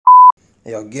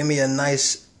Yo, give me a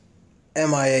nice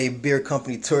MIA Beer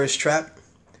Company Tourist Trap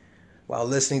while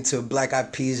listening to Black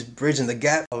Eyed Peas Bridging the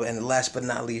Gap. Oh, and last but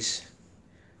not least,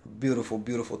 beautiful,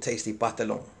 beautiful, tasty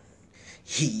patelon.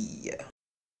 Yeah.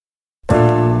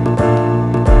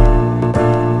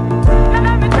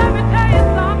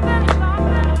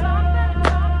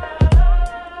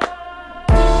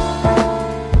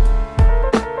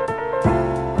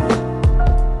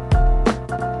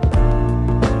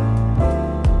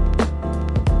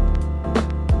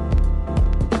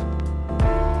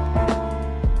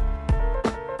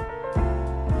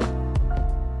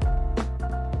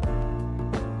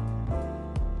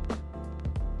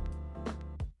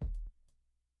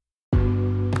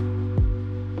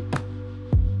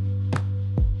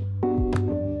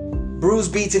 Brews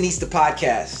Beats and Eats the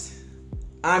podcast.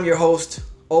 I'm your host,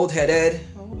 Old Head Ed,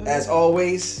 as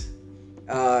always.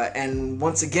 And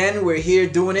once again, we're here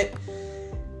doing it.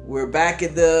 We're back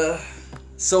at the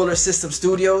Solar System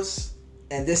Studios.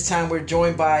 And this time we're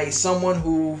joined by someone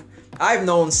who I've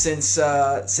known since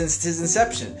his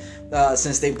inception.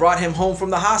 Since they brought him home from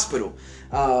the hospital.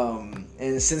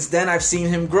 And since then, I've seen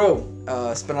him grow.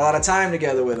 Spent a lot of time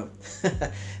together with him.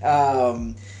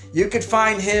 You could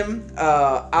find him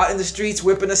out in the streets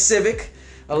whipping a Civic,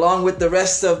 along with the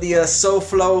rest of the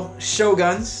SoFlo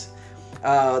Shoguns,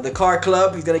 the car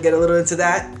club. He's gonna get a little into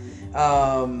that.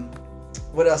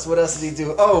 What else? What else does he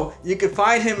do? Oh, you could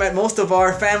find him at most of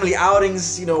our family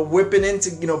outings. Whipping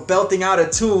into, belting out a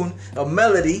tune, a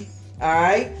melody. All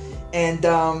right, and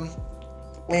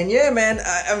yeah, man.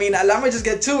 I mean, let me just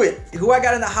get to it. Who I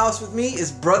got in the house with me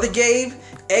is Brother Gabe,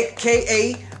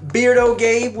 aka Beardo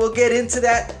Gabe. We'll get into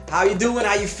that. How you doing?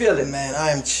 How you feeling? Man, I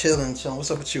am chilling.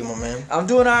 What's up with you, my man? I'm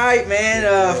doing all right, man.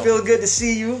 Feel good to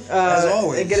see you. As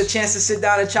always. And get a chance to sit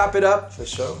down and chop it up. For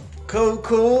sure.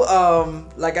 Cool.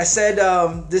 Like I said,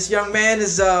 this young man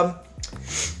is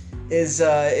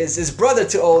brother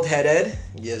to Old Head Ed.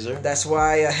 Yes, sir. That's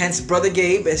why, hence Brother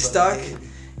Gabe is stuck. Gabe.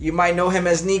 You might know him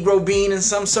as Negro Bean in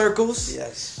some circles.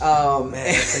 Yes. Man,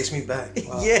 that takes me back.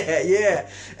 Wow. Yeah.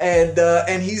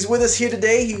 And he's with us here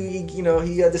today. He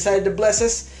decided to bless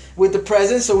us with the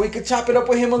present so we could chop it up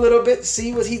with him a little bit,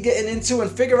 see what he's getting into, and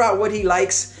figure out what he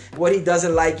likes, what he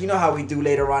doesn't like. You know how we do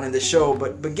later on in the show.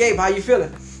 But Gabe, how you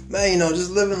feeling? Man, just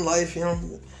living life.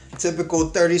 Typical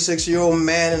 36-year-old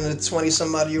man in a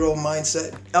 20-some-odd-year-old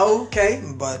mindset. Oh, okay.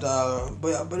 But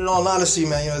in all honesty,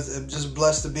 man, I'm just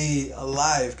blessed to be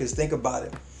alive. Because think about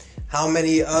it, how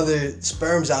many other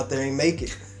sperms out there ain't make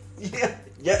it? Yeah.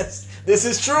 Yes. This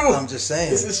is true. I'm just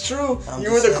saying. This is true.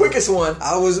 You were the quickest one.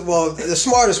 I was, the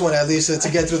smartest one at least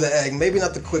to get through the egg. Maybe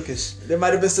not the quickest. There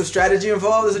might have been some strategy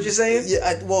involved. Is what you're saying?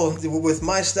 Yeah. With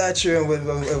my stature and with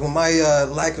my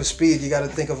lack of speed, you got to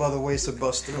think of other ways to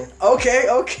bust through. Okay.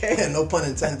 Yeah, no pun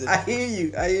intended. I hear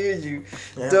you.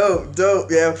 Yeah.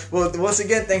 Dope. Yeah. Well, once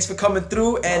again, thanks for coming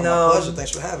through. And my pleasure. Thanks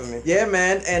for having me. Yeah,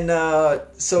 man. And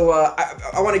so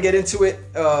I want to get into it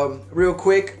real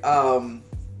quick.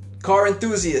 Car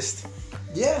enthusiast.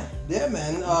 Yeah,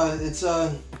 man. It's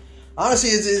honestly,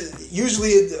 it's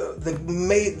usually the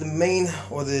main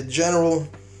or the general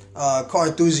car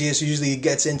enthusiast usually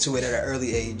gets into it at an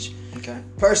early age. Okay.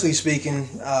 Personally speaking,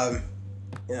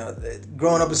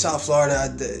 growing up in South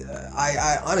Florida,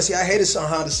 I honestly hated some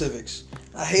Honda Civics.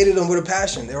 I hated them with a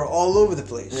passion. They were all over the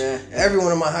place. Yeah.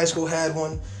 Everyone in my high school had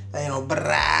one. And,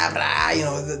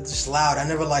 just loud. I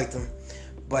never liked them.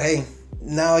 But hey,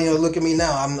 now look at me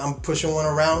now. I'm pushing one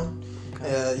around.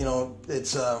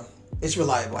 It's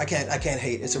reliable. I can't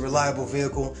hate. It's a reliable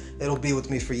vehicle. It'll be with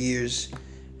me for years.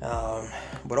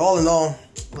 But all in all,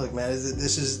 look, man,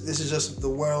 this is just the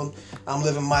world. I'm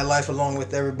living my life along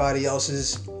with everybody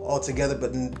else's, all together,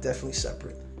 but definitely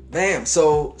separate. Damn.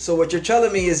 So what you're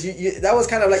telling me is you that was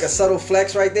kind of like a subtle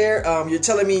flex right there. You're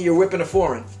telling me you're whipping a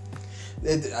foreign.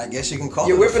 I guess you can call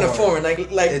you're it. You're whipping a foreign. Like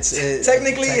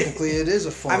technically it is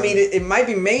a foreign. I mean, it might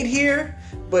be made here,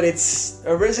 but it's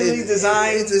originally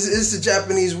designed. It's a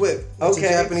Japanese whip. It's a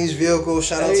Japanese vehicle.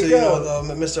 Shout out to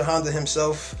Mr. Honda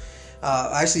himself.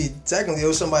 Actually, technically, it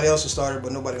was somebody else who started,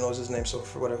 but nobody knows his name. So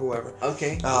for whoever.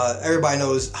 Okay. Everybody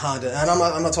knows Honda, and I'm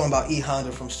not talking about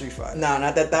Honda from Street Fighter. No,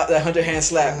 not that 100-hand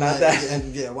slap. Not that.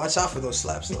 And yeah, watch out for those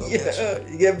slaps. Though,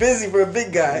 you get busy for a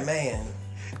big guy. Man.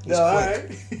 No, all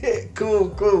right.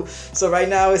 Cool. So right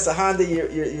now it's a Honda.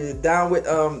 You're down with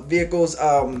vehicles.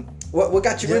 What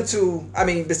got you into? I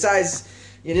mean, besides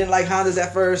you didn't like Hondas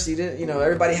at first. You didn't.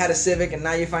 Everybody had a Civic, and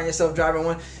now you find yourself driving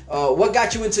one. What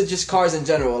got you into just cars in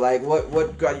general? Like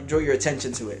what drew your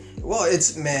attention to it? Well,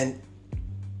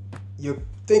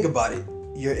 think about it.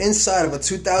 You're inside of a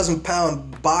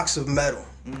 2,000-pound box of metal.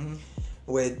 Mm-hmm.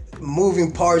 with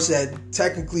moving parts that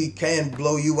technically can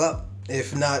blow you up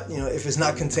if not, if it's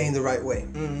not contained the right way.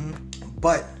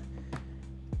 But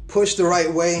push the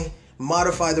right way,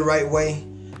 modify the right way,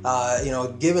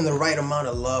 given the right amount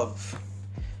of love.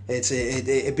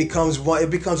 It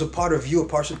becomes a part of you, a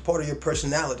part of your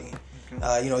personality.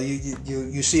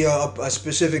 You see a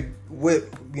specific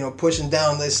whip, pushing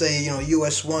down, let's say,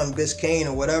 US 1 Biscayne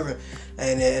or whatever,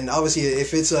 and obviously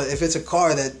if it's a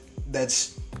car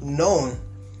that's known,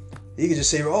 you can just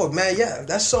say, oh man, yeah,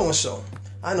 that's so and so.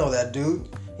 I know that dude.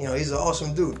 He's an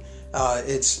awesome dude.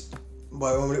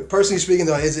 But personally speaking,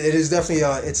 though, it is definitely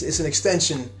it's an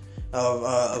extension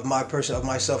of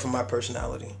myself and my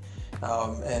personality.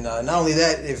 And not only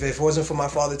that, if it wasn't for my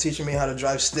father teaching me how to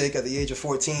drive stick at the age of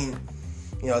 14,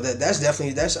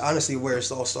 that's honestly where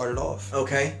it all started off.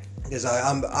 Okay. Because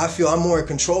I feel I'm more in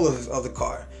control of the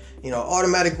car.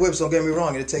 Automatic whips, don't get me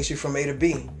wrong, it takes you from A to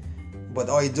B, but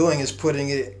all you're doing is putting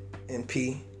it in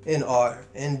P, in R,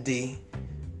 in D,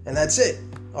 and that's it.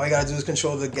 All you gotta do is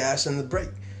control the gas and the brake.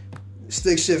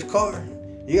 Stick shift car,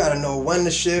 you gotta know when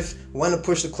to shift, when to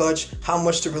push the clutch, how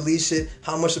much to release it,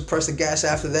 how much to press the gas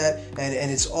after that,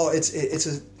 and it's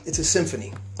a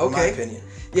symphony, in my opinion.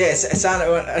 Yes, it sounded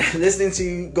listening to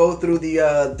you go through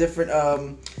the different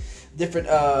the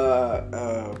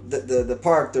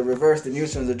park, the reverse, the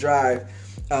neutral, the drive.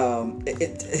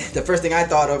 The first thing I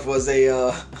thought of was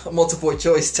a multiple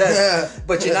choice test,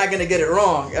 but you're not going to get it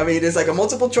wrong. I mean, it's like a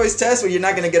multiple choice test where you're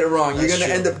not going to get it wrong. You're going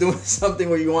to end up doing something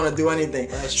where you want to do anything.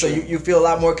 So you feel a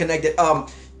lot more connected.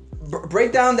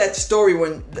 Break down that story.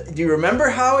 Do you remember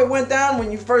how it went down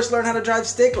when you first learned how to drive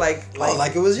stick? Like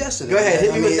it was yesterday. Go ahead,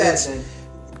 hit me with that.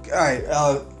 All right.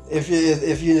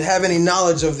 If you have any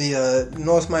knowledge of the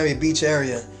North Miami Beach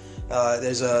area,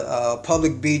 there's a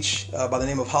public beach by the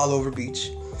name of Haulover Beach.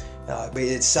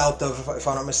 It's south of, if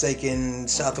I'm not mistaken,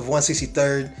 south of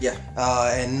 163rd. Yeah.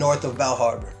 And north of Bal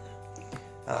Harbor.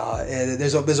 And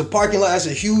there's a parking lot. That's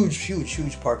a huge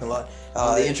parking lot.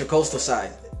 On the Intracoastal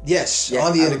side. Yes,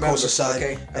 on the Intercoastal side.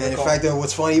 Okay, and in fact,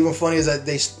 what's even funny is that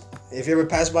if you ever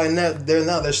pass by there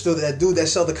now, there's still that dude that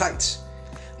sell the kites.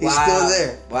 He's still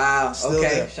there. Wow. Still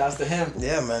there. Shouts to him.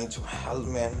 Yeah, man.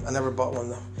 I never bought one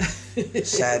though.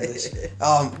 Sadness.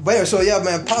 But yeah, so yeah,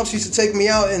 man. Pops used to take me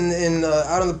out out in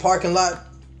the parking lot.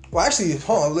 Well, actually,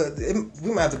 hold on.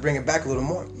 We might have to bring it back a little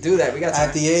more. Do that. We got time.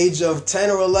 At the age of 10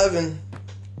 or 11,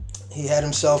 he had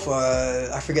himself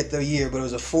I forget the year, but it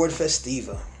was a Ford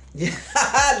Festiva. Yeah,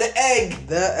 the egg.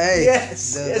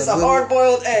 Yes, it's a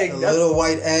hard-boiled egg. A little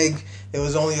white egg. It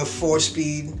was only a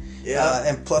 4-speed. Yeah.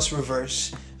 And plus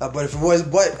reverse. But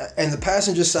and the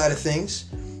passenger side of things,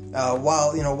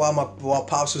 while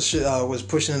Pops was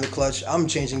pushing in the clutch, I'm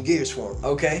changing gears for him.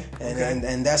 Okay.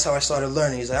 And that's how I started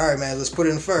learning. He's like, all right, man, let's put it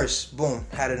in first. Boom,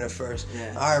 had it in first.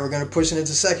 Yeah. All right, we're gonna push it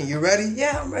into second. You ready?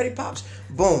 Yeah, I'm ready, Pops.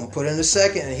 Boom, put it in the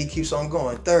second, and he keeps on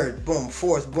going. Third, boom,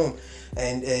 fourth, boom,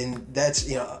 and that's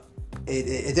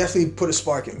it definitely put a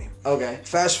spark in me. Okay.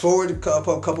 Fast forward a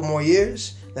couple more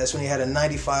years. That's when he had a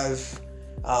 '95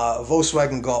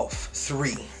 Volkswagen Golf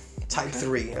 3. Type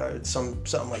 3 or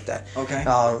something like that. Okay.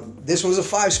 This was a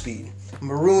 5-speed,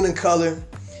 maroon in color,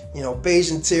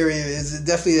 beige interior. It's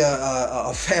definitely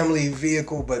a family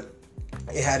vehicle, but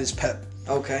it had its pep.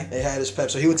 Okay. It had its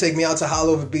pep. So he would take me out to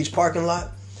Haulover Beach parking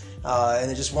lot, and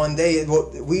then just one day,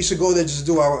 we used to go there just to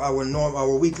do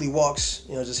our weekly walks.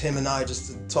 Just him and I,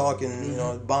 just to talk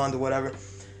and bond or whatever.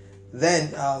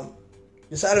 Then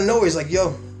just out of nowhere, he's like,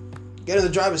 "Yo, get in the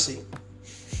driver's seat."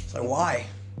 It's like, why?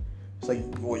 It's like,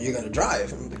 well, you're gonna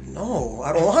drive. I'm like, no,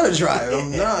 I don't want to drive.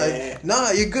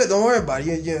 Nah, you're good. Don't worry about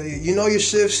it. You know your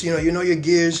shifts. You know your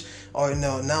gears. Or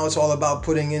now it's all about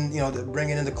putting in,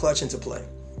 bringing in the clutch into play.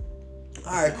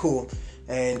 All right, cool.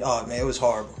 And oh man, it was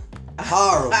horrible.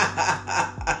 Horrible.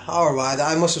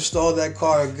 I must have stalled that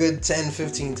car a good 10,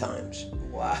 15 times.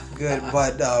 Wow. Good,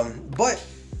 but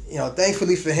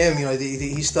thankfully for him,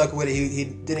 he stuck with it. He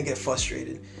didn't get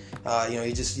frustrated.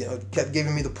 He just kept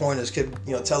giving me the pointers, kept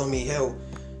telling me,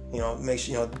 make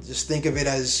sure just think of it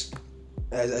as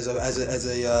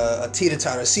a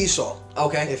teeter-totter, a seesaw,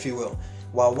 okay, if you will.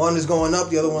 While one is going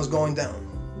up, the other one's going down,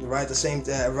 right at the same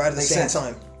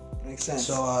time. Makes sense.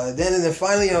 So then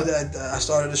finally, I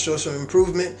started to show some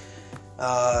improvement.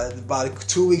 About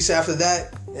 2 weeks after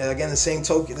that, again the same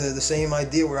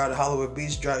idea. We're out at Haulover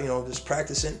Beach, just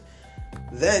practicing.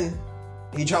 Then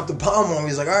he dropped the bomb on me.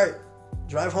 He's like, all right,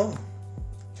 drive home.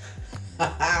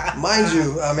 Mind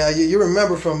you, I mean, you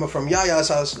remember from Yaya's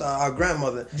house, our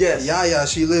grandmother. Yes. Yaya,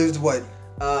 she lived what?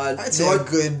 I'd say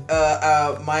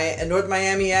North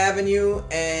Miami Avenue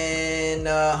and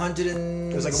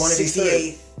 168th. It was like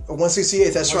 168th.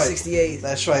 168th, that's right. 168th.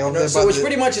 That's right. You know, so which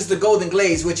pretty much is the Golden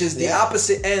Glades, which is the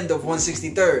opposite end of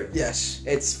 163rd. Yes.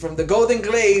 It's from the Golden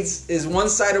Glades is one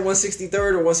side of 163rd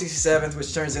or 167th,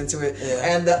 which turns into it.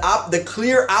 Yeah. And the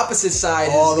clear opposite side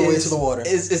all the way to the water.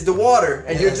 Is the water,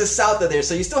 and you're just south of there.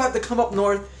 So you still have to come up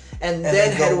north and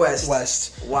then head west.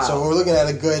 Wow. So we're looking at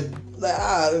a good,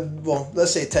 well,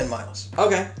 let's say 10 miles.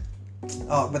 Okay.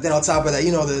 But then on top of that,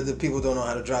 you know, the people don't know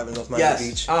how to drive in North Miami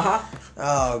Beach.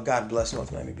 Oh, God bless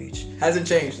North Miami Beach. Hasn't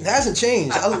changed. It hasn't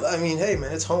changed. I mean, hey,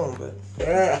 man, it's home, but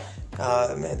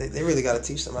man, they really got to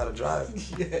teach them how to drive.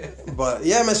 Yeah. But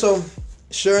yeah, man. So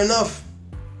sure enough,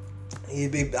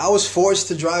 I was forced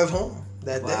to drive home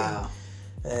that day. Wow.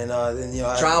 And then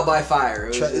trial by fire.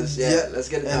 It was let's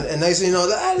get it done. And next thing you know,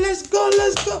 let's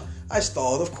go. I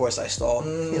stalled. Of course, I stalled.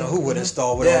 You know, who wouldn't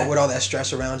stall with all that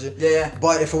stress around you? Yeah.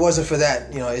 But if it wasn't for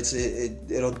that, you know, it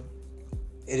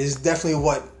is definitely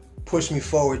what pushed me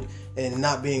forward in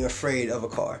not being afraid of a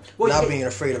car, being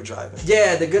afraid of driving.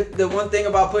 Yeah, the one thing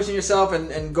about pushing yourself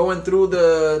and going through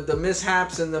the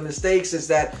mishaps and the mistakes is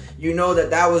that you know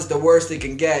that was the worst it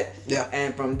can get. Yeah.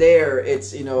 And from there,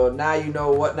 it's now you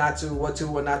know what not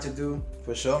to do.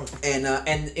 For sure.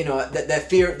 And you know that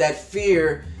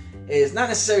fear is not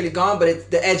necessarily gone,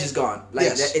 but the edge is gone. Like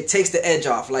it takes the edge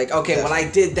off. Like, okay, Definitely. Well,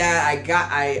 I did that.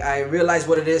 I realized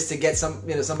what it is to get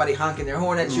somebody honking their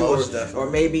horn at you, or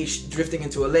maybe drifting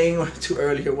into a lane or too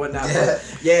early or whatnot.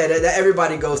 Yeah, but that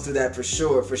everybody goes through that for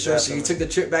sure. Definitely. So you took the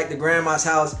trip back to Grandma's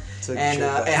house, and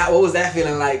what was that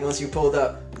feeling like once you pulled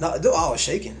up? No, dude, I was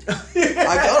shaking.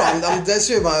 I'm dead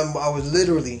serious. I was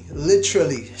literally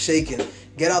shaking.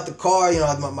 Get out the car,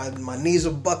 my knees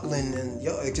are buckling, and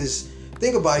because.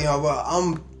 Think about it,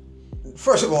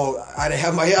 first of all, I didn't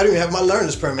even have my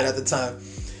learner's permit at the time.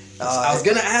 I was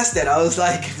gonna ask that. I was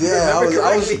like,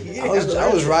 I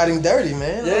was riding dirty,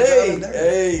 man.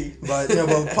 Hey. But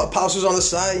Pops was on the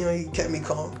side. He kept me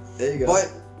calm. There you go.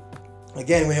 But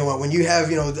again, when you have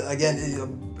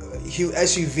huge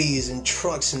SUVs and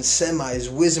trucks and semis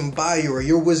whizzing by you, or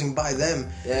you're whizzing by them,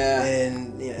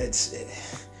 and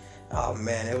oh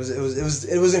man, it was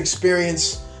an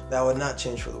experience that would not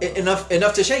change for the world.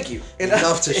 Enough to shake you.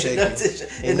 Enough to shake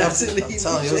you. Enough to leave. I'm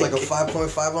telling you, it was like a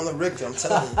 5.5 on the Richter. I'm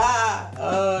telling you.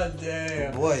 Oh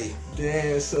damn. Boy.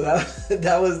 Damn. So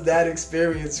that was that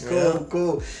experience.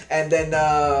 Cool. And then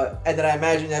I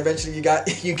imagine eventually you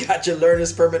got your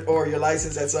learner's permit or your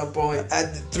license at some point.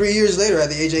 3 years later, at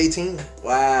the age of 18.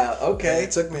 Wow. Okay. Yeah,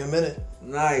 it took me a minute.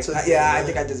 Nice. I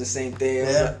think I did the same thing.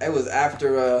 It was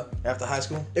after high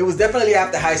school. It was definitely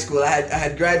after high school. I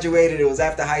had graduated. It was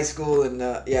after high school, and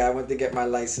I went to get my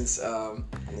license. And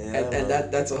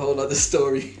that's a whole other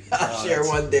story. I'll share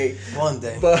one day. One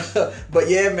day. But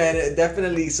yeah, man, it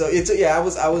definitely. So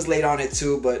I was late on it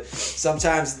too. But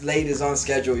sometimes late is on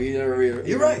schedule.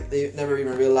 You're right. You never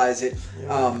even realize it.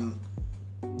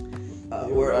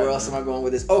 Where else am I going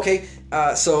with this? Okay,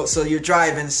 so you're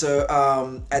driving. So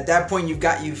at that point,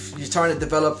 you're starting to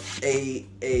develop a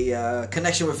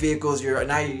connection with vehicles.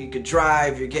 You could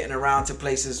drive. You're getting around to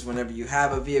places whenever you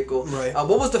have a vehicle. Right.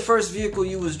 What was the first vehicle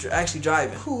you was actually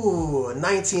driving?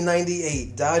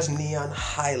 1998 Dodge Neon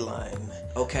Highline.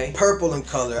 Okay. Purple in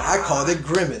color. I called it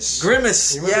Grimace.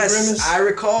 Grimace. You remember Grimace? I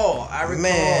recall.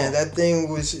 Man, that thing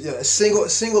was a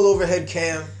single overhead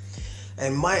cam.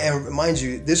 And mind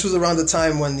you, this was around the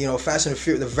time when Fast and the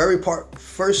Furious, the very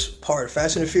first part,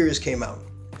 Fast and the Furious came out.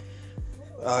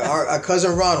 Our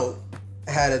cousin Ronald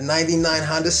had a '99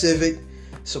 Honda Civic,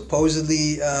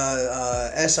 supposedly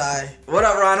SI. What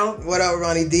up, Ronald? What up,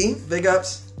 Ronnie D? Big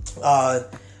ups. Our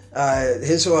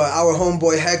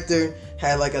homeboy Hector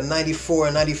had like a '94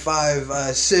 or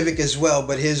 '95 Civic as well,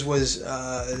 but his was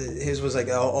like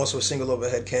also a single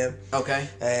overhead cam. Okay.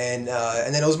 And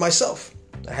then it was myself.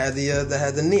 I had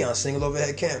the Neon single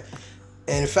overhead cam.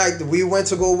 And in fact, we went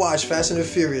to go watch Fast and the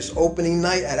Furious opening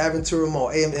night at Aventura Mall.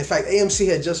 In fact, AMC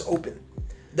had just opened.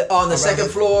 On the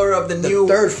second floor of the new...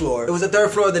 third floor. It was the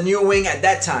third floor of the new wing at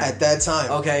that time. At that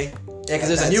time. Okay. Yeah, because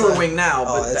there's a newer wing now.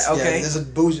 But okay. Yeah, there's a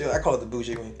bougie... I call it the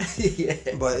bougie wing.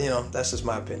 Yeah. But, that's just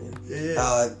my opinion.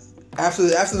 Yeah. After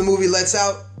the movie lets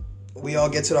out, we all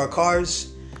get to our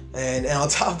cars. And on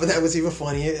top of that, what's even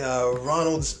funny,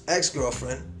 Ronald's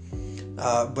ex-girlfriend...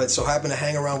 but so happened to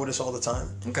hang around with us all the time.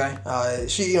 Okay.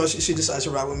 She decides to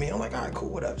ride with me. I'm like, all right, cool,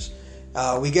 whatever.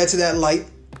 We get to that light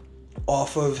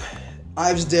off of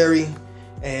Ives Dairy,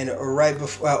 and right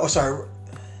before,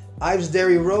 Ives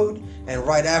Dairy Road, and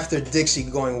right after Dixie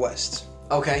going west.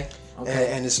 Okay.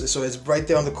 And it's right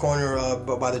there on the corner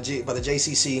by the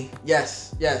JCC.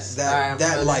 Yes.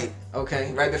 That light.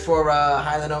 Okay. Right before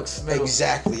Highland Oaks Middle.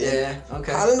 Exactly. Yeah.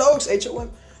 Okay. Highland Oaks,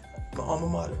 HOM, my alma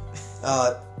mater.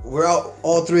 We're out,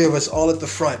 all three of us, all at the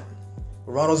front.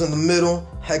 Ronald's in the middle,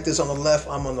 Hector's on the left,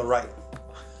 I'm on the right.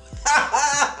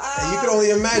 And you can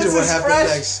only imagine what happened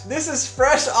next. This is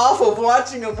fresh off of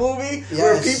watching a movie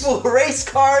where people race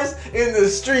cars in the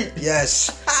street. Yes.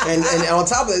 and on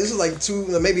top of that, this is like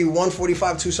maybe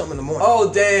 1:45, 2 something in the morning.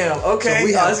 Oh, damn.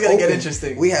 Okay. So This is going to get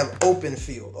interesting. We have open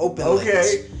field, open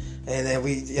lanes. And then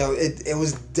it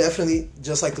was definitely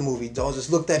just like the movie. Dolls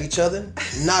just looked at each other.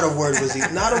 Not a word was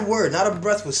not a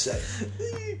breath was said.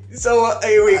 So,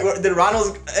 wait, did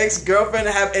Ronald's ex-girlfriend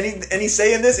have any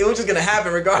say in this? It was just gonna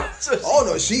happen regardless. Oh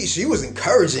no, she was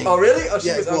encourring. Oh really? Oh, she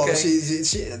was okay. Well,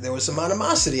 she there was some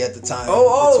animosity at the time.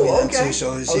 Between them two,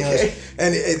 so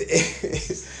and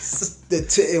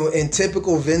in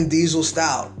typical Vin Diesel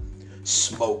style,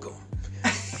 smoke them.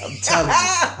 I'm telling you,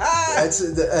 that's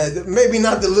maybe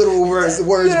not the literal words,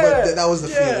 but that was the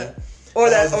feeling. Or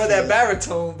that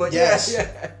baritone, but yes.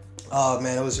 Yeah. Oh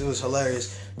man, it was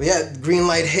hilarious. But yeah, green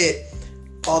light hit.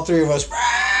 All three of us.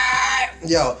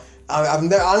 Yo, I've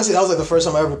never, honestly, that was like the first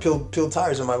time I ever peeled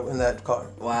tires in that car.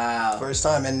 Wow. First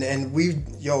time, and we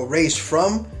raced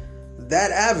from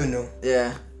that avenue.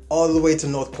 Yeah. All the way to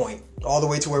North Point, all the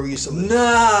way to where we used to live.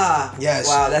 Nah. Yes.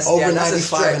 Wow. That's over that's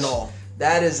 95 and all.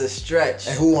 That is a stretch.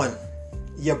 And who won?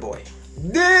 Your boy.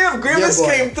 Damn, Grimace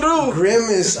came through.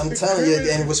 Grimace, I'm telling you,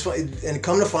 and it was fun. And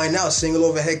come to find out, single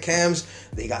overhead cams,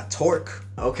 they got torque.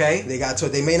 Okay. They got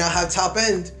torque. They may not have top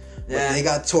end, but they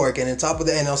got torque. And on top of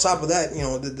that,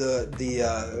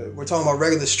 we're talking about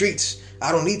regular streets.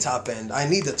 I don't need top end. I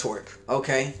need the torque.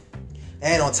 Okay.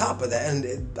 And on top of that,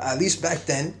 and at least back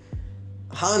then,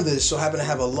 Hondas so happen to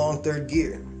have a long third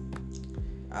gear.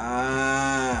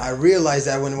 I realized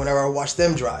that whenever I watched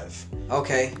them drive.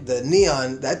 Okay. The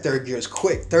Neon, that third gear is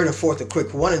quick. Third and fourth are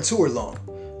quick. 1 and 2 are long.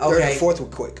 Third and fourth were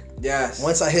quick. Yes.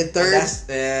 Once I hit third,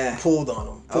 pulled on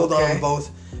them. Pulled on them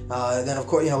both. Then of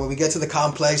course, when we get to the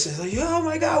complex, it's like, oh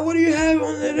my God, what do you have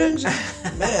on that engine?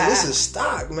 Man, this is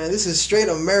stock, man. This is straight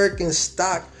American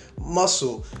stock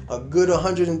muscle. A good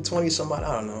 120 some odd,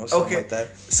 I don't know, something like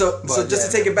that. So just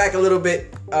to take it back a little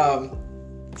bit,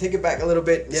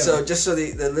 Yeah, so just so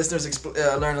the listeners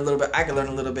learn a little bit, I can learn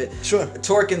a little bit. Sure.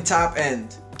 Torque and top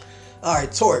end. All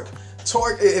right, torque.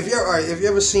 If you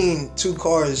ever seen two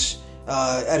cars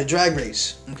at a drag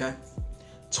race, okay.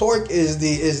 Torque is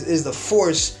the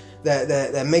force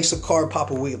that makes a car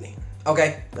pop a wheelie.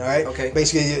 Okay. All right. Okay.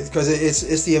 Basically, because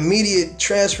it's the immediate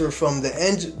transfer from the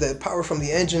engine, the power from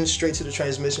the engine straight to the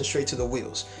transmission, straight to the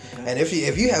wheels. Okay. And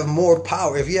if you have more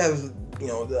power, if you have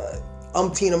the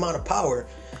umpteen amount of power,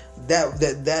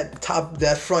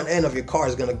 that front end of your car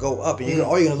is gonna go up, and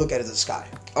all you're gonna look at is the sky.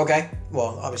 Okay.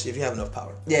 Well, obviously, if you have enough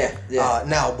power. Yeah.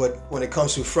 But when it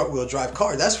comes to front wheel drive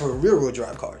cars, that's for rear wheel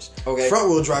drive cars. Okay. Front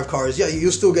wheel drive cars,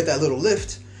 you'll still get that little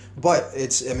lift, but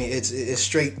it's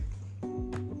straight.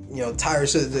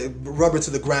 Tires to the rubber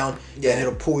to the ground, and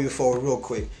it'll pull you forward real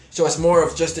quick. So it's more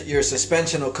of just that your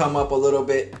suspension will come up a little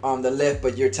bit on the lift,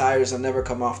 but your tires will never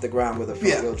come off the ground with a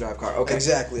front wheel drive car. Okay.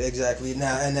 Exactly.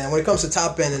 Now, and then when it comes to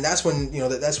top end, and that's when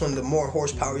that's when the more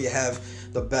horsepower you have,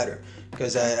 the better.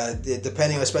 Because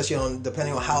depending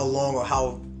on how long or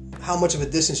how much of a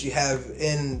distance you have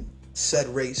in said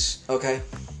race. Okay.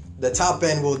 The top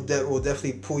end will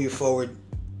definitely pull you forward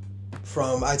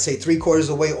from, I'd say, 3/4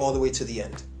 away all the way to the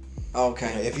end.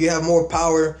 Okay. If you have more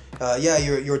power,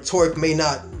 your torque may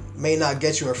not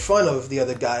get you in front of the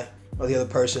other guy or the other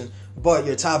person, but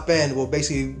your top end will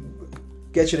basically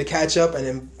get you to catch up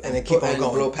and then keep on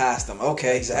going. Blow past them.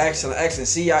 Okay, exactly. Excellent.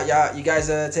 See, y'all, you guys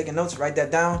taking notes? Write that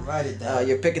down. Write it down.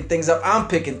 You're picking things up. I'm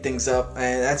picking things up,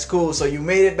 and that's cool. So you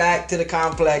made it back to the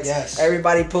complex. Yes.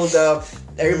 Everybody pulled up.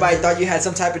 Everybody thought you had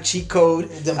some type of cheat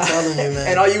code. I'm telling you, man.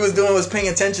 And all you was doing was paying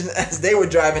attention as they were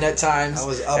driving at times. I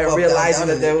was and realizing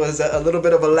that there was a little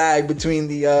bit of a lag between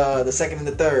the second and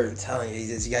the third. I'm telling you,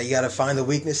 you got to find the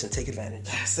weakness and take advantage.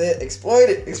 That's it. Exploit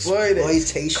it.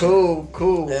 Exploitation.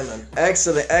 Cool. Yeah, man.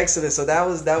 Excellent. So that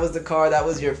was the car. That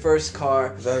was your first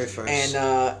car. Very first.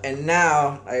 And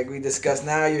now, like we discussed,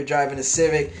 now you're driving a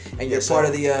Civic, and you're part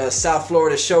of the South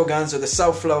Florida Shoguns, or the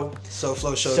SoFlo.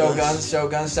 SoFlo Shoguns.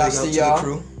 Shouts to y'all. The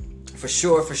crew. For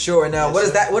sure. Now, what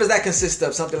does that consist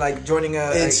of? Something like joining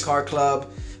a car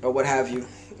club or what have you?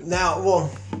 Now,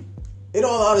 well, in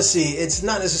all honesty, it's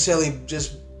not necessarily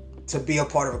just to be a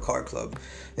part of a car club.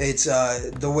 It's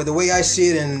the way I see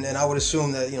it, and I would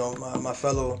assume that my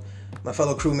fellow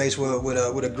crewmates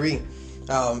would agree.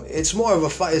 It's more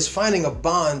of it's finding a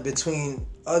bond between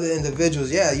other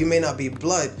individuals. Yeah, you may not be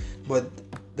blood, but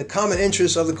the common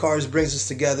interest of the cars brings us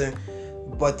together.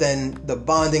 But then the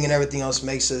bonding and everything else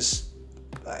makes us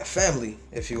family,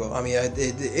 if you will. I mean,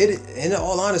 in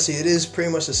all honesty, it is pretty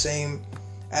much the same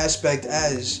aspect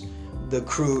as the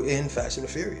crew in Fast and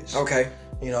the Furious. Okay.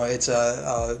 You know, it's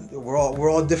we're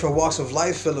all different walks of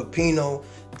life: Filipino,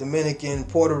 Dominican,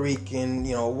 Puerto Rican,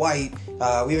 you know, white.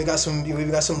 We even got some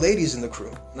ladies in the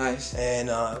crew. Nice. And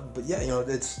but yeah, you know, it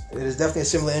is definitely a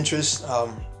similar interest.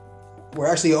 We're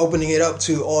actually opening it up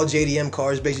to all JDM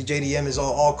cars. Basically, JDM is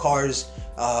all cars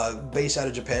based out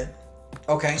of Japan.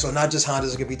 Okay. So not just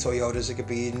Hondas, it could be Toyotas, it could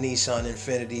be Nissan,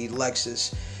 Infiniti,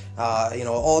 Lexus, you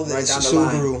know, all the Right down the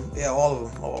Subaru, line. yeah, all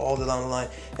of them, all down the line.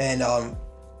 And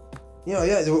you know,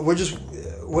 yeah,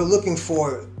 we're looking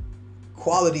for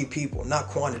quality people, not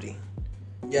quantity.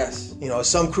 Yes. You know,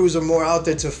 some crews are more out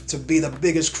there to be the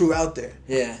biggest crew out there.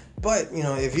 Yeah. But you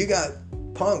know, if you got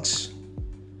punks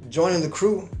joining the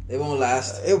crew, It won't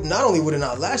last. it not only would it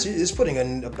not last, it's putting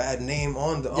a bad name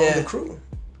on the crew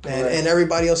and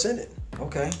everybody else in it.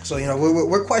 Okay. So you know,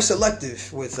 we're quite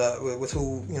selective with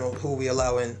who we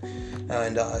allow in,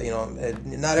 and you know,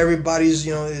 not everybody's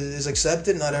is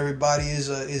accepted. Not everybody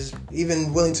is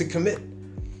even willing to commit.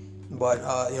 But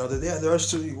you know,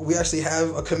 we actually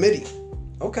have a committee.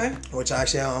 Okay. Which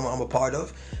actually I'm a part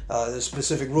of. There's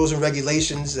specific rules and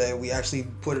regulations that we actually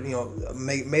put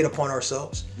made upon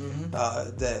ourselves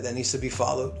that needs to be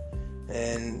followed.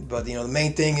 But you know, the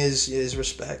main thing is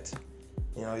respect.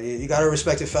 You know, you gotta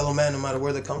respect your fellow man no matter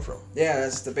where they come from. Yeah,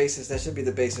 that's the basis. That should be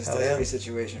the basis to every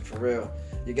situation, for real.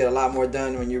 You get a lot more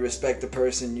done when you respect the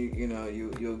person.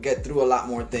 You'll get through a lot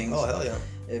more things. Oh hell yeah!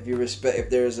 If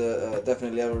there's a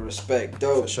definitely level of respect.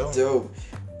 Dope. For sure. Dope.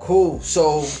 Cool.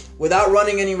 So without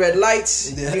running any red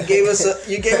lights, you gave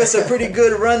us a pretty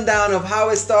good rundown of how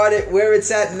it started, where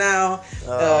it's at now.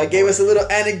 Gave us a little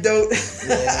anecdote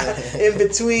in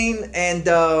between,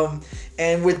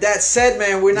 and with that said,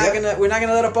 man, we're not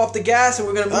gonna let up off the gas, and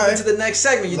we're gonna move into the next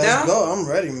segment. Let's down? Go. I'm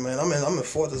ready, man. I'm in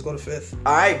fourth. Let's go to fifth.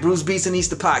 All right, Bruce Beats and Eats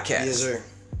the podcast. Yes, sir.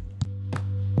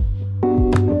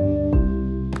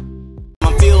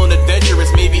 I'm feeling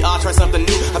adventurous. Maybe I'll try something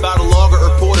new about a lager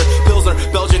or porter, Pilsner,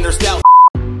 Belgian or stout.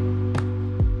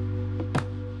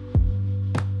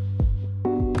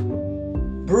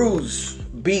 Bruce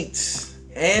Beats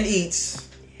and Eats.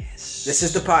 Yes. This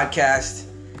is the podcast,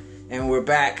 and we're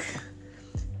back.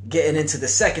 Getting into the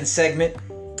second segment.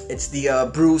 It's the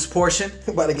Brews portion.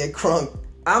 About to get crunk.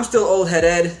 I'm still Old Head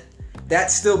Ed.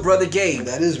 That's still Brother Gabe.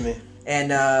 That is me.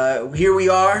 And here we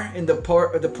are in the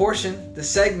portion, the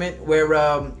segment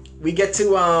where we get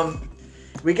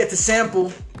to sample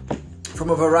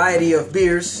from a variety of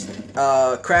beers,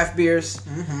 craft beers,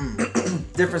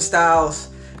 different styles,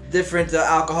 different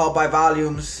alcohol by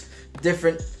volumes,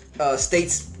 different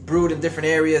states brewed in different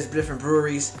areas, different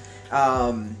breweries.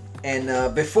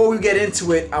 And before we get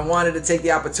into it, I wanted to take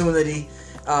the opportunity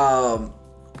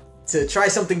to try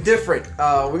something different.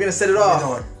 We're gonna set it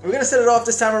off. We're gonna set it off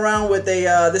this time around with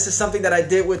a. This is something that I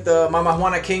did with Mama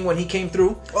Juana King when he came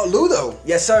through. Oh, Ludo.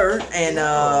 Yes, sir. And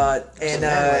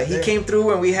he came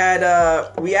through, and we had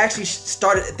we actually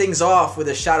started things off with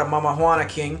a shot of Mama Juana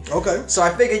King. Okay. So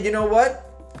I figured, you know what?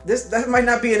 That might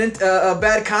not be a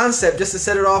bad concept, just to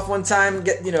set it off one time.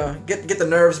 Get the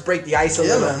nerves, break the ice a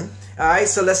little. Man. All right,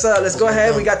 so let's go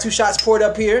ahead. We got 2 shots poured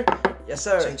up here. Yes,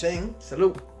 sir. Ching ching.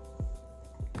 Salute.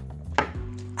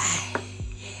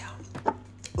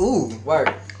 Ooh.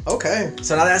 Word. Okay.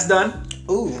 So now that's done.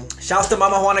 Ooh. Shouts to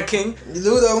Mama Juana King.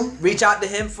 Ludo. Reach out to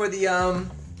him for the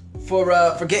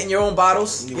for getting your own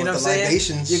bottles. You know what I'm saying?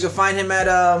 Libations. You can find him at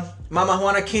Mama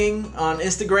Juana King on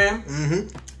Instagram.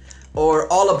 Mm-hmm. Or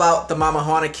all about the Mama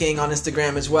Juana King on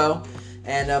Instagram as well.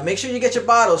 And make sure you get your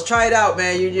bottles. Try it out,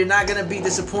 man. You're not gonna be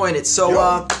disappointed.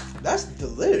 So that's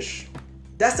delish.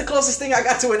 That's the closest thing I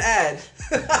got to an ad.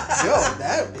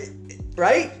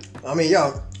 Right? I mean,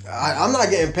 I'm not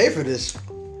getting paid for this.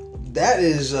 That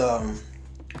is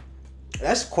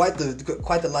that's quite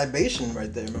the libation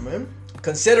right there, man.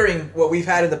 Considering what we've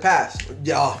had in the past.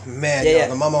 Yeah, man. Yeah.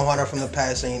 The Mama Juana from the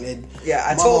past ain't it. Yeah,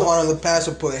 I Mama told Juana from the past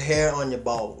will put hair on your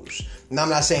balls. Now I'm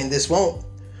not saying this won't.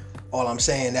 All I'm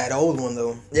saying, that old one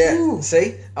though. Yeah. Ooh.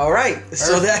 See? All right.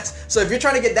 So if you're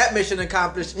trying to get that mission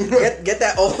accomplished, get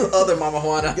that old other Mama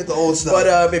Juana. Get the old stuff.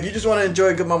 But if you just want to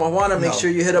enjoy good Mama Juana, make sure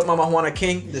you hit up Mama Juana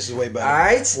King. This is way better. All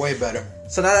right. Way better.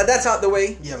 So now that that's out the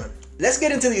way, yeah, man. Let's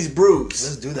get into these brews.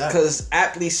 Let's do that. Because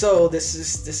aptly so, this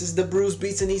is the Brews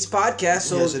Beats and Eats podcast.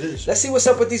 So yes, it is. Let's see what's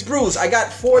up with these brews. I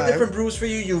got 4 different brews for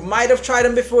you. You might have tried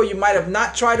them before. You might have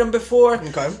not tried them before.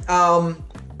 Okay.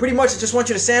 Pretty much, I just want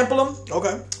you to sample them.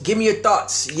 Okay. Give me your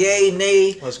thoughts. Yay,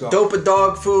 nay. Let's go. Dope or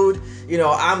dog food. You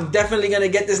know, I'm definitely going to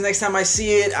get this next time I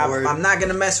see it. I'm not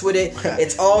going to mess with it.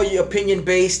 It's all your opinion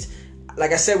based.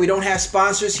 Like I said, we don't have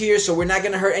sponsors here, so we're not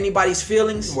gonna hurt anybody's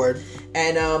feelings. Word.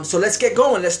 And so let's get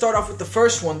going. Let's start off with the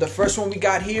first one. The first one we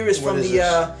got here is What from is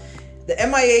the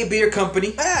MIA Beer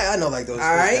Company. I know like those.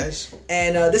 All right, guys.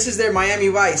 and this is their Miami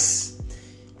Vice.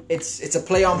 It's a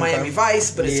play on Miami Vice,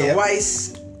 but it's a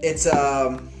Weiss. It's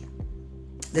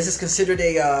this is considered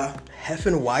a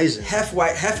Hefeweizen.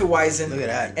 Hefeweizen. Look at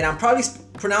that. And I'm probably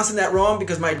pronouncing that wrong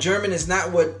because my German is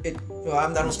not what it. Well,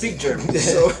 I don't speak German,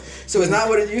 so it's not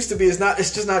what it used to be.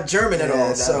 It's just not German at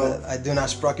all. So I do not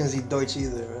sprechen Sie Deutsch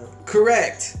either.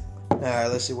 correct. All right,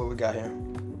 let's see what we got here.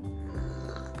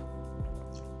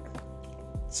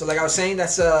 So like I was saying,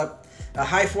 that's a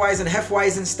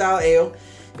Hefeweizen style ale.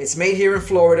 It's made here in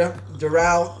Florida,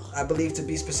 Doral, I believe to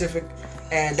be specific,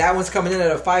 and that one's coming in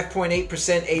at a 5.8%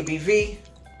 ABV.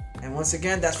 And once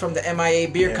again, that's from the MIA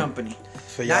Beer Company.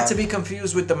 Not to be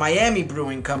confused with the Miami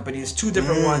Brewing Company. It's two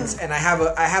different ones, and I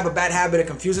have a bad habit of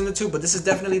confusing the two. But this is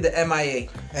definitely the MIA.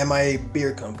 MIA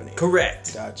Beer Company.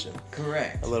 Correct. Gotcha.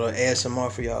 Correct. A little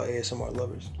ASMR for y'all ASMR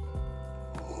lovers.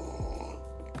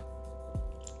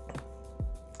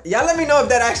 Y'all let me know if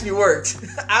that actually worked.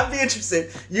 I'd be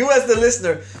interested. You as the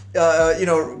listener,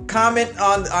 comment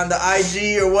on the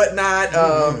IG or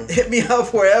whatnot. Hit me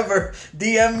up wherever.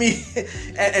 DM me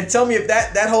and tell me if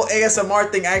that whole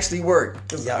ASMR thing actually worked.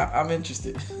 Because I'm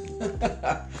interested.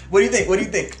 What do you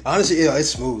think? Honestly, it's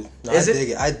smooth. No, Is I it? dig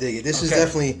it. I dig it. This is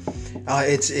definitely,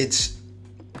 it's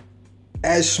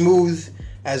as smooth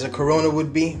as a Corona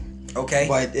would be. Okay.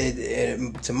 But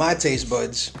it to my taste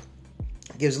buds,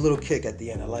 gives a little kick at the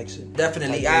end. I likes it.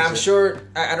 Definitely. I I'm sure.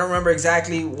 I don't remember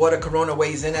exactly what a Corona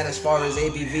weighs in at as far as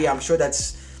ABV. I'm sure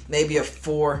that's maybe a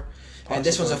 4, and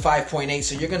this one's a 5.8.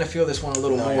 So you're gonna feel this one a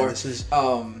little more. Yeah, this is.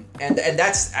 And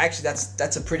that's actually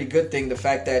that's a pretty good thing. The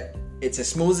fact that it's as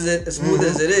smooth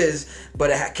as it is,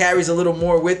 but it carries a little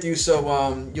more with you.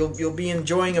 So you'll be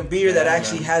enjoying a beer that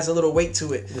actually has a little weight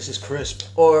to it. This is crisp.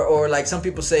 Or like some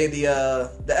people say, the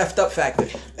effed up factor.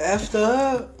 Effed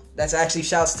up. That's actually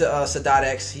shouts to Sadat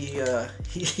X. He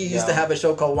used to have a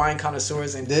show called Wine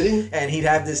Connoisseurs, and did he? And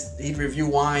he'd review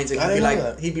wines, and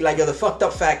he'd be like, yo, the fucked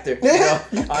up factor,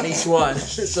 on each one.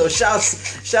 So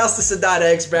shouts to Sadat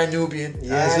X, brand Nubian.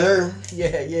 Yes, sir.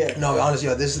 Yeah. No,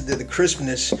 honestly, this is the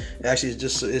crispness. Actually,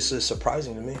 it's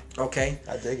surprising to me. Okay.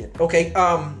 I dig it. Okay.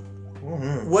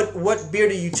 What beer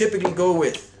do you typically go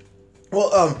with?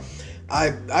 Well, I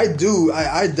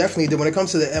definitely do. When it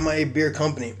comes to the MIA Beer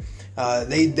Company,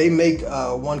 they make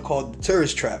one called the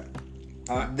Tourist Trap.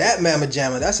 That Mamma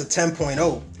Jamma, that's a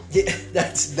 10.0. Yeah,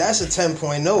 that's a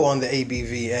 10.0 on the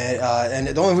ABV, and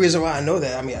the only reason why I know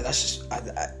that, I mean, that's just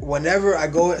whenever I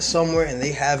go somewhere and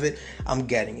they have it, I'm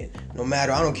getting it. No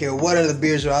matter, I don't care what other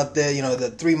beers are out there,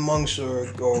 the Three Monks or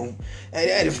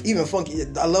and even Funky.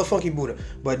 I love Funky Buddha,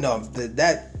 but no,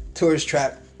 that Tourist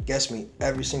Trap gets me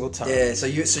every single time. Yeah, so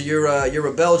you're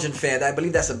a Belgian fan. I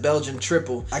believe that's a Belgian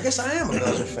triple. I guess I am a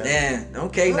Belgian fan. Yeah.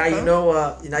 Okay. Now you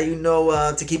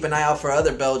know to keep an eye out for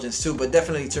other Belgians too. But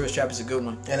definitely, Tourist Trap is a good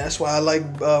one. And that's why I like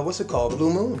what's it called,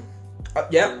 Blue Moon.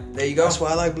 Yep. There you go. That's why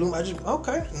I like Blue Moon. Now I'm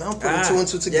putting two and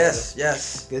two together.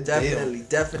 Yes. Good definitely.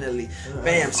 deal.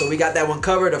 Bam. So we got that one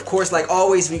covered. Of course, like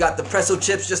always, we got the Presso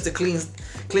chips just to cleanse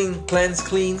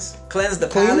the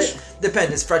palate.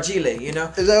 Depends. It's fragile, Is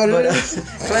that what it is?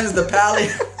 Cleanse the palate.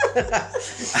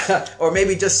 Or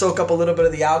maybe just soak up a little bit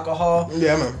of the alcohol.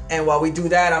 Yeah, man. And while we do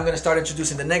that, I'm going to start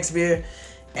introducing the next beer.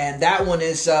 And that one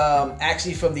is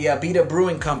actually from the Beta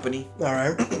Brewing Company. All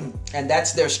right. And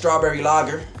that's their strawberry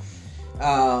lager.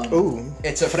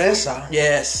 It's a fresa.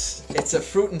 Yes. It's a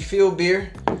fruit and field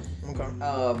beer. Okay.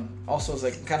 Also, it's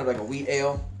like kind of like a wheat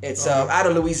ale. It's out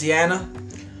of Louisiana,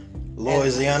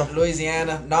 Nolens.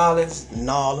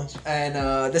 And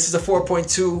this is a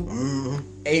 4.2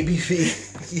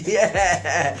 ABV.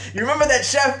 Yeah. You remember that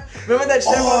chef? On that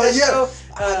show?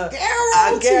 I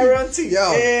guarantee.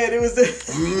 Yo. Yeah, it was the.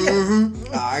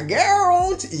 I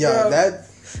guarantee. Yo,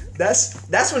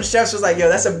 That's when chefs was like, yo,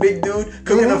 that's a big dude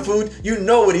cooking the food. You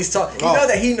know what he's talking. You know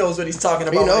that he knows what he's talking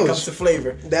about when it comes to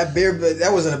flavor.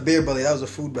 That wasn't a beer belly. That was a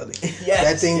food belly.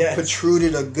 That thing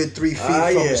protruded a good 3 feet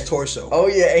from his torso. Oh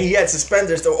yeah, and he had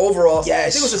suspenders to overalls. Yes. I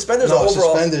think it was suspenders or overalls.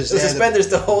 Suspenders. It was suspenders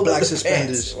to hold black up the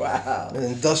suspenders. pants. Wow. And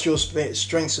industrial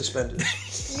strength suspenders.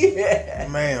 Yeah.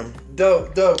 Man.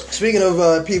 Dope. Speaking of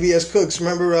PBS cooks,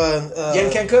 remember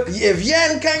Yen can cook? If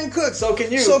Yen can cook, so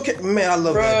can you. Man, I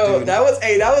love that dude. That was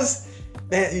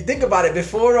man, you think about it,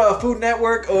 before Food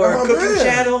Network or Cooking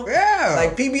Channel. Yeah.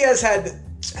 Like PBS had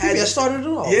PBS started it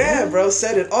all. Yeah, bro,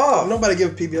 set it off. Nobody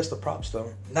give PBS the props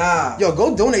though. Nah. Yo,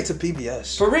 go donate to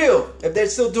PBS. For real. If they're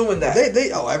still doing that.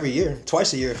 They every year.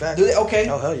 Twice a year in fact. Do they? Okay.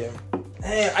 Oh hell yeah.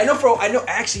 Man, I know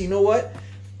actually, you know what?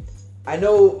 I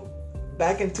know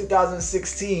back in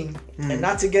 2016, and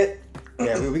not to get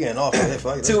Yeah, we getting off of it.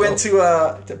 Let's too go. into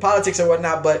to politics or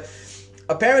whatnot, but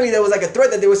apparently there was like a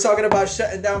threat that they was talking about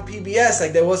shutting down PBS,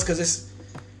 like there was, because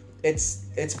it's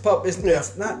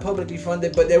not publicly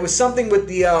funded, but there was something with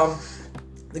the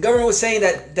government was saying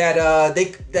that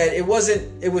it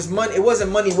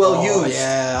wasn't money well used.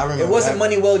 Yeah, I remember. It wasn't that.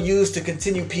 money well used to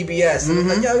continue PBS. And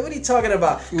like, yo, what are you talking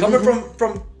about?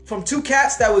 Coming from two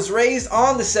cats that was raised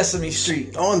on the Sesame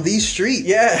Street. On the street.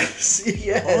 Yes.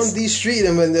 On the street,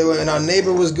 and our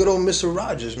neighbor was good old Mr.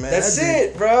 Rogers, man. That's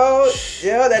it, bro.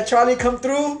 Yeah, that Charlie come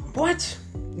through. What?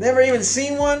 Never even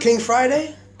seen one. King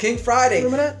Friday? King Friday.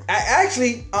 Remember that? I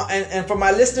actually, and for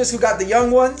my listeners who got the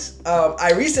young ones,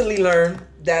 I recently learned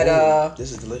that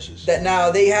this is delicious. that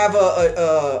now they have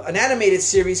an animated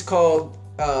series called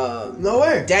No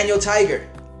way. Daniel Tiger.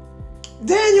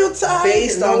 Daniel Tiger.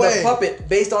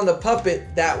 Based on the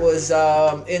puppet that was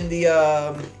in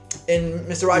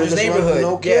Mr. Rogers' Mr. Neighborhood.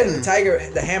 No kidding. The tiger,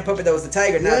 the hand puppet that was the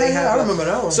tiger. Now they have. I remember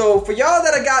that one. So for y'all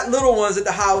that have got little ones at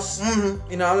the house,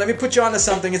 you know, let me put you onto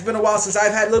something. It's been a while since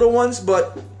I've had little ones,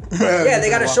 but yeah,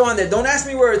 they got a show on there. Don't ask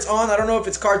me where it's on. I don't know if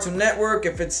it's Cartoon Network,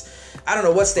 if it's, I don't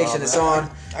know what station it's on.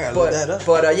 I gotta look that up.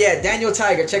 But yeah, Daniel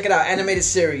Tiger, check it out. Animated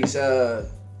series.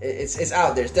 It's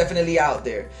out there. It's definitely out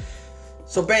there.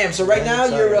 So bam. So right now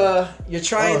you're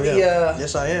trying the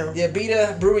yes I am. the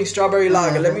Abita Brewing Strawberry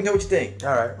Lager. Let me know what you think.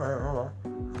 All right, hold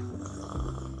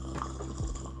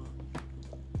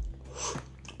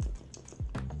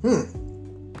on.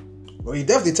 Well, you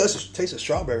definitely taste the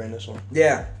strawberry in this one.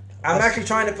 Yeah, I'm actually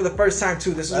trying it for the first time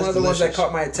too. This is one of the ones that delicious.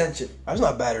 caught my attention. That's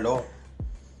not bad at all.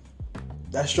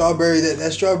 That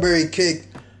strawberry kick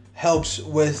helps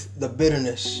with the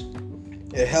bitterness.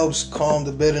 It helps calm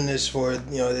the bitterness for,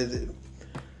 you know.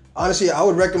 Honestly, I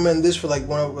would recommend this for like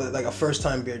a first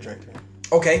time beer drinker.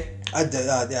 Okay. I'll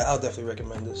definitely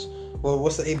recommend this. Well,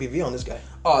 what's the ABV on this guy?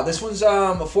 Oh, this one's a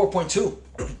 4.2.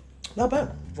 Not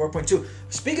bad. 4.2.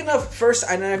 Speaking of first,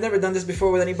 and I've never done this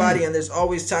before with anybody, and there's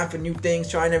always time for new things,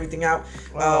 trying everything out.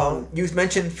 You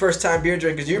mentioned first time beer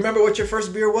drinkers. Do you remember what your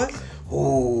first beer was?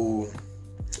 Ooh.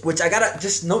 Which I gotta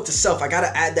just note to self. I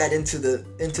gotta add that into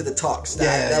the talks.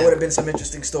 That Yeah. would have been some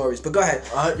interesting stories. But go ahead.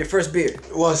 Your first beer.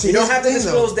 Well, see, you don't here's have the to thing,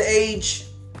 disclose the age.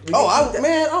 Man,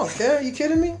 I don't care. Are you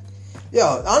kidding me?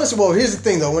 Yo, honestly, well, here's the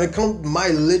thing though. When it comes to my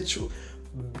literal,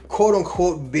 quote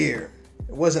unquote, beer,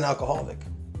 it wasn't alcoholic.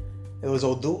 It was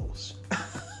O'Doul's.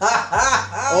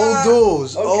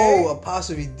 O'Doul's. Okay.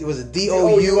 Apostrophe. It was a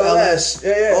Douls.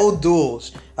 Yeah.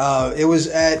 O'Doul's. It was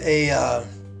at a.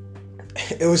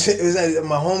 It was at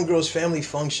my homegirl's family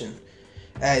function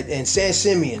in San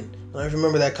Simeon. I don't even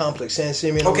remember that complex, San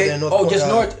Simeon. Okay. Over there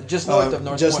in Just north of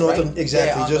North. Just north right? of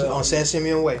exactly, Yeah, just on San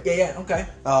Simeon Way. Yeah. Okay.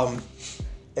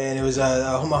 And it was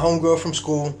my homegirl from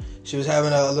school. She was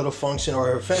having a little function,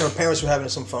 or her parents were having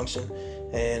some function,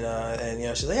 and you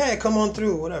know, she's like, "Hey, come on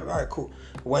through, whatever." All right, cool.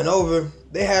 Went over.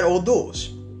 They had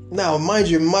O'Doul's. Now, mind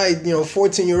you, my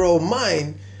 14-year-old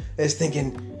mind is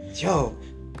thinking, "Yo,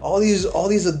 all these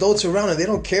adults around, and they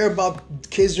don't care about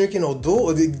kids drinking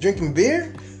O'Doul or drinking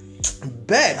beer."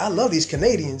 Bet I love these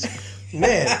Canadians,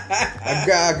 man.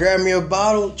 I grabbed me a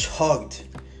bottle, chugged.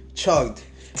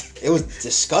 It was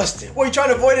disgusting. Were you trying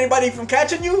to avoid anybody from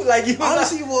catching you? Like you?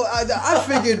 Honestly, well, I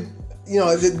figured,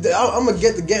 I'm gonna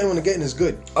get the getting when the getting is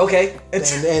good. Okay.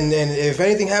 And if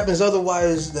anything happens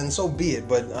otherwise, then so be it.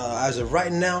 But as of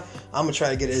right now, I'm gonna try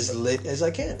to get it as lit as I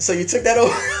can. So you took that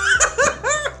over.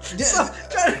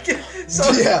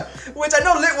 Yeah. Which I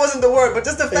know lit wasn't the word, but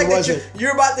just the fact that wasn't.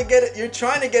 you're about to get it, you're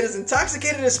trying to get as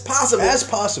intoxicated as possible. As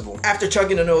possible. After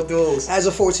chugging an O'Doul's. As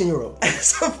a 14-year-old.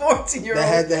 As a 14-year-old.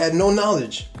 That had no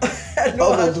knowledge. Had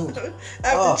no of idea. O'Doul.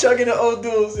 After chugging an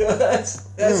O'Doul's, yo, that's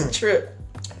a trip.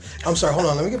 I'm sorry, hold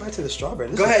on. Let me get back to the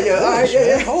strawberry. Go ahead, yo. All right,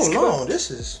 yeah. Hold on. This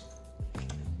is...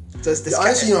 Just this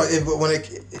honestly,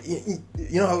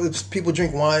 you know how people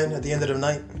drink wine at the end of the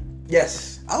night?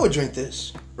 Yes. I would drink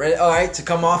this. Ready? All right, to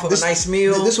come off of a nice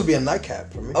meal. This would be a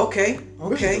nightcap for me. Okay.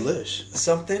 This is delish.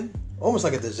 Something. Almost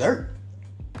like a dessert.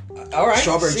 All right.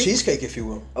 Strawberry cheesecake, if you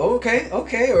will. Okay.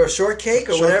 Or a shortcake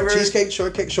or whatever. Cheesecake,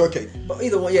 shortcake. But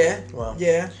either one, yeah. Wow.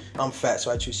 Yeah. I'm fat,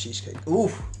 so I choose cheesecake.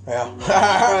 Oof. Yeah.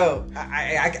 Bro,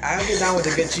 I'll get down with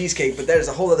a good cheesecake, but there's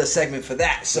a whole other segment for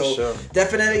that. So For sure.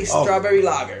 Definitely strawberry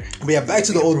lager. But yeah, back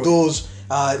to the O'Doul's.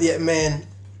 Yeah, man.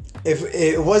 If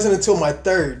it wasn't until my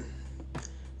third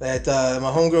that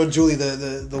my homegirl Julie,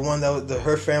 the one that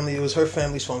her family, it was her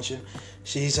family's function.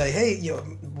 She's like, "Hey, yo,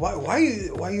 why are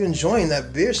you enjoying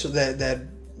that beer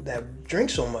that drink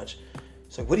so much?"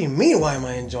 It's like, "What do you mean? Why am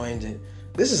I enjoying it?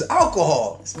 This is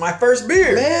alcohol. It's my first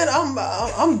beer, Man,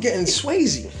 I'm getting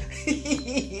Swayze.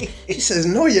 She says,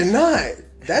 "No, you're not.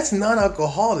 That's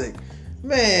non-alcoholic."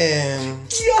 Man.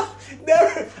 Yeah,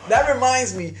 that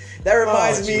reminds me. That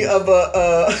reminds me of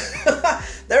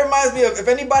that reminds me of, if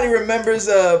anybody remembers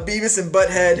Beavis and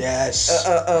Butthead. Yes.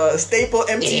 Staple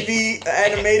MTV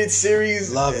animated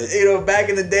series. Love it. You know, back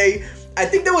in the day. I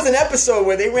think there was an episode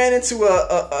where they ran into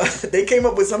they came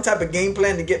up with some type of game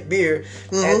plan to get beer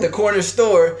at the corner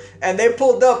store, and they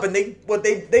pulled up and they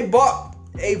bought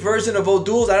a version of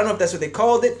O'Doul's. I don't know if that's what they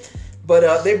called it,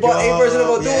 but they bought a version of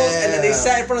O'Doul's, and then they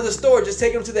sat in front of the store, just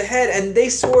taking them to the head, and they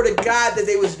swore to God that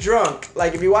they was drunk.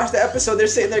 Like, if you watch the episode, they're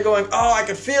sitting there going, "Oh, I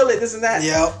can feel it, this and that."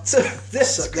 Yep. So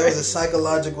There was a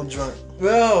psychological drunk.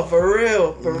 No, for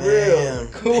real, real.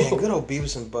 Cool. Man, good old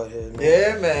Beavis and Butthead. Man.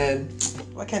 Yeah, man.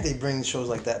 Why can't they bring shows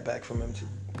like that back from MTV?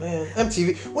 Man,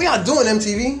 MTV. What y'all doing,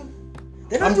 MTV?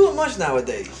 They're not doing much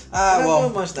nowadays.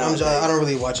 Well, I don't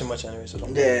really watch it much anyway, so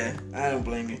don't. Yeah, I don't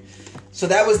blame you. So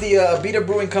that was the Abita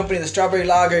Brewing Company, the Strawberry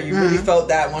Lager. You really felt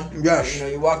that one. Yes. You know,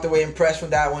 you walked away impressed from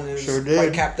that one. It was Sure did.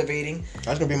 quite captivating.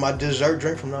 That's gonna be my dessert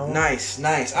drink from now on. Nice.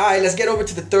 All right, let's get over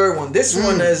to the third one. This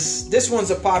one's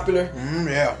a popular,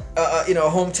 Yeah.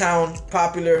 hometown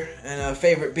popular and a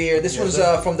favorite beer. This one's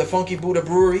from the Funky Buddha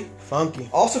Brewery, Funky.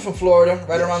 also from Florida,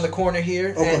 right around the corner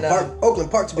here.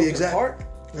 Oakland Park to be exact. Park.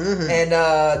 And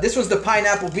this was the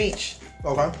Pineapple Beach.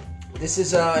 Okay. This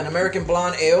is an American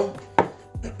blonde ale.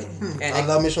 And I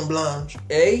love me some blondes.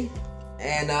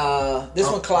 this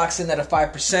one clocks in at a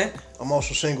 5%. I'm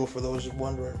also single for those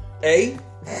wondering. There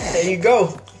you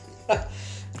go.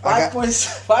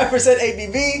 5%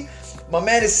 ABV. My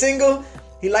man is single.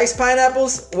 He likes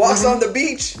pineapples. Walks on the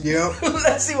beach. Yeah.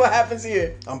 Let's see what happens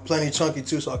here. I'm plenty chunky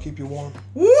too, so I'll keep you warm.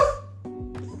 Woo!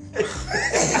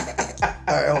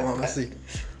 Alright, hold on, let's see.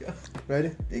 Ready?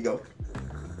 There you go.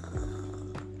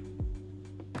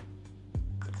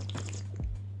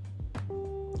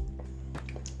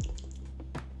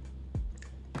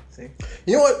 See?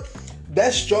 You know what?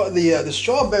 That the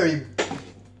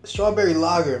strawberry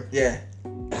lager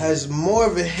has more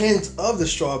of a hint of the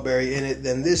strawberry in it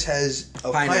than this has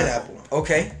of pineapple.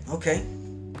 Okay.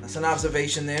 That's an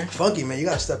observation there. Funky, man. You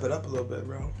gotta step it up a little bit,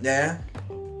 bro. Yeah.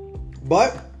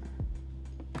 But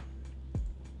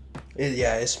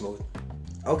it's smooth.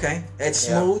 Okay. It's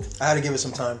smooth. I had to give it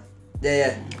some time.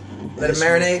 Yeah. Let it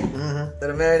marinate. Let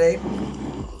it marinate.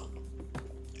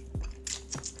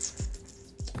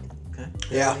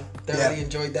 Okay. Thoroughly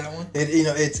enjoyed that one.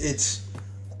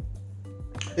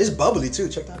 It's bubbly too.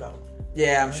 Check that out.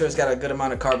 Yeah, I'm sure it's got a good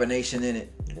amount of carbonation in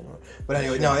it. But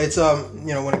anyway, no, it's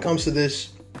when it comes to this,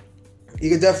 you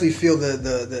can definitely feel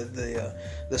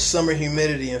the summer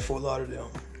humidity in Fort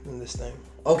Lauderdale in this thing.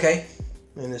 Okay.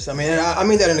 In this, I mean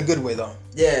that in a good way though.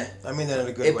 Yeah. I mean that in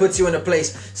a good way. It puts you in a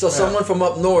place. So someone from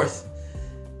up north,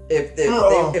 if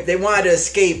they wanted to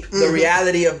escape the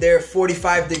reality of their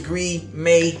 45-degree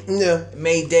May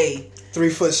day. 3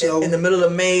 foot snow in the middle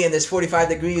of May, and there's 45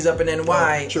 degrees up in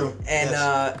NY. True. And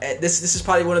this is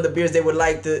probably one of the beers they would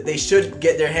they should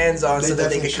get their hands on, so that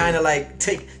they could kind of like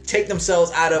take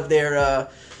themselves out of their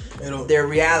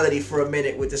reality for a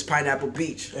minute with this Pineapple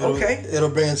Beach. It'll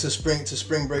bring us to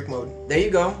spring break mode. There you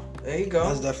go.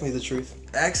 That's definitely the truth.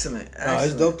 Excellent. No,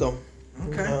 it's dope though.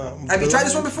 Okay. Have you tried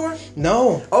this one before?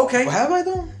 No. Okay. Well, have I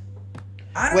though?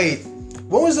 Wait.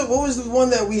 What was the one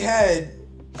that we had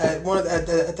at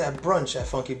that brunch at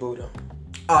Funky Buddha?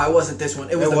 Oh, it wasn't this one.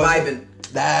 It was the Vibin'.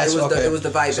 It was the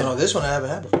Vibin'. So no, this one I haven't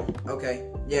had before. Okay.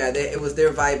 Yeah, it was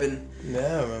their Vibin'.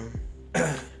 Yeah, man.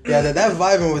 Yeah, that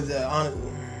Vibin' with it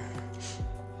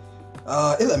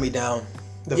let me down.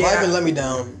 The Vibin' let me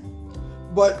down.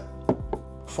 But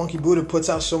Funky Buddha puts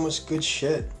out so much good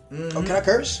shit. Oh, can I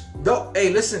curse? No. Hey,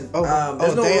 listen.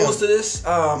 There's no damn. rules to this.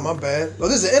 My bad. Oh,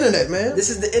 this is the internet, man. This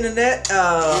is the internet.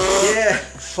 Yeah.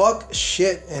 Fuck,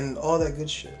 shit, and all that good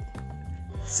shit.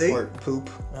 See? Or poop.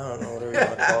 I don't know, whatever you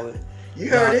want to call it. You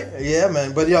heard it. Yeah,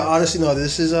 man. But yeah, honestly, no,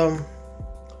 this is I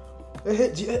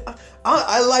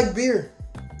like beer.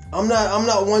 I'm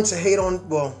not one to hate on.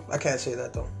 Well, I can't say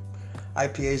that though.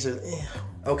 IPAs are.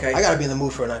 Okay. I gotta be in the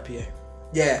mood for an IPA.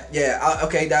 Yeah.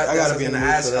 Okay. I gotta be in the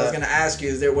mood for that. I was gonna ask you,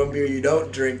 is there one beer you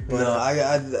don't drink? But no, I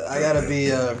gotta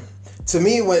be. To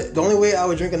me, the only way I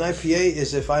would drink an IPA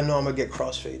is if I know I'm gonna get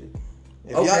crossfaded.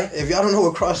 If y'all don't know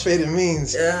what crossfaded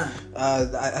means,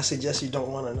 I suggest you don't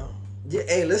want to know. Yeah,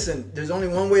 hey, listen. There's only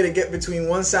one way to get between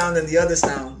one sound and the other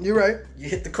sound. You're right. You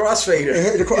hit the crossfader.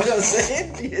 You know what I'm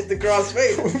saying? You hit the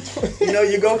crossfader.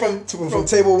 You go from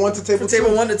table 1 to table 2.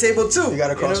 Table 1 to table 2. You got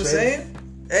to crossfade. You know what I'm saying?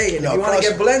 Hey, and if you want to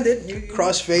get blended,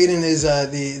 crossfading is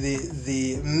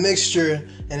the mixture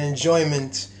and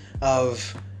enjoyment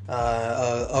of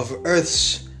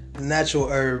Earth's natural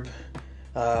herb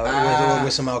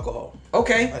with some alcohol.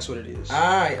 Okay. That's what it is. All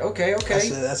right. Okay.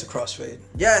 That's a crossfade.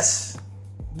 Yes.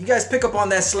 You guys pick up on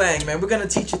that slang, man. We're gonna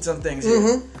teach you some things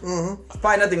here.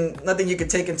 Probably nothing you could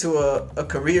take into a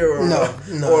career or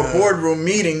a boardroom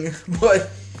meeting, but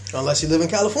unless you live in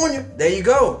California. There you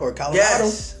go. Or Colorado.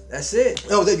 Yes, that's it.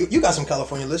 Oh, you got some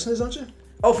California listeners, don't you?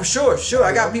 Oh, for sure.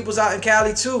 I got peoples out in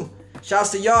Cali too.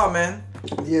 Shouts to y'all, man.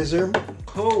 Yes, sir.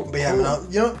 Cool. But yeah,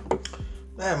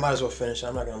 I might as well finish.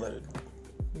 I'm not gonna let it.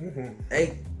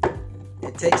 Hey,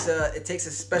 it takes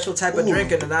a special type of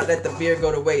drinker to not let the beer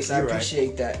go to waste. I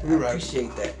appreciate that. I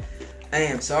appreciate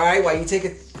that. So all right, while you take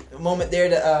a moment there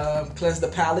to cleanse the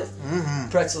palate,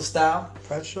 pretzel style.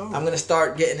 I'm gonna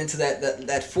start getting into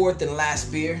that fourth and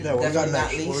last beer. Yeah, what we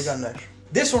got next?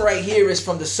 This one right here is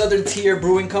from the Southern Tier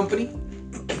Brewing Company.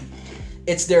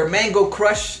 It's their Mango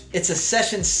Crush. It's a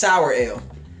session sour ale.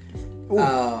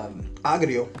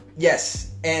 Agrio. Yes.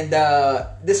 And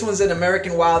this one's an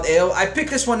American Wild Ale. I picked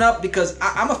this one up because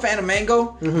I'm a fan of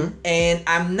mango, and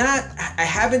I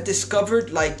haven't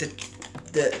discovered like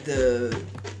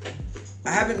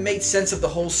I haven't made sense of the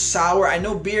whole sour. I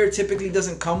know beer typically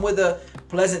doesn't come with a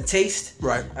pleasant taste,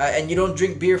 right? And you don't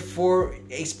drink beer for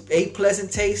a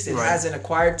pleasant taste. It has an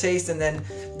acquired taste, and then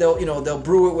they'll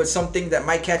brew it with something that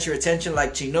might catch your attention,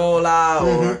 like chinola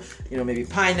or maybe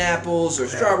pineapples or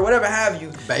strawberry, whatever have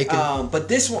you. Bacon. But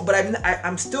this one,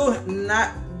 I'm still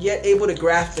not yet able to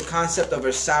grasp the concept of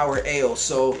a sour ale.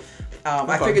 So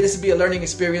I figured this would be a learning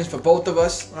experience for both of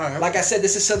us. Right. Like I said,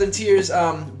 this is Southern Tier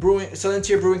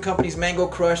Brewing Company's Mango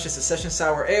Crush. It's a session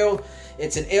sour ale.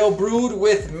 It's an ale brewed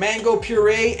with mango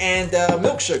puree and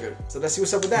milk sugar. So let's see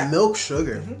what's up with that. Milk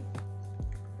sugar.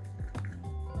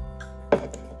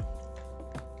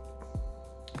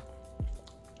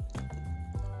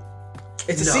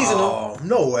 It's a seasonal.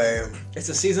 No way. It's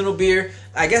a seasonal beer.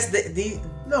 I guess way.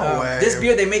 This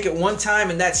beer they make it one time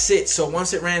and that's it. So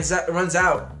once it runs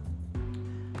out,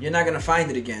 you're not gonna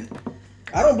find it again.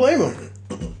 I don't blame them.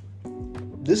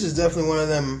 This is definitely one of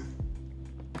them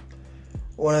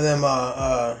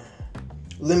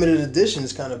limited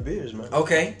editions kind of beers, man.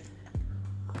 Okay.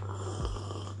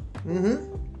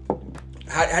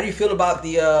 How do you feel about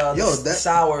the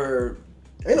sour?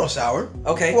 Ain't no sour.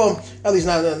 Okay. Well, at least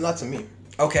not to me.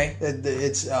 Okay.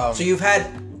 It's so you've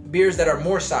had beers that are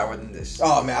more sour than this.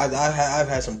 Oh man, I've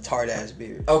had some tart ass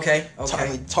beer. Okay.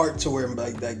 Tart to where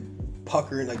like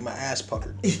pucker, like my ass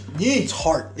puckered.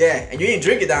 Tart. Yeah, and you didn't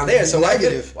drink it down there, so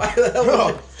negative. Why the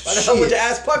hell would your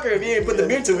ass pucker if you didn't put the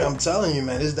beer to it? I'm telling you,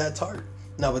 man, it's that tart.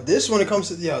 No, but this when it comes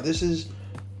to this is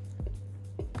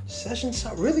session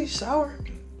sour. Really sour?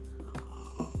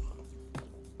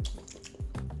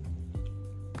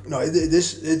 No,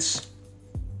 it's.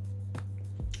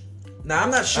 Now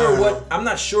I'm not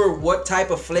sure what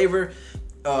type of flavor,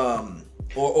 or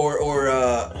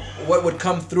what would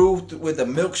come through with the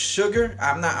milk sugar.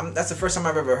 That's the first time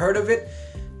I've ever heard of it.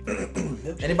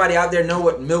 Anybody out there know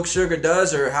what milk sugar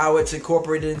does or how it's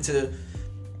incorporated into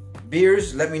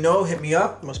beers? Let me know. Hit me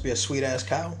up. Must be a sweet ass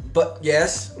cow. But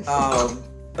yes.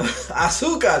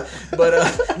 Azúcar, but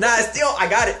I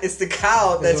got it. It's the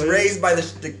cow that's raised by the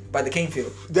cane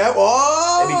field. They be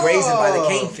grazing by the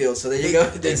cane field. So there you go.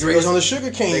 They graze on the sugar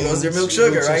cane. There goes their milk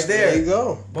sugar right there. There you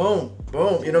go. Boom. You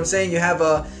know what I'm saying? You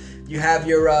have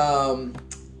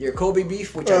your Kobe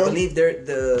beef, which I believe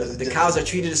the cows are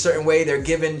treated a certain way. They're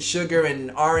given sugar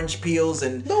and orange peels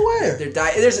and no way. Their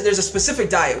diet. There's a specific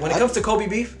diet when it comes to Kobe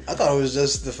beef. I thought it was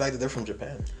just the fact that they're from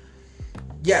Japan.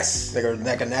 Yes. Like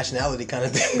a nationality kind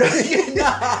of thing.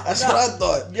 That's what I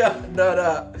thought. Yeah,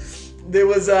 no. There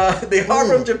was they are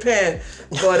from Japan,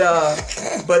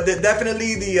 but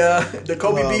definitely the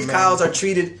Kobe beef cows are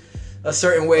treated a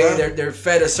certain way. They're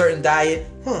fed a certain diet.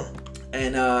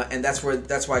 And that's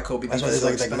why Kobe beef is so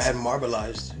expensive. Like mad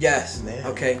marbleized. Yes. Man.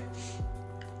 Okay.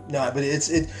 No, but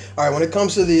it. All right, when it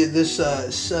comes to this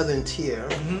Southern Tier,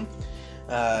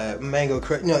 Mango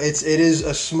Crush. No, it is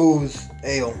a smooth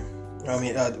ale. I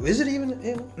mean, is it even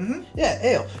ale? Mm-hmm. Yeah,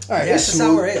 ale. All right, it's a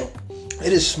sour ale.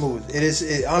 It is smooth.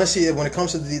 Honestly, when it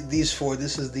comes to these four,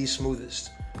 this is the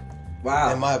smoothest.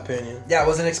 Wow. In my opinion. Yeah, I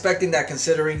wasn't expecting that,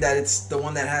 considering that it's the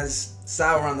one that has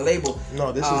sour on the label.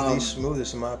 No, this is the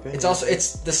smoothest in my opinion.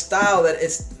 It's the style that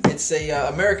it's a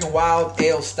American Wild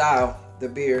Ale style, the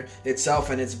beer itself,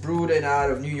 and it's brewed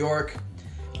out of New York.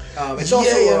 It's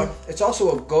also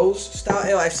a Gose style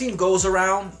ale. I've seen Gose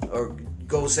around, or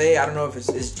Gose. I don't know if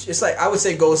it's like, I would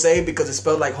say Gose because it's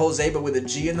spelled like Jose but with a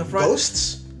G in the front.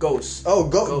 Ghosts? Ghost. Oh,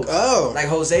 Ghost. Oh. Like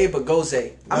Jose but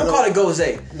Gose. I'm gonna call it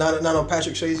Gose. Not no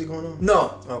Patrick Swayze going on?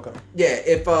 No. Okay. Yeah,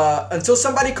 if until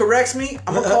somebody corrects me,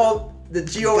 I'm gonna call the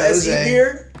GOSE Gose.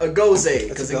 beer, a Gose,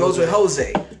 because it goes with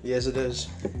Jose. Yes, it is.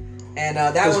 And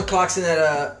that one clocks in at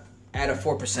a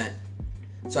 4%.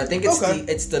 So I think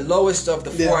it's the lowest of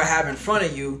the four I have in front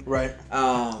of you. Right.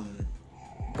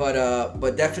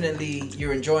 But definitely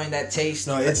you're enjoying that taste.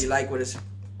 No, you like what it's.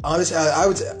 Honestly, I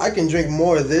would say I can drink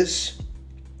more of this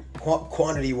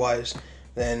quantity wise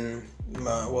than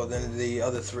the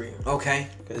other three. Okay.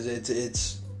 Because it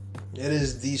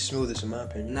is the smoothest in my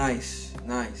opinion. Nice.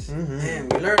 Mm-hmm. Man,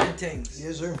 we're learning things.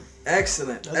 Yes, sir.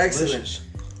 Excellent. That's Excellent. delicious.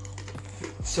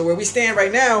 So where we stand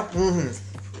right now,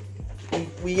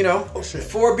 we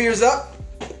 4 beers up,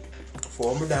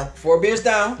 4 more down. 4 beers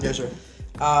down. Yes, sir.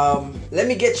 Let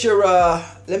me get your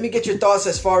thoughts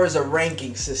as far as a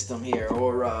ranking system here,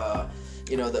 or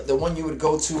the one you would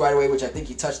go to right away, which I think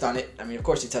you touched on it. I mean, of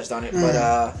course you touched on it, but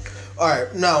all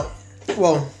right. Now,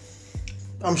 well,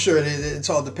 I'm sure it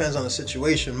all depends on the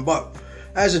situation, but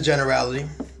as a generality,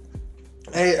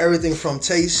 everything from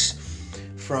taste,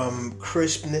 from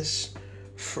crispness,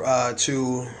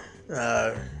 to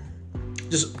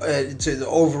the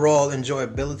overall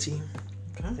enjoyability.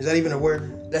 Okay. Is that even a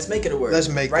word? Let's make it a word. Let's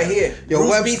make right that. here. Yo,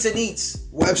 Bruce Beats and Eats.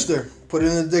 Webster, put it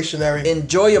in the dictionary.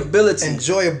 Enjoyability.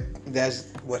 That's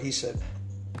what he said.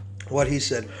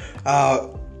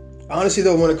 Honestly,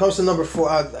 though, when it comes to number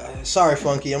 4, sorry,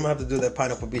 Funky, I'm gonna have to do that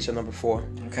Pineapple Beach at number 4.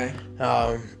 Okay.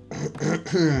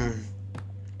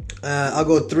 I'll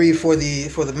go 3 for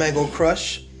the Mango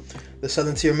Crush, the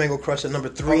Southern Tier Mango Crush at number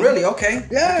 3. Oh, really? Okay.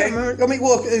 Yeah, okay. man. I mean,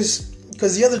 well,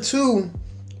 because the other two,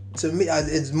 to me,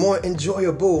 it's more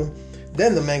enjoyable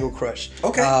than the Mango Crush.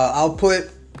 Okay. I'll put.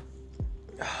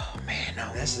 Oh man, no,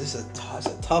 that's a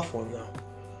tough one though.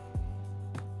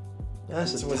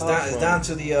 That's a tough one. It's down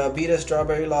to the Beta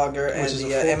Strawberry Lager and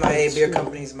the MIA Beer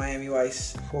Company's Miami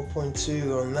Vice.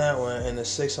 4.2 on that one, and the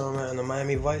 6 on the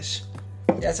Miami Vice.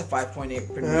 Yeah, that's a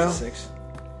 5.8, pretty much a 6.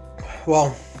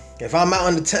 Well, if I'm out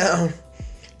in the town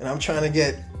and I'm trying to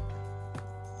get,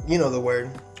 the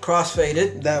word.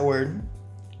 Crossfaded. That word.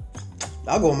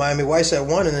 I'll go Miami Vice at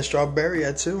 1 and then Strawberry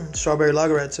at 2. Strawberry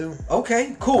Lager at 2.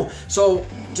 Okay, cool. So,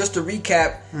 just to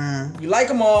recap, you like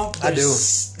them all. I do.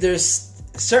 There's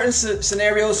certain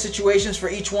scenarios, situations for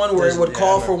each one where it would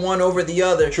call for one over the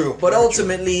other. True. But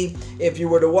ultimately, if you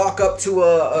were to walk up to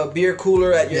a beer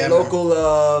cooler at your local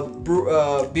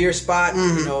beer spot,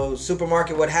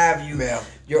 supermarket, what have you,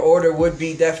 your order would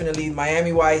be definitely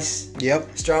Miami Vice.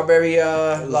 Yep. Strawberry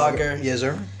Lager. Yes,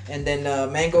 sir. And then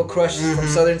Mango Crush from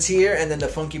Southern Tier, and then the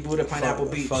Funky Buddha Pineapple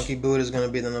Beach. Funky Buddha is going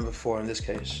to be the number 4 in this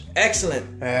case. Excellent.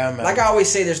 Yeah, man. Like I always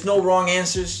say, there's no wrong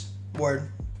answers. Word.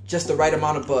 Just the right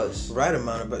amount of buzz. Right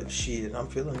amount of buzz. Shit, I'm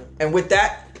feeling it. And with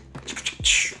that,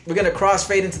 we're going to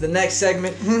crossfade into the next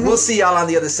segment. We'll see y'all on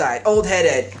the other side. Old Head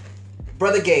Ed.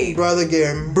 Brother Gabe.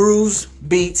 Brews,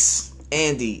 Beats,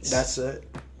 Andes. That's it.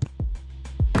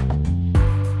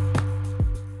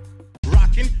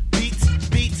 Rockin' beats,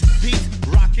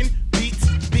 rockin'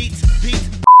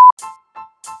 beats.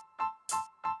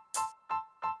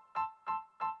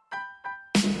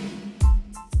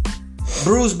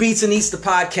 Brews, Beats, and Eats, the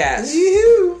podcast.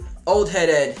 Yoo-hoo. Old Head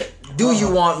Ed. Do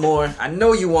you want more? I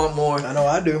know you want more. I know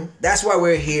I do. That's why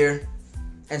we're here.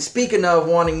 And speaking of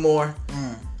wanting more,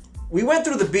 we went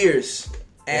through the beers.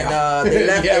 And they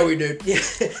left we did. Yeah,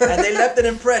 and they left an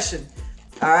impression.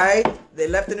 All right? They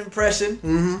left an impression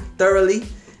thoroughly.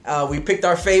 We picked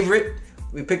our favorite.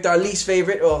 We picked our least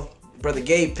favorite. Well, Brother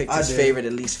Gabe picked his favorite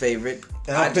and least favorite.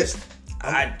 And I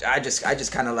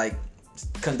just kind of like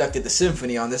conducted the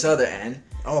symphony on this other end.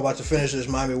 I'm about to finish this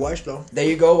Miami Vice though. There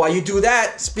you go. While you do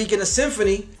that, speaking of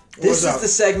symphony, this is the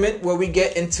segment where we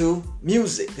get into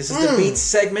music. This is the beat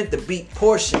segment, the beat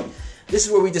portion. This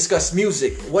is where we discuss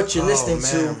music, what you're listening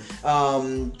to,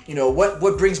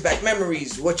 what brings back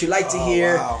memories, what you like to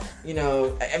hear. Wow.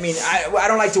 I mean, I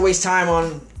don't like to waste time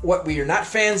on what we are not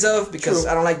fans of because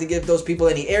I don't like to give those people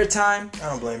any airtime. I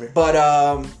don't blame you. But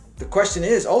the question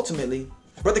is, ultimately,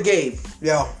 Brother Gabe,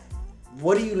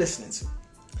 what are you listening to?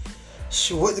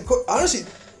 Honestly,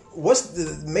 what's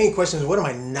the main question is what am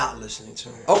I not listening to?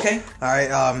 Okay. All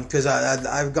right, because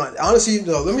I've gone, honestly,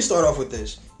 no, let me start off with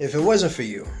this. If it wasn't for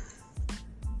you,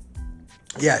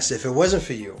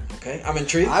 okay, I'm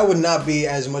intrigued. I would not be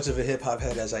as much of a hip hop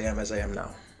head as I am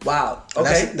now. Wow.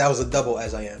 Okay. That was a double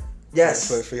as I am. Yes.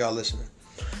 For y'all listening.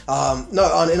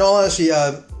 No, in all honesty,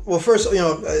 well, first,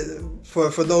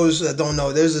 for those that don't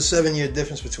know, there's a 7-year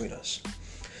difference between us.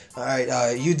 All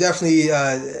right, you definitely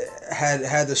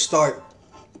had to start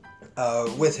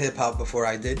with hip hop before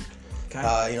I did. Okay.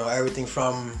 Everything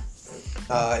from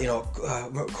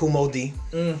Kumo D.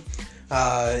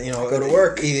 You know, go to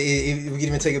work. We can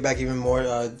even take it back even more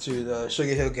to the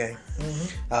Sugar Hill Gang,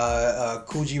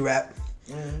 Kool G Rap.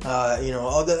 You know,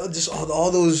 all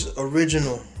those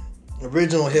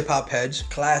original hip hop heads.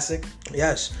 Classic.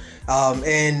 Yes,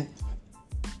 and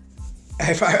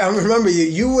if I remember,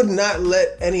 you would not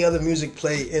let any other music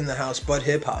play in the house but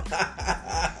hip hop.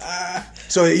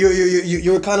 So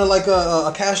you were kind of like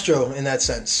a Castro in that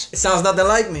sense. It sounds nothing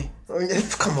like me.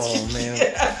 Come on, man.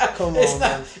 Come on,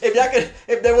 man.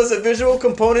 If there was a visual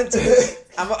component to this,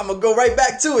 I'm gonna go right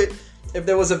back to it. If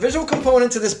there was a visual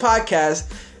component to this podcast,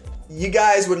 you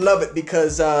guys would love it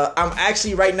because I'm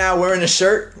actually right now wearing a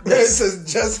shirt that says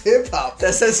just hip hop.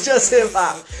 That says just hip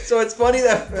hop. So it's funny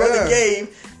that Brother Game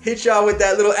hit y'all with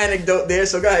that little anecdote there.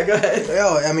 So go ahead.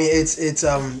 Yo, I mean it's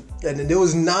and there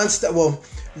was nonstop. Well,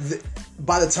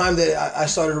 by the time that I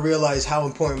started to realize how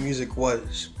important music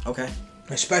was, okay,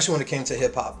 especially when it came to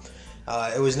hip hop,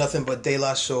 it was nothing but De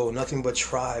La Soul, nothing but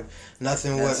Tribe,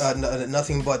 nothing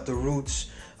but The Roots.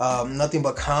 Nothing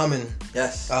but Common.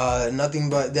 Yes. Nothing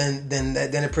but then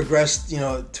it progressed, you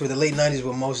know, to the late '90s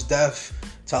with Mos Def,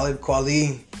 Talib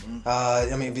Kweli.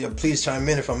 I mean, please chime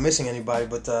in if I'm missing anybody,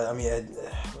 but I mean,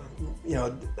 you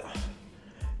know,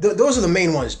 those are the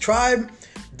main ones. Tribe,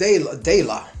 De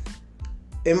La.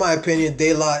 In my opinion,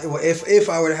 De La. If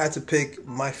I were to have to pick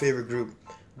my favorite group,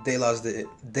 De La's the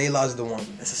one.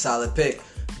 That's a solid pick.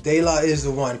 De La is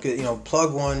the one. You know,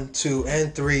 Plug 1, 2,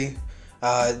 and 3.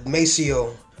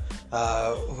 Maceo.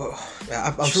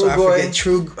 I'm True sorry, Boy. I forget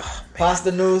True.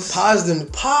 Pasta News.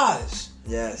 Paz.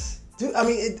 Yes. Dude, I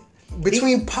mean,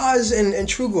 between Paz and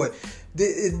True Boy,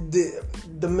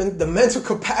 the mental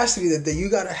capacity that you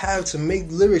gotta have to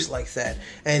make lyrics like that,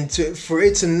 and for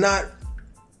it to not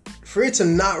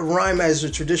rhyme as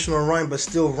a traditional rhyme, but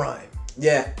still rhyme.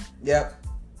 Yeah. Yep.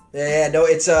 Yeah. No,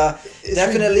 it's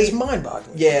definitely it's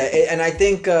mind-boggling. Yeah, and I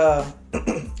think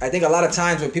I think a lot of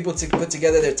times when people put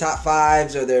together their top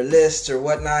fives or their lists or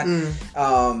whatnot,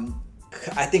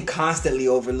 I think constantly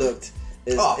overlooked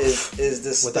is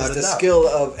the skill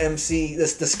of MC, the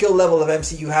skill level of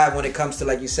MC you have when it comes to,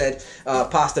 like you said,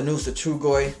 Pasta News, the True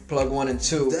Boy, Plug 1 and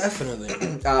 2.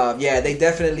 Definitely. Yeah, they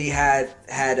definitely had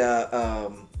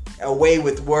a way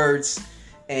with words,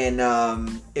 and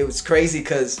it was crazy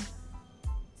because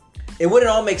it wouldn't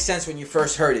all make sense when you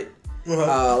first heard it.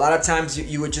 A lot of times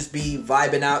you would just be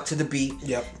vibing out to the beat,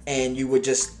 and you would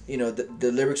just, you know,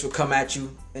 the lyrics would come at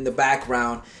you in the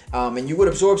background, and you would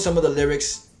absorb some of the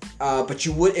lyrics, but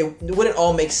it wouldn't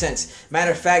all make sense.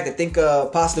 Matter of fact, I think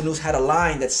Pasta News had a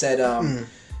line that said,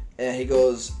 and he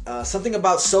goes something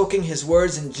about soaking his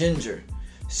words in ginger,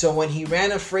 so when he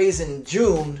ran a phrase in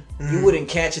June, you wouldn't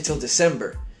catch it till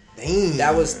December. Damn.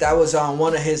 That was on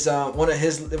one of his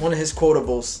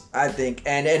quotables, I think,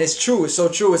 and it's true. It's so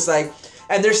true. It's like,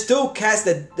 and there's still cats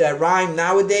that rhyme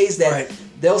nowadays that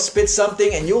they'll spit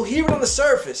something and you'll hear it on the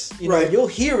surface. You know, you'll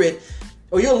hear it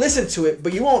or you'll listen to it,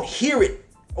 but you won't hear it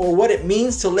or what it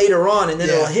means till later on, and then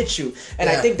it'll hit you. And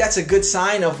I think that's a good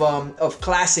sign of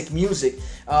classic music.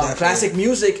 Classic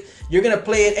music, you're gonna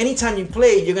play it anytime you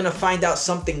play it, you're gonna find out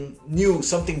something new,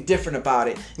 something different about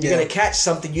it. You're gonna catch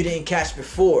something you didn't catch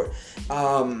before.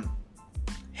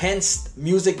 Hence,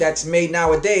 music that's made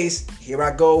nowadays. Here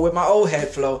I go with my old head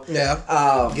flow.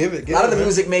 Yeah, give it. A lot of the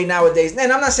music made nowadays,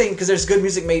 and I'm not saying because there's good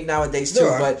music made nowadays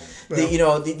too, but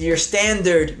your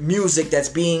standard music that's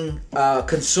being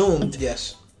consumed.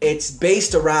 Yes, it's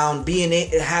based around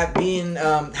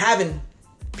having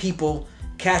people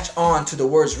catch on to the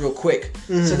words real quick,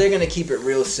 so they're gonna keep it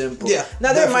real simple. Yeah.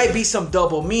 Now there might be some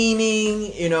double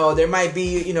meaning, there might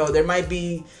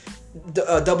be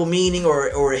a double meaning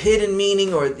or a hidden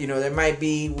meaning, or there might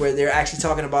be where they're actually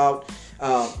talking about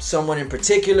someone in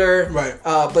particular. Right.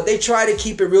 But they try to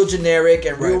keep it real generic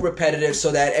and real repetitive so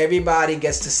that everybody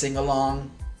gets to sing along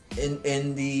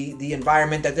in the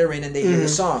environment that they're in, and they hear the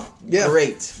song. Yeah.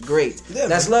 Great. Yeah,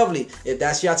 that's lovely. If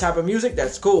that's your type of music,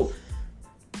 that's cool.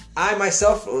 I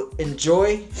myself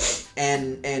enjoy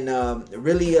and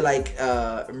really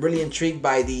I'm really intrigued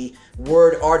by the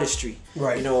word artistry.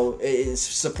 Right. It's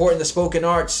supporting the spoken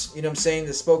arts. You know what I'm saying?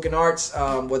 The spoken arts,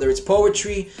 whether it's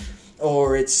poetry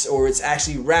or it's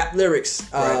actually rap lyrics.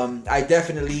 I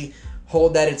definitely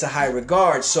hold that into high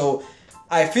regard. So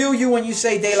I feel you when you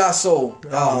say De La Soul.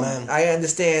 Man, I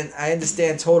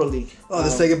understand totally.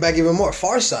 Let's take it back even more.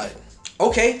 Pharcyde.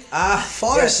 Okay.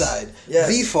 Pharcyde. Yes.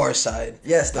 The Pharcyde.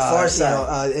 Yes, the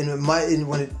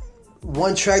Pharcyde.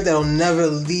 One track that'll never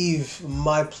leave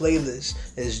my playlist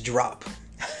is Drop.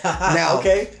 Now,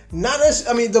 okay.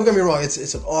 Don't get me wrong.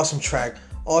 It's an awesome track,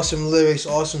 awesome lyrics,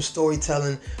 awesome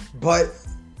storytelling. But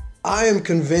I am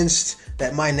convinced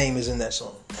that my name is in that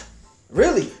song.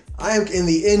 Really? I am in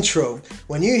the intro.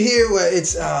 When you hear what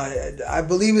it's, I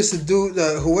believe it's the dude,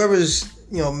 whoever's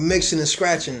mixing and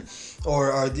scratching,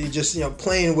 or just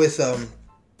playing with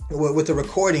the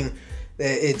recording.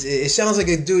 It sounds like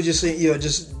a dude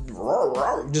just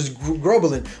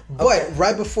grumbling. But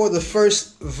right before the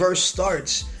first verse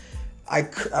starts,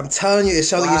 I'm telling you, it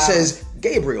sounds like it says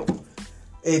Gabriel.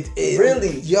 It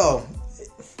really, yo.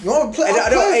 You want to play?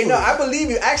 I believe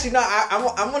you. Actually, no.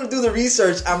 I'm gonna do the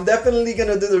research. I'm definitely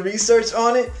gonna do the research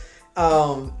on it,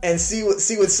 and see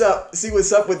what's up. See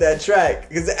what's up with that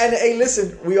track. And hey,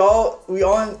 listen, we all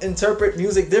interpret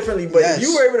music differently. But if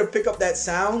you were able to pick up that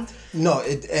sound, no.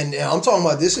 And I'm talking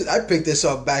about this. I picked this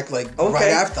up back right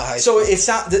after high school. So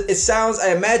it sounds.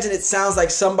 I imagine it sounds like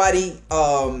somebody,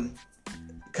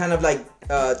 kind of like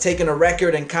taking a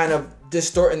record and kind of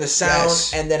distorting the sound,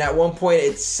 and then at one point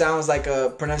it sounds like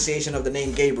a pronunciation of the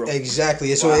name Gabriel.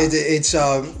 Exactly. So it's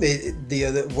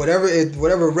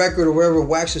whatever record or whatever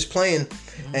Wax is playing,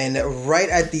 and right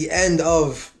at the end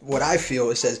of what I feel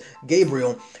it says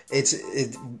Gabriel.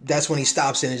 That's when he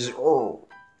stops and it just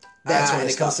that's when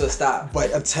it comes to a stop.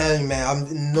 But I'm telling you, man,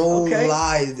 I'm no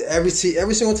lie. Every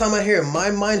single time I hear it,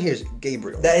 my mind hears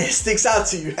Gabriel. That sticks out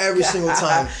to you every single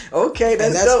time. Okay,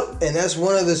 that's dope. And that's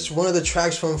one of the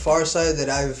tracks from Pharcyde that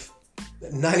I've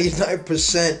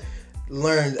 99%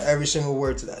 learned every single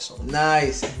word to that song.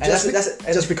 Nice.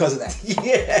 Just because of that.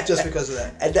 Yeah. Just because of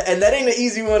that. And that ain't an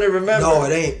easy one to remember. No,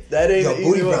 it ain't. That ain't an easy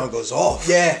Booty one. Brown goes off.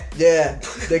 Yeah.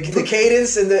 The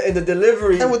cadence and the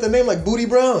delivery. And with a name like Booty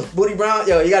Brown. Booty Brown,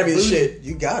 yo, you gotta be the shit.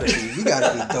 You gotta be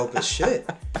dope as shit.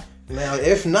 Man,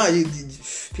 if not,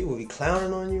 people be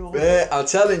clowning on you. Man, I'm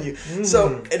telling you. So,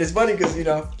 and it's funny because,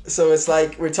 so it's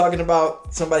like we're talking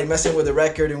about somebody messing with a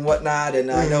record and whatnot. And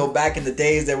I know back in the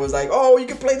days there was like, oh, you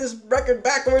can play this record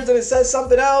backwards and it says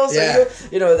something else. Yeah.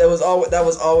 And, that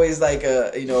was always like,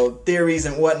 theories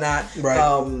and whatnot.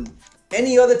 Right.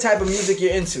 Any other type of music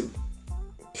you're into?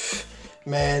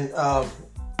 Man,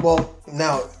 well,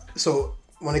 now, so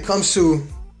when it comes to,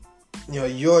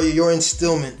 your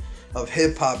instillment of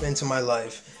hip hop into my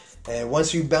life, and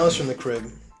once you bounce from the crib,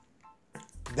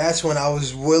 that's when I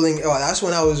was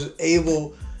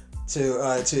able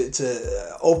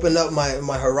to open up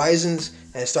my horizons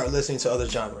and start listening to other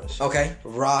genres. Okay.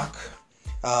 Rock,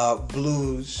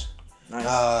 blues,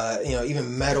 nice.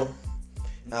 Even metal,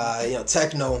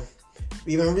 techno,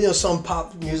 even some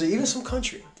pop music, even some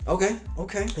country. Okay.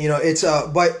 It's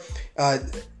but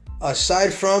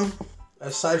aside from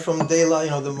De La,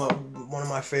 one of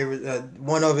my favorite,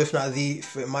 if not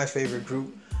my favorite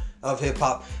group of hip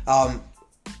hop.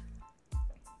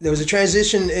 There was a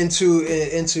transition into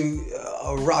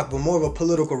a rock, but more of a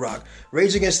political rock.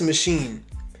 Rage Against the Machine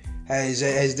has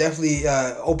definitely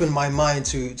opened my mind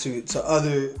to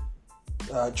other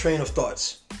train of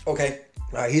thoughts. Okay.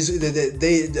 He's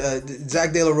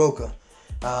Zach De La Rocha.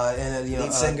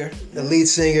 The lead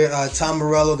singer, Tom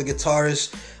Morello, the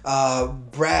guitarist,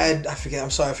 Brad. I forget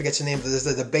the name of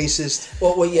the bassist.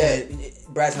 Well, yeah,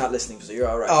 Brad's not listening, so you're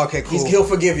all right. Oh, okay, cool. He'll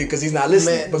forgive you because he's not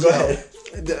listening. But go ahead.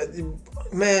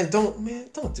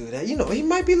 Don't do that. He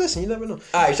might be listening. You never know.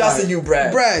 All right, shouts to you,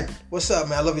 Brad. Brad, what's up,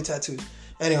 man? I love your tattoos.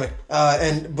 Anyway,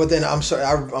 but then I'm sorry.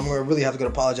 I'm gonna really have to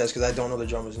apologize because I don't know the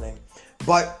drummer's name.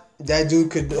 But that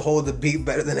dude could hold the beat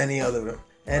better than any other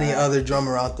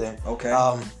drummer out there. Okay.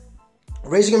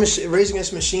 Rage Against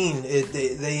the Machine.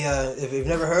 They if you've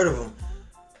never heard of them,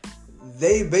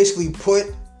 they basically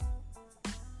put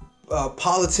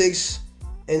politics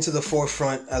into the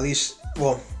forefront. At least,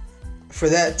 for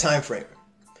that time frame.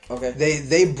 Okay.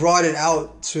 They brought it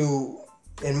out to,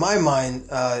 in my mind,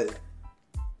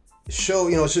 show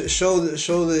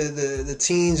the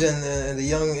teens and the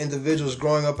young individuals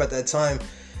growing up at that time,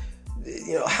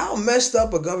 how messed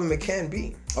up a government can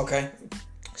be. Okay.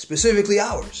 Specifically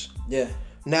ours. Yeah.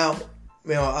 Now,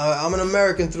 I'm an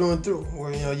American through and through.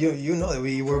 Where you know that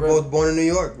we were both born in New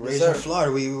York, raised in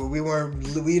Florida. We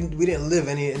didn't live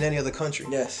in any other country.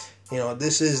 Yes.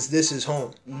 This is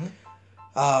home. Mm-hmm.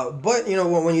 But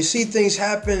when you see things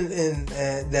happen and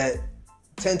that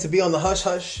tend to be on the hush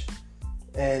hush,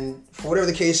 and for whatever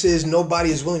the case is, nobody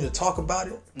is willing to talk about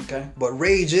it. Okay. But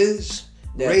Rage is.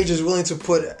 Yeah. Rage is willing to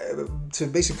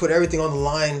basically put everything on the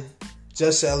line,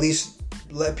 just to at least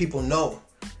let people know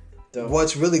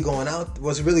what's really going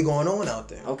on out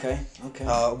there. Okay.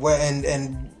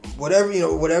 And whatever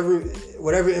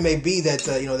it may be that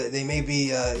that they may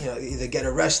be either get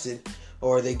arrested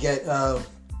or they get booed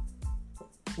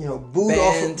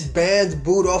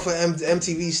off of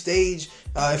MTV stage.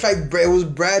 In fact, it was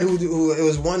Brad who it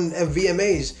was one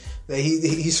VMAs that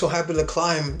he's so happy to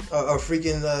climb a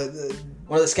freaking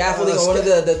one of the scaffolding or one of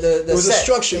the it was set. a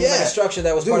structure. It was yeah, like a structure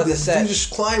that was part of the set. Dude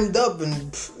just climbed up and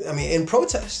I mean in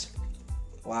protest.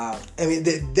 Wow. I mean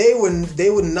they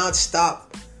would not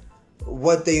stop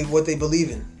what they believe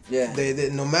in. Yeah. They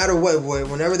no matter what,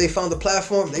 whenever they found the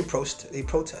platform, they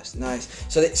protest. Nice.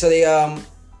 So they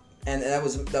and that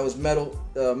was metal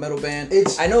band.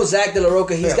 It's- I know Zach De La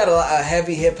Roca. He's Yeah. got a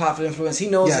heavy hip hop influence. He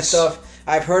knows his Yes. stuff.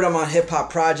 I've heard him on hip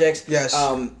hop projects. Yes.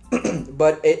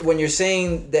 But when you're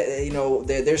saying that, you know,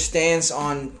 their stance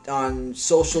on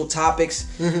social topics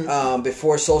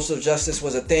before social justice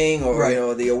was a thing, or Right. you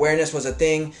know, the awareness was a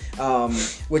thing,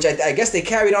 which I guess they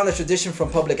carried on the tradition from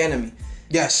Public Enemy.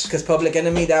 Yes. Because Public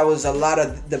Enemy, that was a lot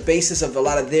of the basis of a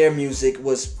lot of their music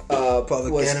was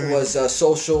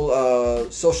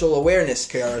social awareness.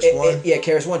 KRS-One.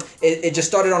 KRS-One. It just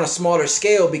started on a smaller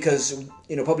scale because,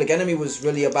 you know, Public Enemy was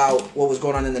really about what was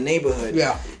going on in the neighborhood.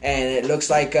 Yeah. And it looks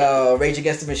like Rage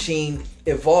Against the Machine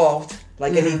evolved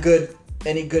like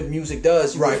any good music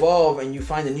does. You Right. evolve and you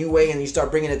find a new way, and you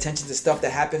start bringing attention to stuff that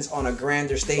happens on a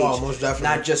grander stage. Oh, most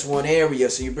definitely. Not just one area.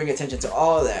 So you bring attention to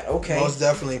all of that. Okay. Most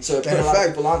definitely. So it put And a in lot of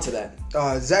fact, people onto that.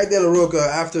 Zach De La Roca,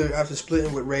 after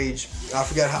splitting with Rage, I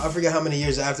forget how many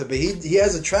years after, but he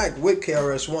has a track with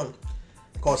KRS-One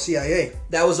called CIA.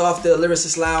 That was off the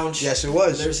Lyricist Lounge. Yes, it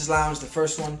was. Lyricist Lounge, the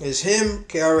first one. It's him,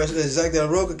 Zach De La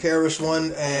Roca,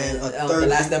 KRS-One, and a third. The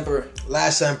Last Emperor.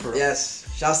 Last Emperor. Yes.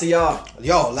 Shouts to y'all.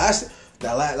 Yo, Last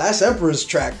Emperor's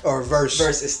track or verse.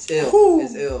 Verse is ill. Whew.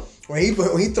 It's ill. When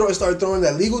he started throwing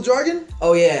that legal jargon,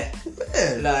 Oh yeah.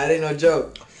 man. Nah, it ain't no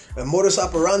joke. And modus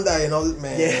operandi and all that,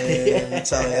 man. Yeah. I'm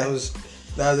telling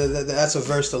you, that's a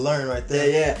verse to learn right there.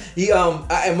 Yeah. He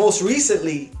and most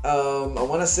recently, I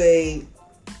want to say,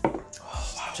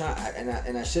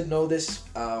 and I should know this.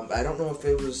 I don't know if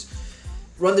it was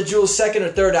Run the Jewels' second or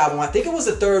third album. I think it was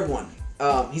the third one.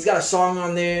 He's got a song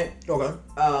on there. Okay.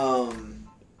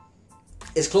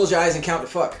 It's Close Your Eyes and Count the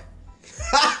Fuck.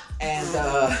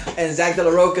 And Zach De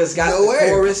La Roca's got No the way.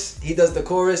 chorus. He does the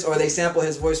chorus, or they sample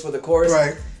his voice for the chorus.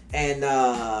 Right.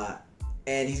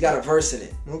 And he's got a verse in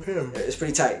it. Okay. It's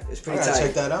pretty tight. It's pretty I tight. gotta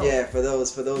check that out. Yeah, for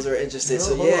those who are interested. No,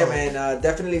 So hold yeah, on. man,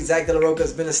 definitely Zach De La Roca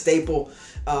has been a staple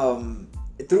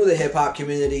through the hip hop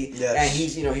community, Yes.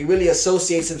 and he really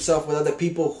associates himself with other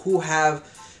people who have.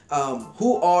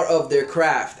 Who are of their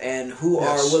craft and who Yes.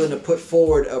 are willing to put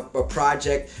forward a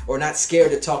project or not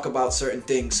scared to talk about certain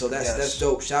things. So that's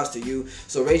dope. Shouts to you.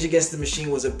 So Rage Against the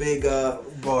Machine was a big,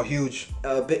 Huge.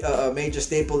 a major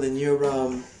staple in your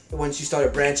once you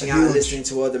started branching out and Huge. listening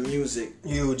to other music.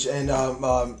 Huge. And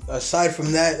aside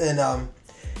from that, and I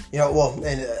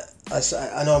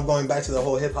know I'm going back to the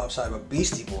whole hip hop side, but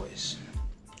Beastie Boys.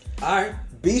 All right.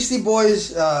 Beastie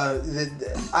Boys,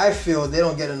 I feel they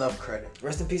don't get enough credit.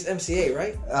 Rest in peace, MCA,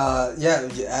 right?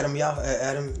 Adam Yauch.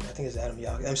 I think it's Adam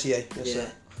Yauch. MCA. Yes, Yeah.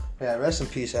 sir. Yeah, rest in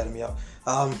peace, Adam Yauch.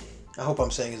 I hope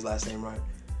I'm saying his last name right.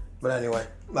 But anyway,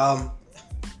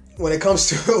 when it comes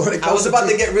to I was about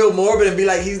to get real morbid and be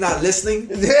like, he's not listening.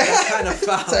 Yeah. That's kind of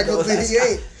foul. Technically, he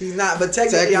ain't. He's not, but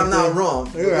technically, I'm not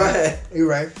wrong. You're Go right. ahead. You're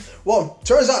right. Well,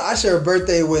 turns out I share a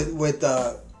birthday with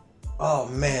oh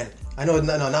man, I know,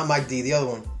 no, not Mike D, the other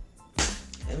one.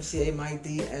 MCA, Mike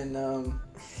D, and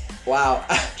wow,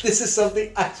 this is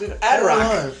something I should. Ad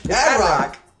Rock. Ad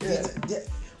Rock. Yeah.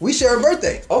 We share a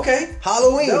birthday. Okay.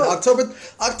 Halloween, Dope. October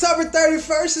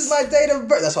 31st is my date of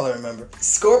birth. That's all I remember.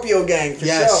 Scorpio gang for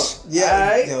Yes. sure. Yeah. All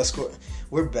right. Yo,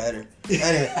 we're better.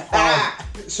 Anyway,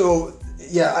 so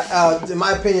yeah, in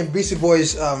my opinion, Beastie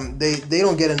Boys, they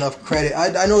don't get enough credit.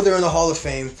 I know they're in the Hall of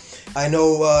Fame. I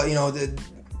know that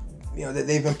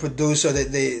they've been produced, or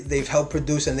that they've helped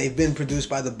produce, and they've been produced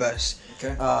by the best.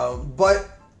 Okay. But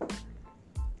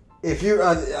if you're,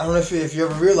 I don't know if you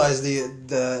ever realized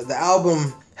the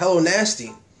album Hello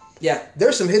Nasty. Yeah.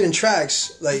 There's some hidden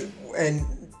tracks and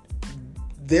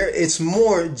it's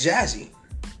more jazzy.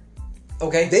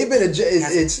 Okay. They've been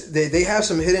they have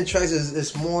some hidden tracks.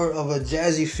 It's more of a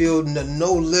jazzy feel.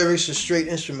 No lyrics, just straight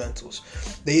instrumentals.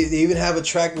 They even have a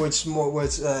track where it's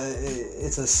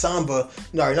a samba.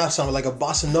 No, not samba, like a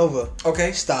bossa nova.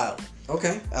 Okay. Style.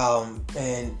 Okay.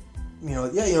 And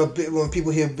when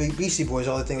people hear Beastie Boys,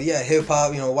 all they think, hip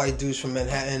hop. White dudes from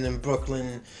Manhattan and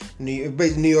Brooklyn,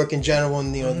 New York in general,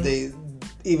 and they.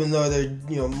 Even though they're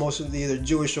mostly either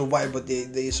Jewish or white, but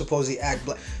they supposedly act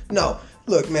black. No,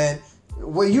 look, man.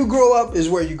 Where you grow up is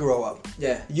where you grow up.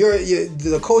 Yeah.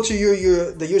 The culture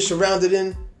you're surrounded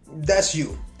in. That's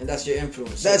you. And that's your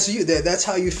influence. That's you. That's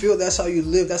how you feel. That's how you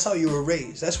live. That's how you were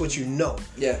raised. That's what you know.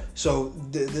 Yeah. So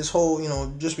this whole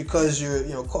just because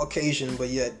you're Caucasian, but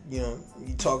yet you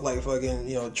talk like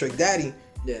fucking Trick Daddy.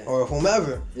 Yeah. or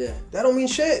whomever, Yeah. that don't mean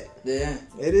shit. Yeah.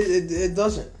 It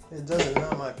doesn't. It doesn't,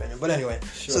 not in my opinion. But anyway,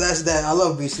 Sure. so that's that. I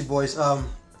love Beastie Boys.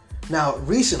 Now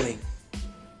recently,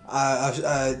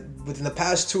 within the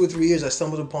past 2 or 3 years, I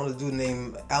stumbled upon a dude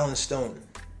named Alan Stone.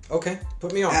 Okay,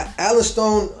 put me on. Alan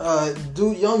Stone,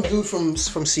 young dude from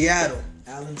Seattle.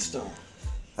 Alan Stone.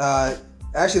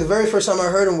 Actually, the very first time I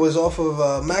heard him was off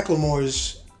of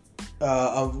Macklemore's,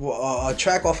 a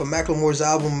track off of Macklemore's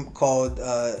album called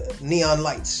Neon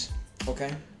Lights.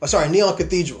 Okay. Oh, sorry, Neon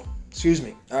Cathedral. Excuse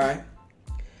me. All right.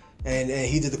 And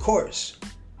he did the chorus.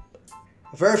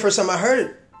 The very first time I heard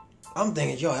it, I'm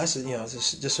thinking, yo, that's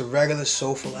just a regular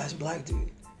soulful ass black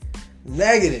dude.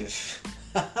 Negative.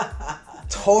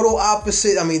 Total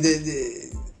opposite. I mean,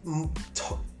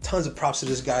 tons of props to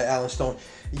this guy, Alan Stone.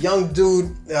 Young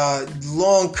dude,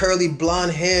 long curly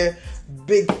blonde hair,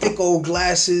 big thick old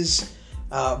glasses.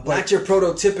 But not your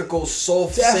prototypical soul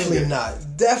singer.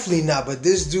 Definitely not. But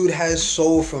this dude has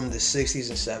soul from the 60s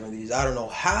and 70s. I don't know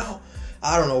how.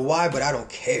 I don't know why, but I don't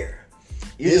care.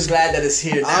 You're just glad that it's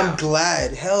here now. I'm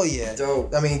glad. Hell yeah.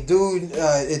 Dope. I mean, dude,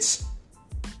 it's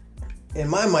in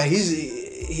my mind,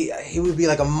 he would be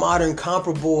like a modern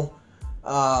comparable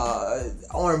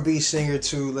R&B singer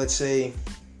to, let's say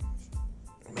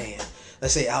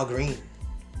Al Green.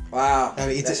 Wow. I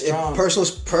mean, it's that's a strong.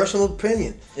 personal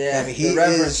opinion. Yeah. I mean, he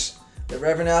is the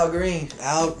Reverend Al Green.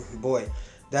 Boy,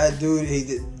 that dude.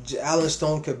 Alan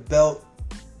Stone could belt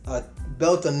a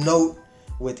note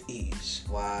with ease.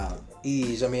 Wow.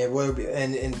 Ease. I mean,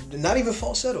 and not even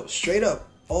falsetto. Straight up,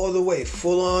 all the way,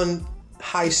 full on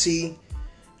high C.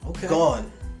 Okay.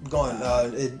 Gone.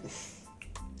 I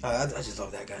just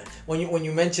love that guy. When you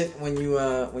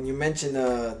mention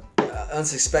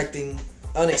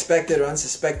unexpected or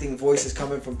unsuspecting voices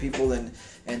coming from people and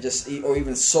just or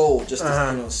even soul, just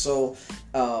soul.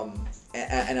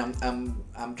 And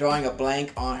I'm drawing a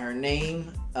blank on her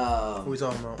name. Who we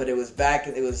talking about? But it was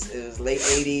late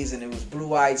 '80s and it was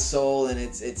Blue Eyed Soul and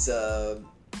it's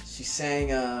she sang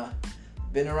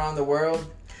Been Around the World.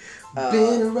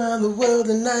 Been around the world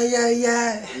and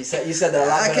yeah. You said that a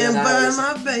lot. I can buy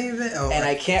my baby. Oh, and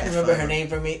I can't remember her name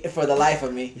for the life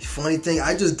of me. Funny thing,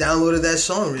 I just downloaded that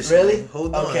song recently. Really?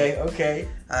 Hold on. Okay.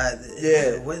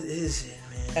 Yeah. What is it,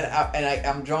 man?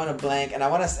 I'm drawing a blank, and I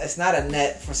want to. It's not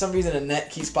Annette. For some reason, Annette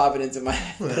keeps popping into my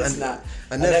head. But it's not.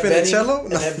 Annette Funicello?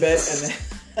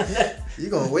 Annette. You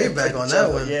going way back on that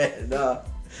one? Yeah. No.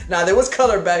 Nah, there was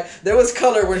color back. There was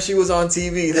color when she was on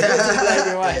TV. There was black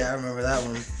and white. Yeah, I remember that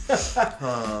one.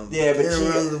 Yeah, but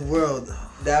around the world.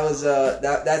 That was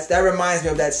that reminds me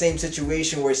of that same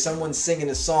situation where someone's singing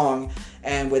a song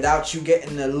and without you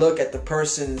getting a look at the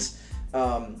person's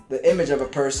the image of a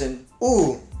person.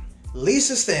 Ooh,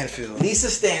 Lisa Stansfield. Lisa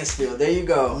Stansfield. There you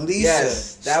go. Lisa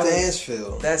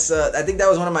Stansfield. That's I think that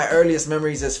was one of my earliest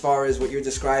memories as far as what you're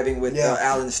describing with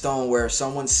Alan Stone, where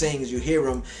someone sings, you hear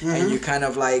them, and you kind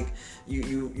of like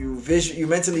you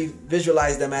mentally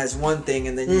visualize them as one thing,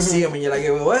 and then you see them and you're like,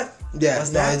 hey, what? Yeah, what's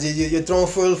that? You're throwing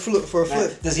for a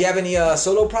flip. Does he have any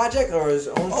solo project or his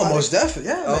own? Oh, most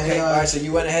definitely. Yeah. Okay. All right. So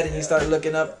you went ahead and you started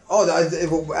looking up. Oh,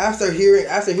 after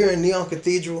hearing Neon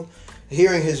Cathedral,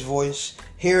 hearing his voice,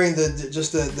 hearing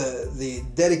the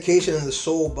dedication and the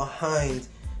soul behind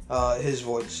his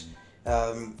voice,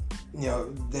 I've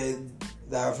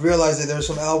realized that there's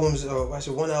some albums.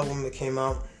 One album that came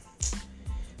out.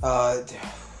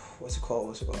 What's it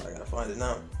called? I gotta find it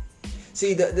now.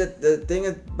 See, the thing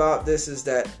about this is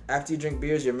that after you drink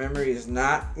beers, your memory is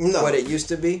not what it used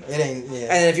to be. It ain't. Yeah.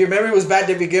 And if your memory was bad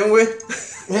to begin with,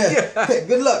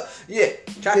 good luck. Yeah,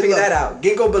 try to figure that out.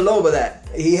 Ginkgo biloba that.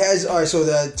 He has. All right. So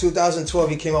the 2012,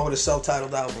 he came out with a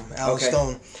self-titled album, Alan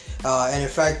Stone. And in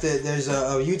fact, there's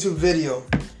a YouTube video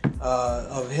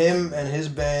of him and his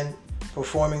band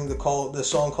performing the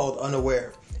song called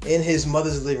 "Unaware" in his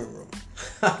mother's living room.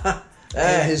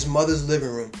 In his mother's living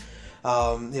room.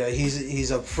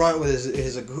 He's up front with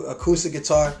his acoustic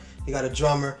guitar. He got a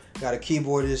drummer, got a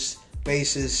keyboardist,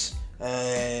 bassist,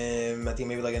 and I think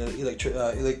maybe like an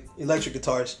electric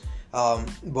guitars.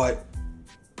 But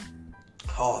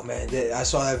oh man, I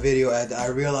saw that video and I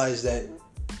realized that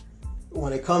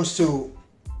when it comes to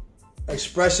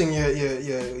expressing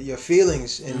your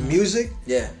feelings in music,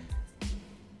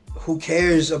 who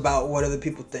cares about what other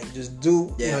people think? Just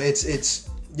do. Yeah. It's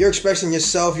you're expressing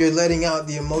yourself. You're letting out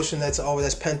the emotion that's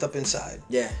pent up inside.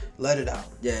 Yeah. Let it out.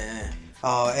 Yeah.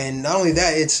 And not only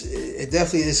that, it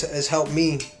definitely has helped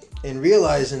me in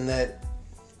realizing that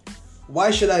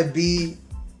why should I be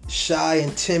shy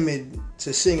and timid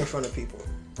to sing in front of people?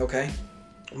 Okay.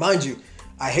 Mind you,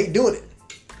 I hate doing it.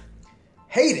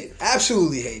 Hate it.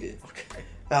 Absolutely hate it. Okay.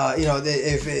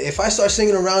 If I start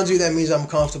singing around you, that means I'm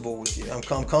comfortable with you. I'm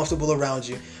comfortable around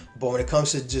you. But when it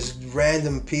comes to just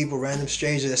random people, random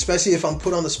strangers, especially if I'm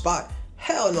put on the spot,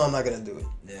 hell no, I'm not gonna do it.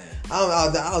 Yeah.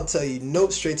 I'll tell you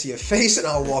nope straight to your face and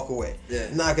I'll walk away.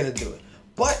 Yeah. Not gonna do it.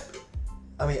 But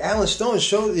I mean, Alan Stone has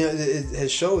showed,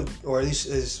 or at least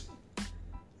is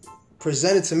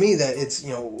presented to me that it's,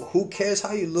 who cares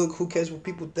how you look, who cares what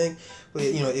people think. But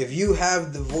if you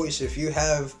have the voice, if you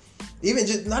have even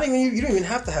just not even you don't even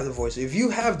have to have the voice. If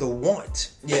you have the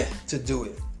want, to do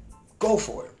it, go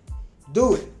for it,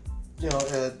 do it. Just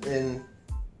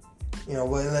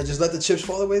let the chips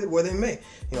fall away where they may.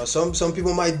 Some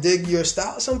people might dig your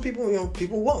style, some people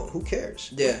people won't. Who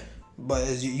cares? Yeah. But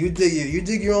as you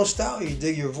dig your own style, you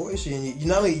dig your voice, and you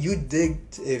not only you dig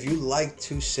if you like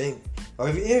to sing, or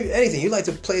if anything, you like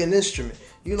to play an instrument,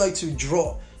 you like to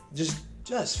draw, just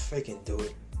freaking do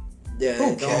it. Yeah,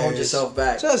 don't hold yourself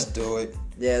back. Just do it.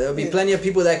 Yeah, there'll be plenty of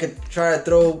people that could try to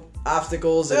throw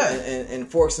obstacles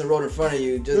and forks in the road in front of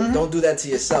you. Just don't do that to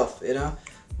yourself,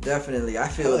 Definitely. I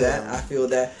feel that. I feel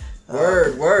that.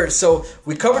 Word. So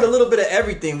we covered a little bit of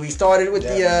everything. We started with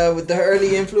the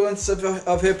early influence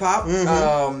of hip hop,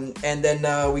 and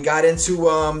then we got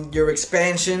into your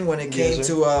expansion when it came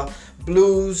to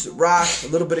blues, rock, a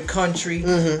little bit of country,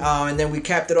 and then we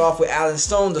capped it off with Alan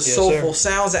Stone, the soulful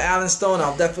sounds of Alan Stone.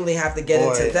 I'll definitely have to get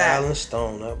into that. Alan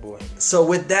Stone, that boy. So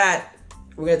with that,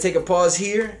 we're gonna take a pause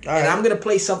here, and I'm gonna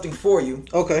play something for you.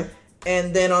 Okay.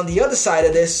 And then on the other side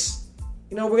of this,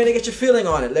 we're gonna get your feeling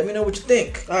on it. Let me know what you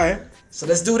think. All right. So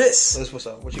let's do this. That's what's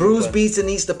up. Bruce Beats and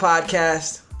Eats, the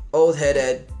podcast. Old Head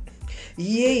Ed.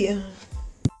 Yeah.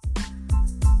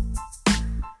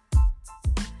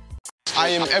 I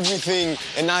am everything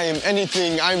and I am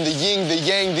anything. I am the yin, the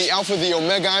yang, the alpha, the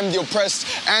omega. I am the oppressed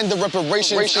and the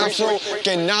reparations. Afro,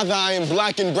 and nada. I am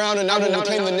black and brown and out and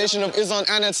claim the nation of Islam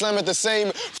and Islam at the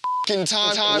same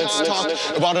time. Let's talk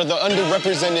about the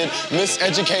underrepresented,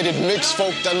 miseducated, mixed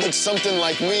folk that look something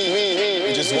like me.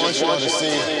 We just want you all to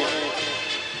see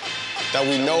that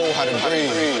we know how to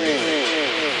breathe.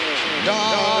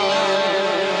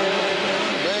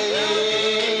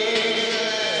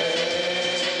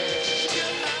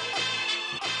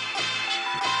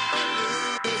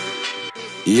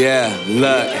 Yeah,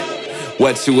 look.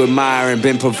 What you admiring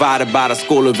been provided by the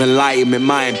School of Enlightenment,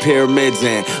 Mayan pyramids,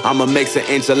 and I'm a mix of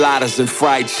enchiladas and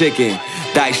fried chicken.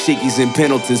 Dashikis and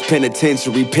Pendletons,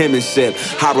 penitentiary penmanship.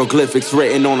 Hieroglyphics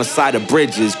written on the side of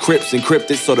bridges. Crips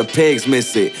encrypted so the pigs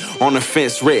miss it. On the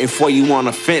fence written for you on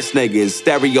the fence, niggas.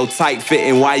 Stereotype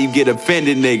fitting why you get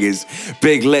offended, niggas.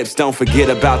 Big lips, don't forget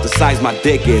about the size my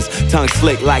dick is. Tongue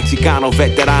slick like Chicano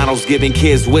veteranos giving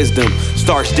kids wisdom.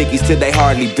 Starch stickies till they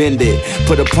hardly bend it.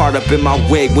 Put a part up in my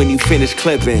wig when you finish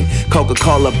clipping.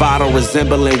 Coca-Cola bottle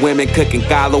resembling women cooking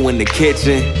galo in the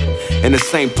kitchen. In the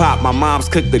same pot my mom's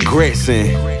cooked the grits in.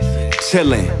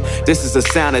 Chillin'. This is the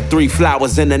sound of 3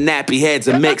 flowers in the nappy heads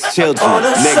of mixed children. On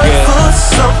a search for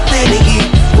something to eat,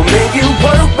 we'll make it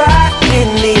work by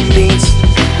any means.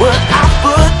 What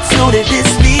opportunity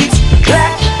speaks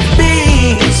black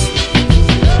beans.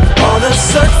 On a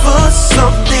search for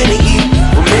something to eat,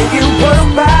 we'll make it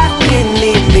work by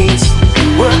any means.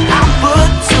 What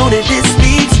opportunity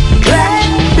speaks black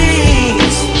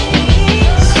beans.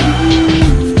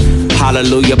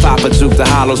 Hallelujah, Papa Juke the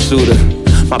hollow shooter.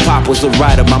 My pop was a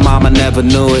writer, my mama never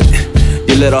knew it.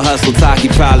 Your little hustle talk, he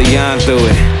probably on through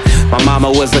it. My mama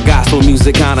was a gospel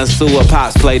music connoisseur.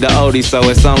 Pops played the oldie, so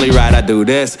it's only right I do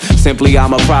this. Simply,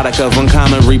 I'm a product of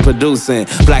uncommon reproducing.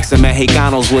 Blacks and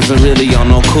Mexicanos wasn't really on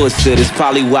no cool shit. It's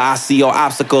probably why I see your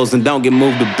obstacles and don't get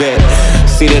moved a bit.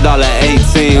 Seen it all at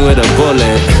 18 with a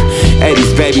bullet.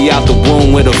 80s baby out the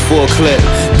womb with a full clip.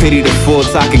 Pity the fool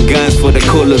talking guns for the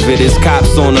cool of it. It's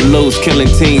cops on the loose killing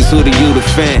teens, who do you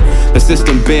defend? The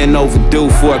system been overdue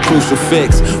for a crucial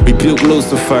fix. Rebuke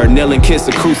Lucifer, kneel and kiss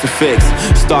a crucifix.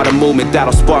 Start a movement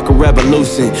that'll spark a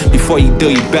revolution. Before you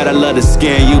do, you better love the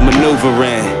skin you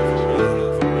maneuvering.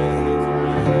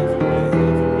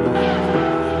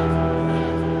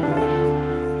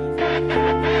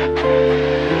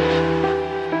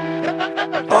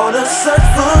 On a search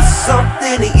for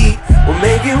something to eat, we'll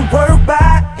make it work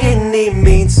by any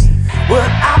means. What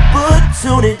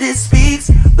opportunity speaks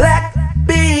black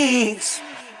beans.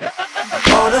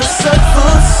 On a search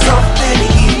for something to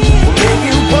eat, we'll make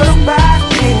it work by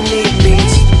any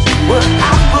means. What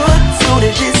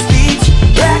opportunity speaks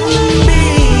black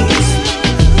beans.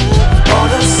 On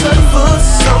a search for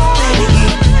something to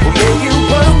eat, we'll make it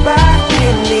work by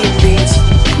any means.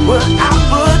 What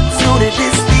opportunity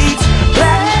speaks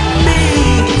black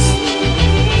beans.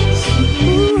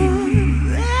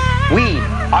 We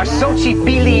are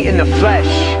Xochipilli in the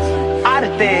flesh. Arte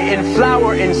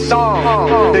flower in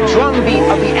song. The drumbeat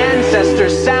of the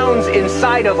ancestors sounds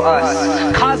inside of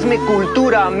us. Cosmic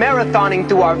cultura marathoning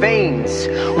through our veins.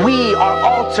 We are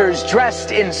altars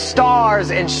dressed in stars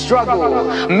and struggle.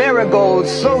 Marigolds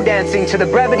slow dancing to the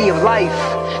brevity of life.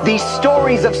 These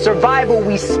stories of survival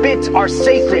we spit are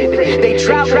sacred. They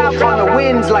travel upon the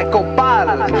winds like copal.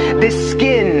 This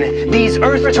skin, these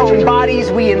earth-tone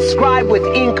bodies we inscribe with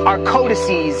ink are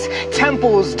codices.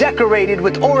 Temples decorated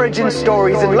with origin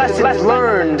stories and lessons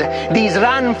learned. These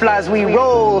ranflas we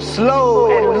roll slow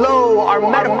and low are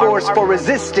metaphors for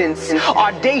resistance.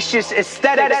 Audacious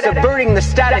aesthetics subverting the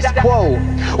status quo.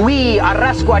 We,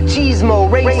 Arrasquachismo,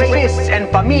 raise fists and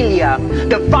familia.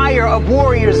 The fire of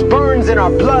warriors burns in our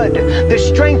blood. The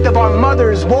strength of our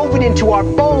mothers woven into our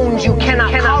bones. You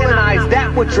cannot colonize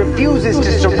that which refuses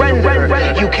to surrender.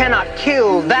 You cannot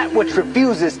kill that which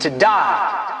refuses to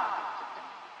die.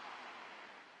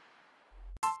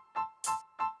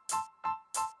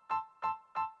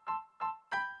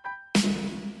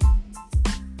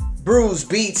 Brews,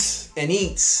 Beats, and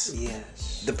Eats.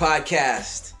 Yes. The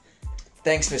podcast.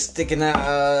 Thanks for sticking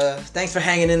out. Thanks for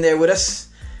hanging in there with us.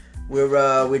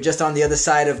 We're just on the other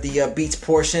side of the Beats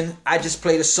portion. I just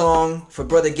played a song for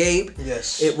Brother Gabe.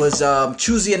 Yes. It was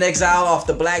Choosy in Exile off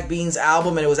the Black Beans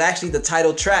album, and it was actually the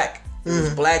title track. It was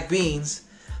Black Beans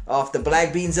off the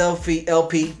Black Beans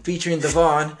LP featuring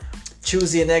Devon.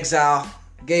 Choosy in Exile.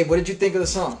 Gabe, what did you think of the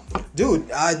song? Dude,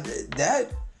 that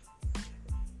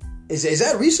is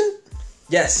that recent?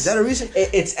 Yes. Is that a recent?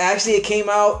 It came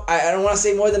out, I don't want to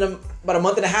say more than about a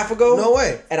month and a half ago. No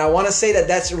way. And I want to say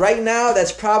that's right now,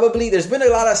 that's probably, there's been a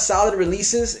lot of solid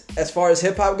releases as far as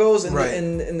hip hop goes in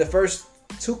the first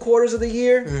 2 quarters of the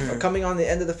year, or coming on the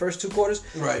end of the first 2 quarters.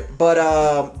 Right. But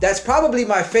that's probably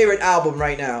my favorite album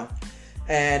right now.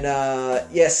 And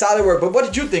yeah, solid work. But what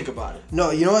did you think about it?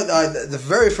 No, you know what? The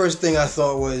very first thing I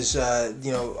thought was,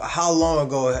 how long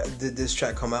ago did this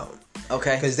track come out?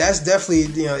 Okay. Because that's definitely,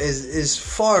 is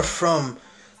far from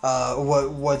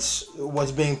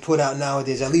what's being put out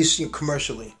nowadays, at least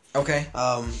commercially. Okay.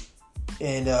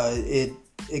 And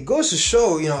it goes to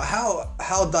show,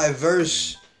 how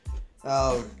diverse.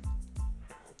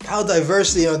 How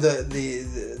diverse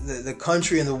the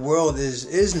country and the world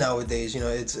is nowadays.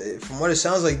 It's from what it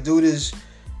sounds like, dude is,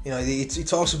 he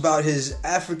talks about his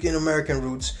African American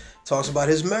roots, talks about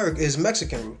his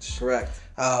Mexican roots. Correct.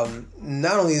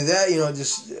 Not only that,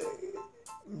 just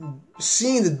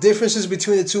seeing the differences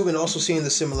between the two, and also seeing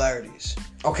the similarities.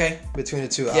 Okay. Between the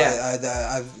two. Yeah.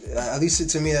 I've at least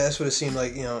to me, that's what it seemed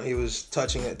like. He was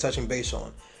touching base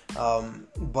on.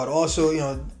 But also,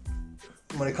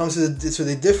 when it comes to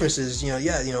the differences,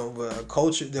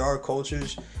 culture. There are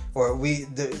cultures, or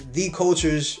the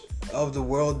cultures of the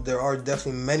world. There are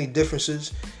definitely many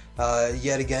differences.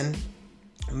 Yet again,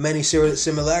 many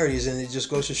similarities, and it just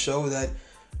goes to show that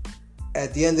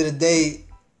at the end of the day,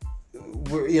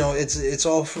 it's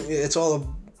all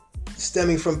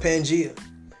stemming from Pangea.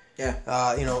 Yeah.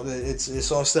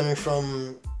 It's all stemming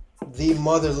from the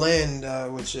motherland,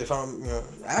 which, if I'm,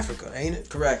 Africa, ain't it?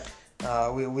 Correct.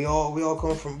 We all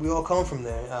come from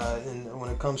there, and when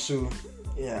it comes to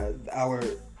our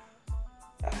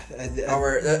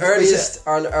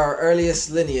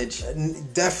earliest lineage,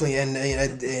 definitely, and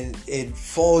it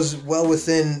falls well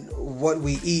within what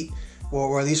we eat,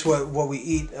 or at least what we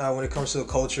eat when it comes to the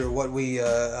culture, what we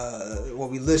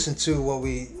listen to, what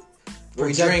we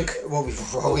drink, what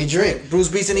we drink. Bruce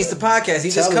Beats and Eats the podcast.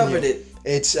 He just covered it.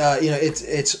 It's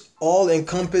it's all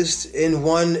encompassed in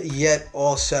one, yet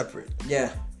all separate.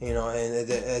 Yeah.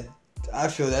 And I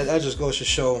feel that just goes to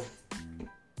show,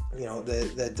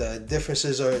 that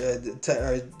differences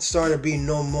are starting to be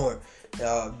no more.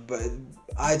 But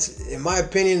in my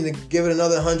opinion, to give it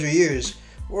another 100 years,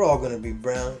 we're all gonna be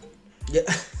brown. Yeah.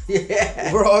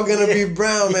 Yeah. We're all gonna be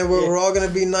brown, man. We're all gonna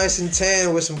be nice and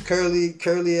tan with some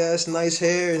curly ass nice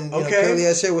hair, and curly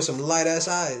ass hair with some light ass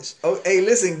eyes. Oh, hey,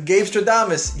 listen, Gabe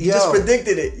Stradamus, he just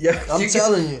predicted it. I'm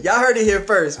telling you, y'all heard it here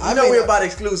first. We're about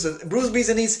exclusives. Bruce Beats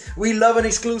and Eats, we love an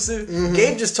exclusive. Mm-hmm.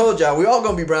 Gabe just told y'all we all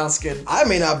gonna be brown skinned. I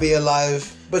may not be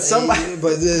alive, but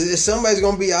somebody's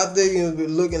gonna be out there,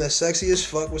 looking as sexy as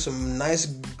fuck with some nice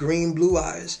green blue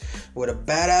eyes, with a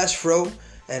badass fro.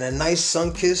 And a nice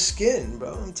sun-kissed skin,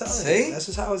 bro. I'm telling you, that's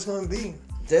just how it's gonna be.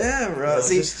 Damn, bro.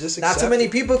 Just not too many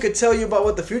people could tell you about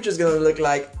what the future's gonna look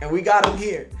like, and we got them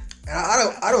here. And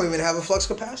I don't even have a flux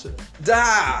capacitor.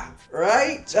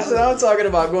 Right? That's what I'm talking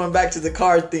about. Going back to the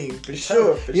car theme, for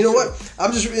sure. You know what?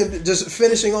 I'm just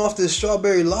finishing off this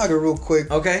strawberry lager real quick.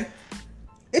 Okay.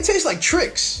 It tastes like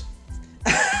Trix.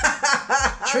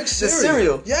 Trix cereal. The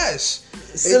cereal. Yes.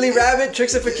 Silly Rabbit,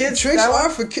 Tricks are for kids. Tricks that are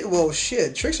one? for kids. Well,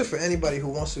 shit, tricks are for anybody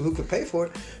who could pay for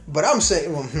it. But I'm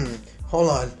saying, hold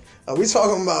on. Are we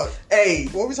talking about? Hey,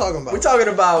 what are we talking about? We're talking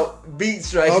about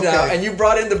beats right now, and you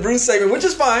brought in the brew segment, which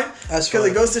is fine. That's because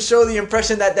it goes to show the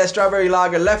impression that strawberry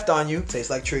lager left on you.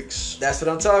 Tastes like tricks. That's what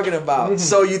I'm talking about.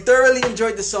 So you thoroughly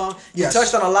enjoyed the song. You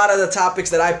touched on a lot of the topics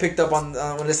that I picked up on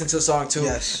when listening to the song too.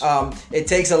 Yes. It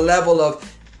takes a level of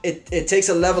it takes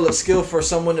a level of skill for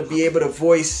someone to be able to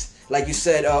voice, like you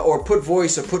said, or put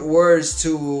voice or put words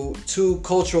to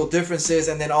cultural differences,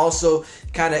 and then also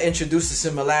kind of introduce the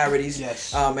similarities.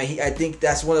 Yes. And I think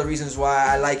that's one of the reasons why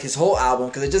I like his whole album,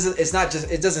 because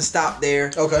it doesn't stop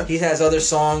there. Okay. He has other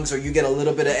songs, or you get a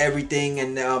little bit of everything,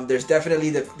 and there's definitely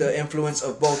the influence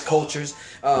of both cultures.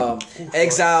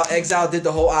 Exile did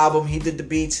the whole album. He did the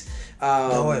beats.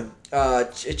 No way.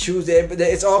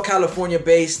 It's all California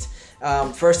based.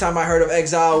 First time I heard of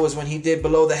Exile was when he did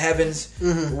Below the Heavens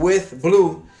with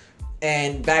Blue,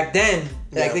 and back then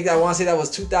I think I want to say that was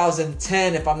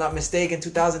 2010 if I'm not mistaken,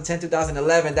 2010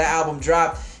 2011 that album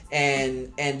dropped,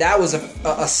 and that was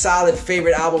a solid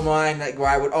favorite album of mine, like, where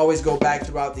I would always go back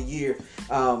throughout the year.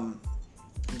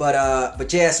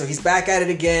 But yeah, so he's back at it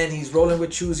again. He's rolling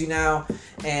with Choosy now,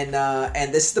 and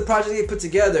this is the project he put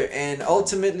together. And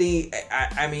ultimately,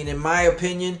 I mean, in my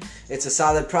opinion, it's a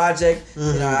solid project.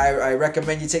 You know, I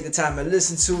recommend you take the time and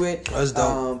listen to it. That's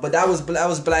dope. But that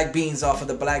was Black Beans off of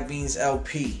the Black Beans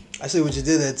LP. I see what you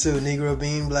did there too. Negro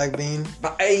bean, black bean.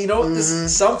 But you know,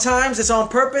 sometimes it's on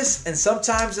purpose and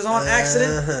sometimes it's on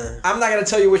accident. I'm not gonna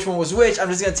tell you which one was which. I'm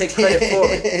just gonna take credit for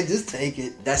it. Just take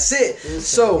it. That's it.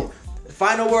 So.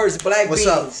 Final words, Black What's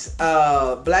Beans.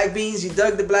 Black Beans, you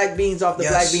dug the Black Beans off the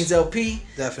Black Beans LP.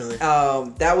 Definitely.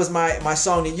 That was my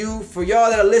song to you. For y'all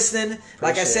that are listening,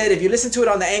 like I said, if you listen to it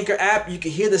on the Anchor app, you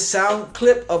can hear the sound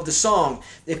clip of the song.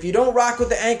 If you don't rock with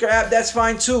the Anchor app, that's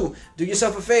fine too. Do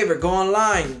yourself a favor, go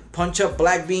online, punch up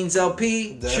Black Beans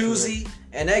LP, Choosy,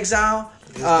 and Exile.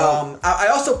 I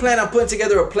also plan on putting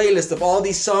together a playlist of all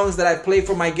these songs that I play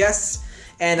for my guests,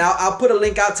 and I'll put a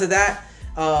link out to that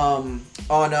on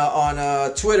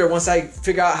Twitter once I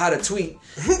figure out how to tweet,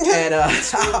 and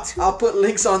I'll put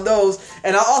links on those,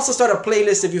 and I'll also start a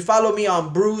playlist. If you follow me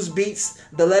on Bruise Beats,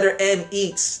 the letter N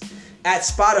Eats at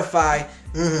Spotify,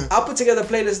 I'll put together a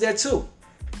playlist there too.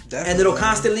 Definitely. And it'll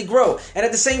constantly grow. And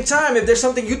at the same time, if there's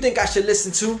something you think I should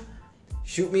listen to,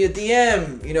 shoot me a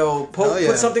DM, you know,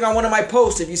 put something on one of my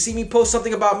posts. If you see me post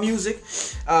something about music,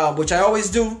 which I always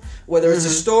do, whether it's a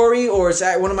story or it's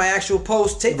at one of my actual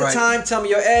posts, take the time, tell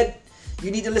me, yo, Ed,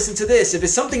 you need to listen to this. If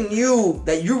it's something new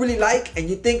that you really like and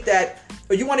you think that,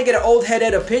 or you want to get an old head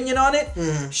Ed opinion on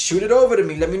it, shoot it over to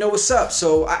me. Let me know what's up.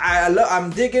 So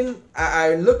I'm digging.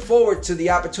 I look forward to the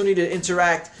opportunity to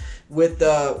interact with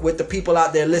the people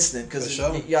out there listening, because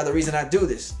you're the reason I do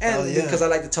this, and because I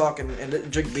like to talk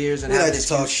and drink beers and have this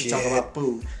talk about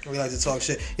food. We like to talk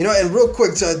shit, you know. And real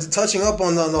quick, touching up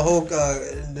on the whole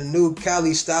the new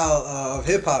Cali style of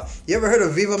hip hop. You ever heard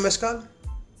of Viva Mezcal?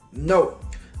 No.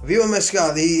 Viva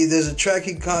Mezcal. There's a track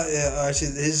he caught.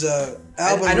 His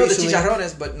album. I know recently, the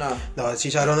Chicharrones, but no. No, the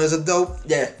Chicharrones are dope.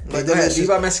 Yeah. But go ahead.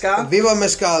 Viva Mezcal. Viva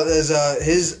Mezcal is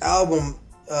his album.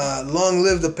 Long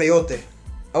Live the Peyote.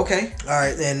 Okay. All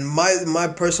right, and my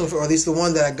personal, or at least the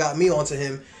one that got me onto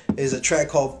him, is a track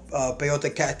called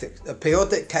Peyote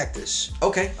Cactus.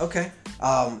 Okay.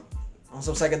 On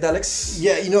some psychedelics.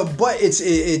 Yeah, you know, but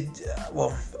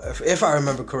well, if I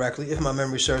remember correctly, if my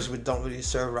memory serves, but don't really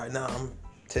serve right now, I'm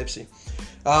tipsy.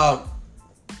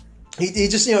 He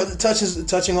just, you know,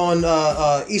 touching on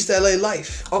East LA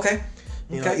life. Okay.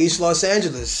 You know, East Los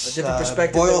Angeles, a different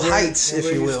perspective. Boyle Heights,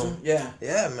 if you will. Yeah,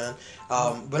 man.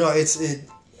 But no,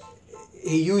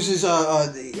 he uses,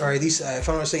 or at least if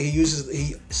I don't say he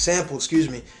sampled,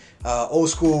 old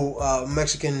school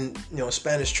Mexican, you know,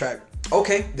 Spanish track.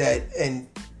 Okay. And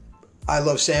I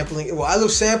love sampling. Well, I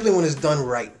love sampling when it's done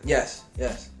right. Yes.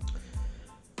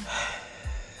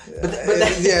 But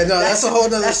that's a whole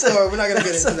nother story. We're not gonna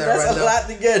get into that right now. That's a lot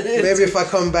to get into. Maybe if I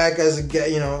come back as a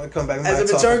guest, as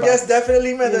a return guest,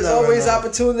 definitely, man. There's always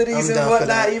opportunities and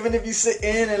whatnot. Even if you sit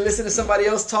in and listen to somebody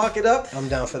else talk it up, I'm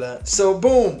down for that. So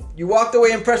boom, you walked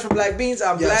away impressed with Black Beans.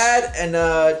 I'm glad. And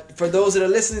for those that are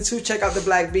listening to, check out the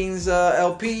Black Beans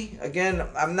LP. Again,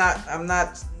 I'm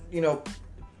not, you know,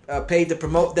 paid to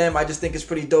promote them. I just think it's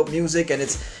pretty dope music, and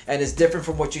it's different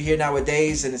from what you hear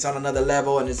nowadays, and it's on another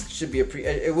level, and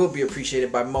it will be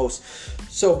appreciated by most.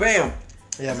 So bam,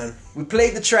 yeah, man. We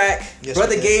played the track. Yes,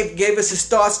 Brother gave us his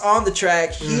thoughts on the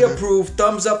track. He approved,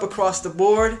 thumbs up across the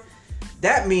board.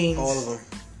 That means all of them.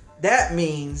 That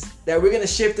means that we're gonna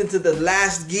shift into the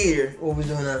last gear. What we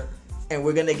doing now? and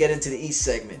we're gonna get into the East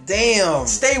segment. Damn.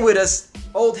 Stay with us.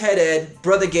 Old Head Ed,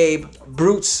 Brother Gabe,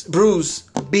 Brews,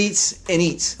 Beats, and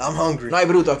Eats. I'm hungry. No hay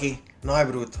bruto aquí. No hay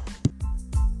bruto.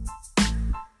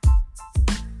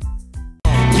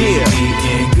 Yeah.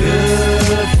 Eating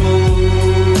good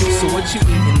food. So what you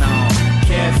eating on?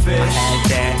 Catfish. I had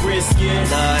that. Brisket.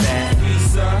 Love that.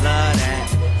 Pizza. Love that.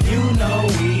 You know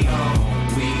we on.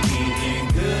 We eating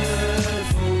good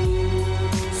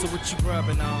food. So what you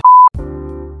grubbing on?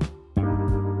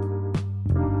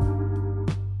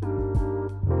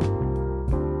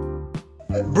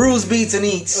 Brews, Beats, and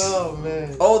Eats. Oh,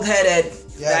 man. Old Head Ed,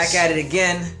 Yes. back at it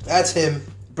again. That's him.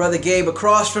 Brother Gabe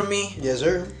across from me. Yes,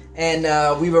 sir. And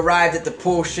we've arrived at the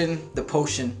potent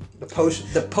portion, the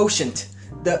potent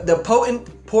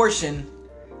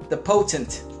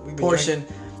portion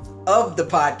of the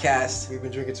podcast. We've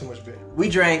been drinking too much beer. We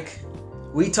drank,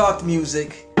 we talked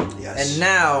music, Yes. and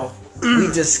now we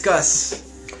discuss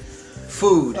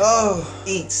food, Oh.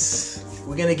 eats.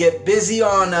 We're gonna get busy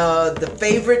on the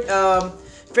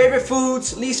favorite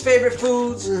foods, least favorite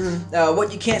foods,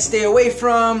 what you can't stay away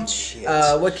from, Shit.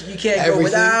 what you can't Everything. go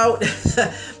without.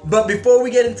 But before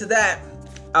we get into that,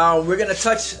 we're gonna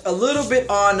touch a little bit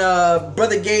on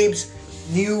Brother Gabe's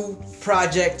new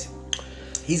project.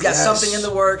 He's got Yes. something in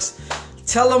the works.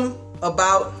 Tell him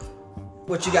about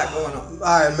what you got going on.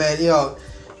 All right, man. Yo,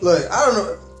 look, I don't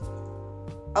know.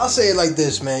 I'll say it like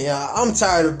this, man. Yeah, I'm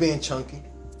tired of being chunky.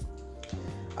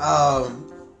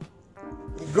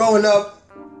 Growing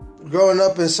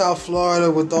up in South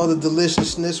Florida with all the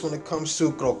deliciousness when it comes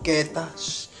to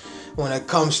croquetas, when it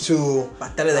comes to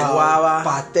Pasteles de guava.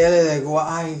 Pasteles de guava.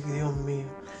 Ay, Dios mío.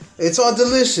 It's all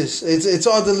delicious. It's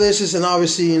all delicious, and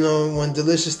obviously, you know, when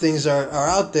delicious things are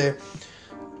out there,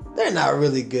 they're not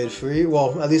really good for you.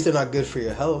 Well, at least they're not good for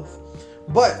your health.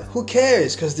 But who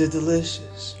cares? Because they're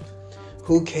delicious.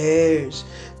 Who cares?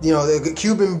 You know, the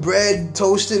Cuban bread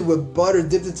toasted with butter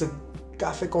dipped into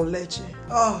café con leche.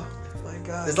 Oh my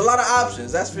God. There's a lot of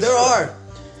options, that's for There sure.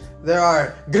 There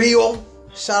are. Grillo.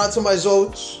 Shout out to my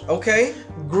Zotes. Okay.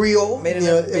 Grillo. Made you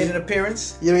know, an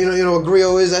appearance. you know what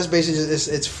grillo is? That's basically just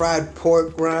it's fried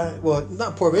pork rind. Well,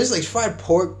 not pork, but it's like fried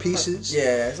pork pieces.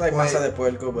 Yeah, it's like Right. masa de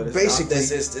puerco, but it's Basically- it's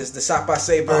the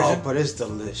sapase version. Oh, but it's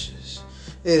delicious.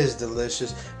 It is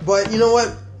delicious. But you know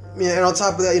what? Yeah, and on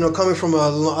top of that, you know, coming from a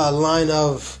line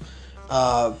of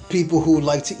people who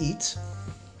like to eat,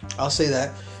 I'll say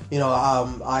that. You know,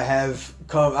 I have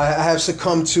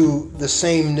succumbed to the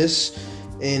sameness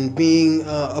in being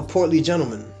a portly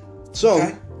gentleman. So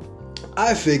Okay.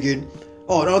 I figured.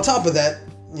 Oh, and on top of that,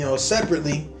 you know,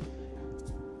 separately,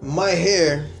 my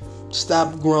hair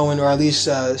stopped growing, or at least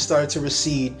started to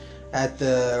recede at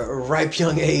the ripe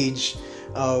young age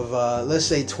of let's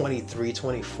say 23,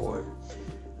 24,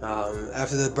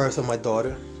 after the birth of my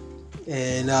daughter.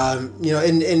 And you know,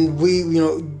 and we,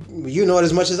 you know it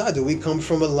as much as I do. We come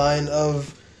from a line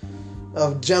of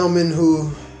gentlemen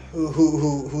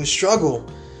who struggle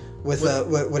with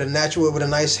a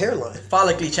nice hairline.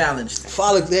 Follically challenged.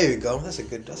 There you go. That's a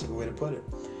good way to put it.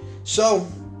 So,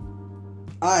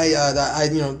 I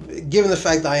you know, given the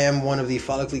fact that I am one of the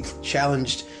follically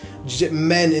challenged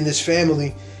men in this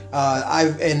family,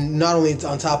 and not only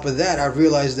on top of that, I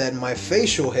realized that my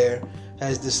facial hair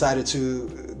has decided to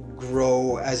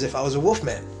grow as if I was a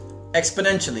wolfman.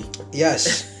 Exponentially.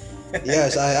 Yes,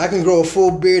 yes, I can grow a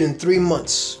full beard in 3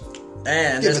 months.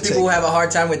 And Give there's or people take. who have a hard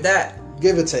time with that.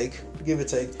 Give or take.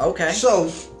 Okay.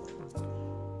 So,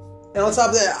 and on top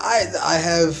of that, I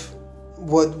have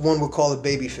what one would call a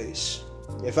baby face.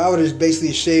 If I were to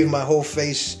basically shave my whole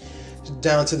face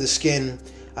down to the skin,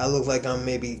 I look like I'm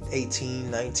maybe 18,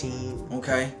 19.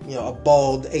 Okay. You know, a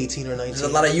bald 18 or 19. There's a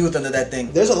lot of youth under that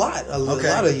thing. There's a lot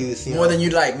of youth. More than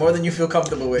you like, more than you feel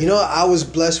comfortable with. You know, I was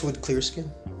blessed with clear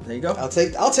skin. There you go. I'll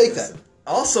take that.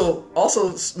 Also,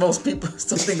 most people,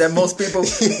 something that most people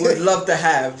would love to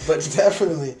have, but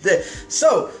Definitely.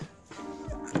 So,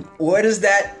 where does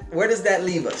that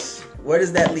leave us? Where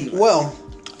does that leave us? Well,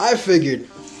 I figured,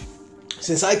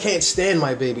 since I can't stand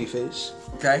my baby face,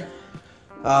 Okay.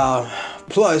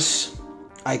 plus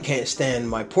I can't stand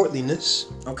my portliness,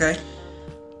 Okay.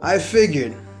 I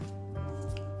figured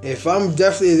if I'm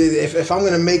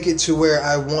gonna make it to where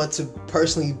I want to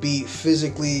personally be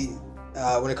physically,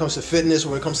 when it comes to fitness,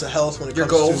 when it comes to health, when it Your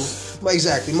comes goals.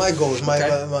 to my goals,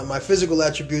 Okay. my physical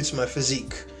attributes, my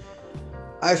physique,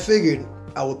 I figured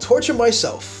I will torture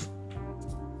myself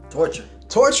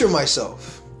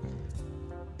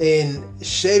in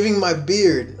shaving my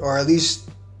beard, or at least,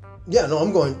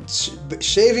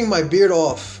 shaving my beard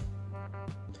off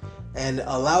and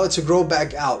allow it to grow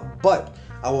back out. But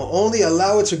I will only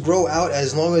allow it to grow out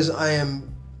as long as I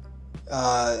am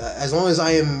as long as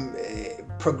I am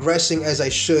progressing as I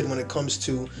should when it comes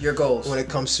to your goals, when it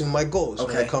comes to my goals,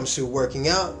 okay. when it comes to working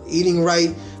out, eating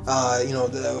right,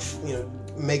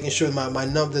 making sure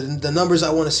the numbers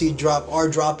I want to see drop are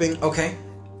dropping. Okay.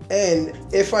 And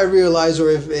if I realize, or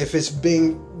if it's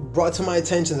being brought to my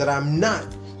attention that I'm not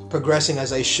progressing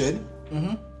as I should,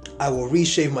 I will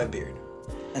reshave my beard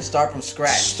and start from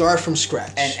scratch. Start from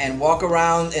scratch and walk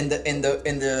around in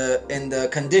the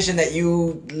condition that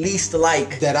you least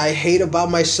like, that I hate about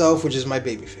myself, which is my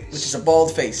baby face, which is a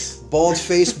bald face, bald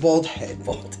head.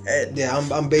 Bald head. Yeah,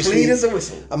 I'm basically clean as a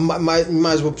whistle. You might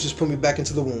as well just put me back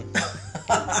into the womb.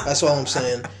 That's all I'm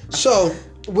saying. So,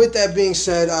 with that being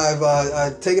said,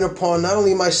 I've taken upon not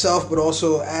only myself but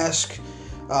also ask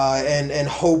and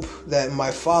hope that my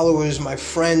followers, my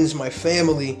friends, my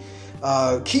family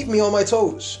keep me on my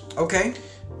toes. Okay.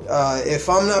 If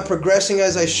I'm not progressing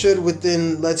as I should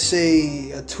within, let's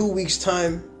say, 2 weeks'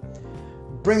 time,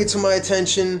 bring it to my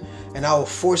attention, and I will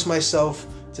force myself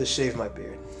to shave my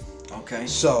beard. Okay.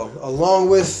 So, along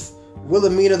with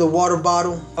Wilhelmina the water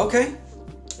bottle. Okay.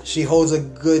 She holds a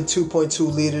good 2.2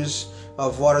 liters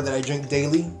of water that I drink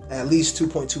daily, at least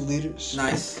 2.2 liters.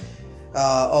 Nice.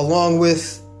 Along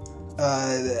with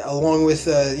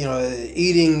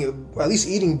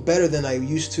eating better than I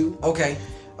used to. Okay.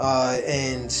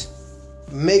 And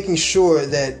making sure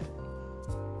that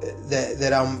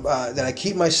I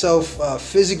keep myself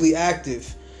physically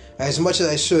active as much as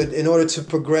I should in order to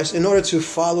progress, in order to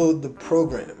follow the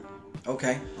program.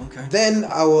 Okay. Then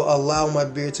I will allow my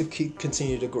beard to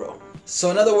continue to grow.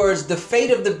 So in other words, the fate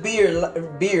of the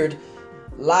beard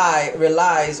lies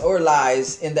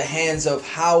in the hands of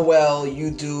how well you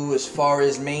do as far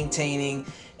as maintaining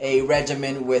a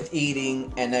regimen with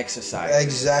eating and exercise.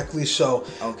 Exactly so.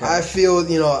 Okay. I feel,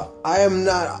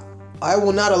 I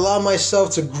will not allow myself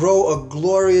to grow a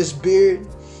glorious beard,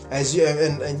 as you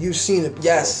and you've seen it before.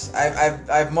 Yes,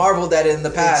 I've marveled at it in the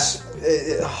past.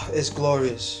 It's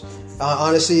glorious.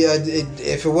 Honestly,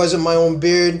 if it wasn't my own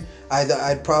beard,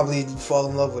 I'd probably fall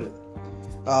in love with it.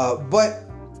 But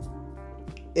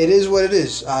it is what it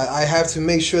is. I have to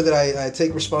make sure that I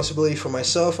take responsibility for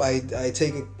myself. I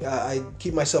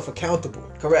keep myself accountable.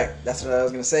 Correct. That's what I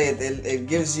was gonna say. It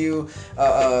gives you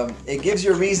a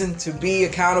reason to be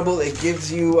accountable. It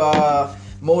gives you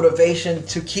motivation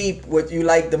to keep what you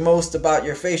like the most about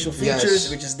your facial features, yes.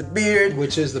 which is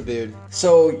the beard.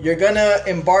 So you're gonna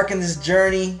embark on this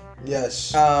journey.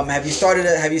 Yes. Have you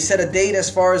set a date as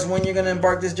far as when you're going to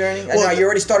embark this journey? Well, I know you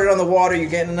already started on the water. You're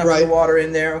getting enough of the water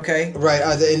in there, okay? Right.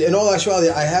 In all actuality,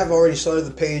 I have already started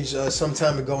the page some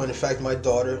time ago. And in fact, my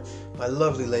daughter, my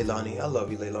lovely Leilani, I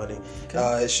love you, Leilani.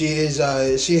 Okay. She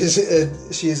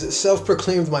is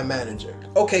self-proclaimed my manager.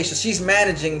 Okay, so she's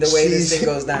managing the way this thing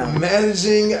goes down.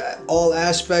 Managing all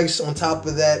aspects. On top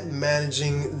of that,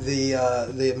 managing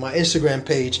my Instagram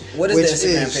page. What is the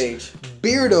Instagram page?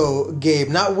 Beardo Gabe,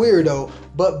 not weirdo,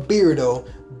 but Beardo,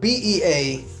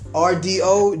 BeardoGabe.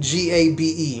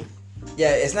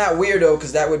 Yeah, it's not weirdo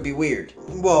because that would be weird.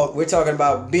 Well, we're talking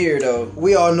about Beardo.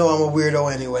 We all know I'm a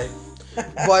weirdo anyway,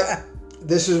 but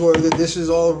this is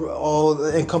all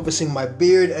encompassing my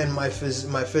beard and my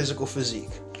physical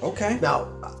physique. Okay. Now,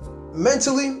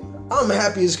 mentally, I'm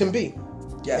happy as can be.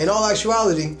 Yeah. In all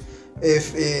actuality,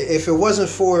 if it wasn't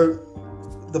for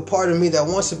the part of me that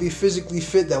wants to be physically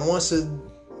fit, that wants to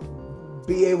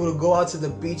be able to go out to the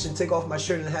beach and take off my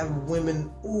shirt and have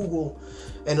women ogle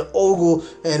and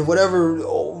whatever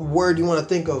word you want to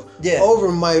think of over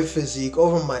my physique,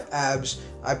 over my abs,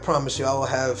 I promise you I will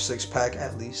have 6-pack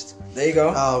at least. There you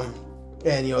go.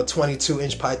 And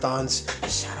 22-inch pythons.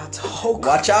 Shout out to Hulk.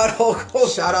 Watch out, Hulk.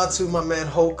 Shout out to my man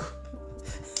Hulk.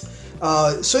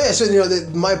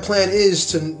 My plan is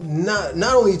to not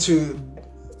only to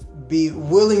be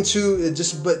willing to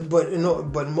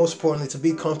but most importantly to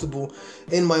be comfortable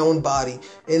in my own body,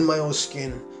 in my own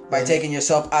skin, by taking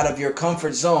yourself out of your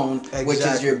comfort zone, which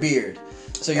is your beard.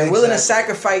 So you're willing to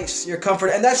sacrifice your comfort,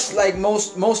 and that's like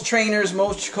most trainers,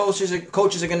 most coaches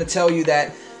are going to tell you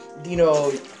that. In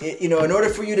order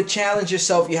for you to challenge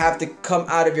yourself, you have to come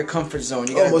out of your comfort zone.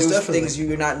 You got to do things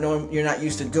you're not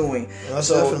used to doing.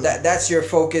 So that's your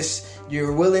focus.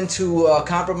 You're willing to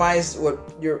compromise what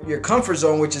your comfort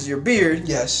zone, which is your beard.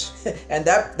 Yes. And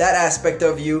that aspect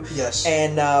of you. Yes.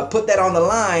 And put that on the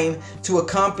line to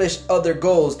accomplish other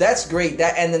goals. That's great.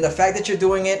 And then the fact that you're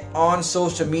doing it on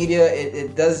social media,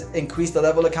 it does increase the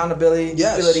level of accountability.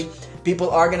 Yes.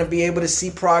 People are going to be able to see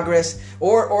progress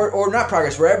or not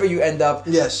progress wherever you end up.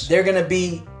 Yes. They're going to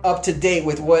be up to date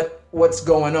with what's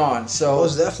going on. So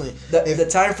most definitely. The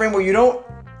time frame where you don't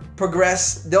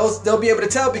progress, they'll be able to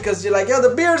tell because you're like, yo,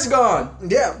 the beard's gone.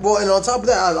 Yeah, well, and on top of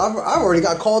that, I've already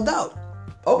got called out.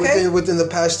 Okay. Within the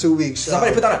past 2 weeks.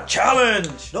 Somebody put out a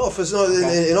challenge. No,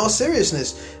 in all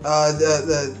seriousness,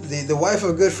 the wife of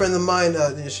a good friend of mine,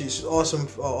 she's awesome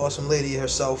lady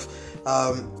herself.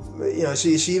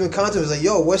 She even contacted me, was like,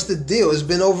 yo, what's the deal? It's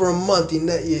been over a month.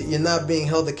 You're not being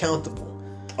held accountable.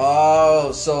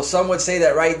 Oh, so some would say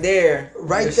that right there.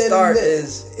 Right your then start and there,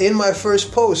 is in my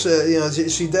first post.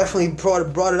 She definitely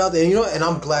brought it out there, and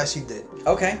I'm glad she did.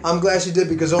 Okay. I'm glad she did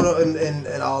because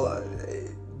and I'll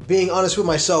being honest with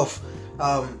myself,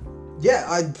 I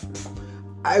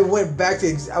went back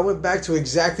to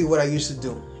exactly what I used to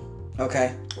do.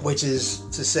 Okay. Which is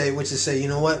to say, you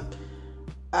know what?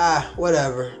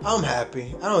 Whatever. I'm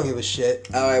happy. I don't give a shit.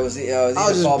 All right,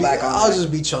 I'll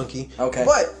just be chunky. Okay.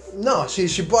 But no, she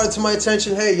brought it to my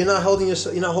attention. Hey, you're not holding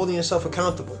yourself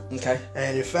accountable. Okay.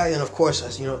 And in fact, and of course,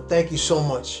 thank you so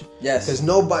much. Yes. Because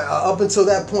nobody up until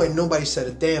that point, nobody said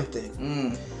a damn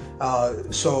thing.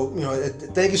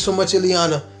 Thank you so much,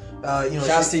 Ileana.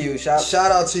 Shouts to you.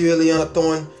 Shout out to you, Ileana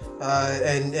Thorne.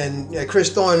 And Chris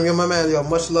Thorne, you're my man. Yo,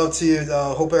 much love to you.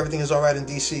 Hope everything is all right in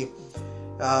DC.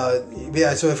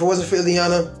 So if it wasn't for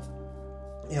Ileana,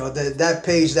 that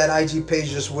page, that IG page,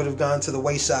 just would have gone to the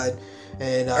wayside.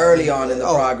 And early on in the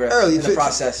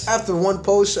process. After one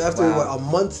post, after a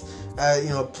month,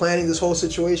 planning this whole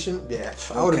situation,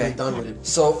 I would have been done with it.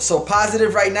 So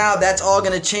positive right now. That's all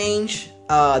gonna change.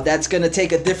 That's gonna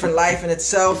take a different life in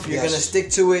itself. You're gonna stick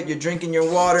to it. You're drinking your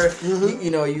water. Mm-hmm.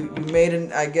 You made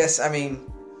it.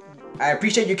 I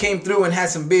appreciate you came through and had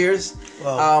some beers.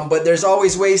 Wow. But there's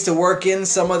always ways to work in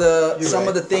some of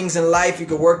the things in life. You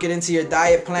can work it into your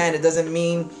diet plan. It doesn't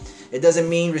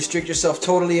mean restrict yourself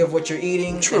totally of what you're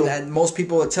eating. True. And most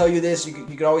people will tell you this. You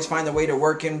can always find a way to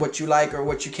work in what you like or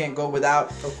what you can't go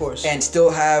without. Of course. And still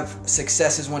have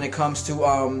successes when it comes to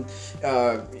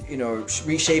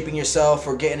reshaping yourself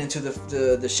or getting into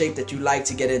the shape that you like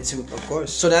to get into. Of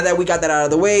course. So now that we got that out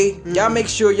of the way, y'all make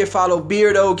sure you follow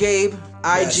Beardo Gabe, IG.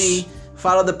 Yes.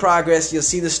 Follow the progress. You'll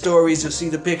see the stories. You'll see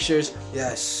the pictures.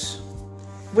 Yes.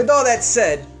 With all that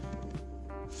said,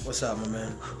 What's up, my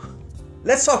man?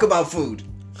 let's talk about food.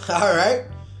 All right.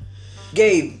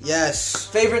 Gabe. Yes.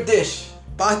 Favorite dish?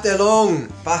 Pastelón.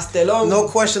 Pastelón. No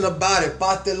question about it.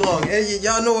 Pastelón. Hey,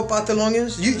 y'all know what pastelón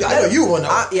is? I know you will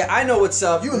know. I know what's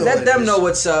up. You know Let what it them is. know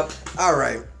what's up. All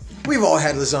right. We've all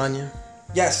had lasagna,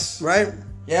 Yes. right?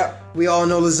 Yep. We all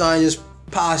know lasagna's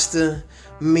pasta,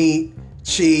 meat,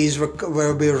 cheese,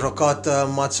 ricotta,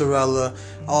 mozzarella,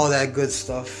 all that good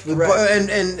stuff. Correct.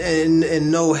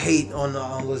 And no hate on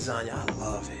lasagna. I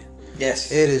love it.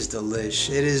 Yes. It is delish.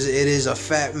 It is a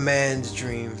fat man's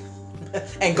dream.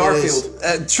 And Garfield.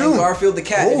 True. And Garfield the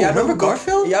cat. Oh, Y'all know remember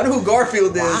Garfield? Y'all know who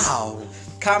Garfield is. Wow.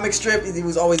 Comic strip. He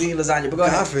was always eating lasagna. But go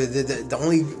ahead. Garfield, the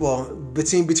only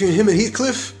between him and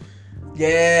Heathcliff,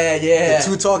 Yeah. the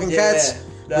two talking cats.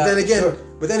 But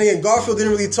then again, Garfield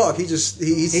didn't really talk. He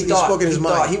spoke in his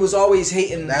mind. He was always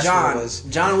hating That's John. what it was.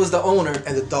 John was the owner.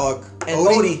 And the dog. And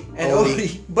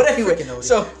Odie. But anyway, Odie.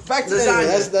 so back to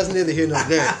lasagna. that's neither here nor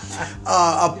there.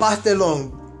 A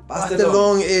pastelón.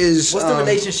 Pastelón is what's the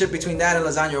relationship between that and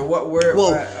lasagna? Or what word?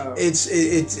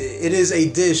 It is a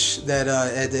dish that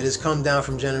has come down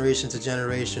from generation to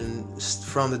generation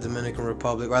from the Dominican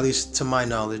Republic, or at least to my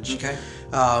knowledge. Okay.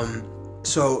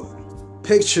 So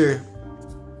picture,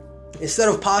 instead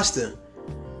of pasta,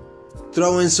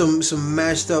 throw in some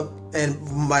mashed up, and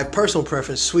my personal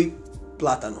preference, sweet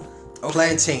plátano. Okay.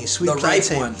 Plantain, sweet the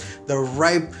plantain. Ripe one. The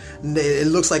ripe. It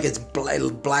looks like it's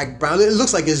black brown. It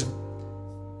looks like it's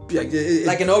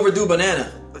like an overdue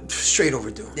banana. Straight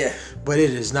overdue. Yeah. But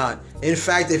it is not. In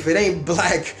fact, if it ain't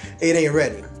black, it ain't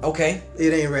ready. Okay.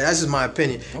 It ain't ready. That's just my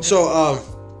opinion. Okay. So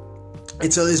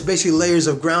it's basically layers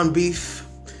of ground beef.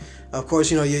 Of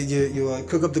course, you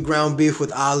cook up the ground beef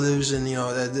with olives and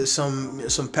there's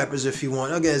some peppers if you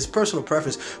want. Again, it's personal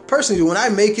preference. Personally, when I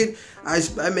make it, I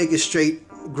make it straight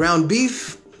ground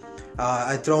beef.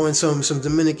 I throw in some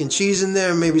Dominican cheese in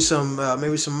there, maybe some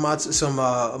Munster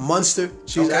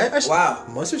cheese. Okay. Wow,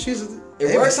 Munster cheese.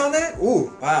 It works on that.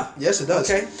 Ooh, wow. Yes, it does.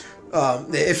 Okay.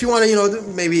 If you want to,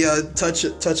 maybe touch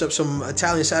up some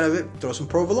Italian side of it, throw some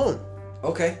provolone.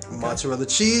 Okay. Mozzarella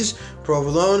cheese,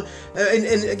 provolone,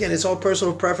 and again, it's all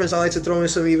personal preference. I like to throw in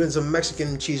some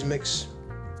Mexican cheese mix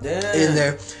in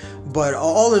there, but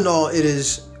all in all, it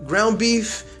is ground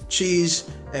beef, cheese,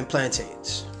 and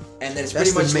plantains. And then it's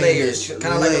pretty much layers,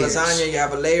 kind of like a lasagna. You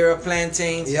have a layer of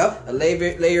plantains, yep, a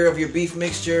layer of your beef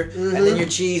mixture, and then your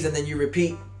cheese, and then you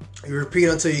repeat. You repeat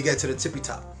until you get to the tippy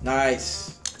top.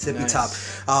 Nice. Tippy top.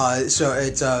 So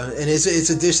it's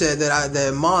a dish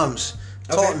that moms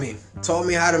taught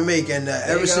me how to make, and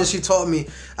ever since she taught me,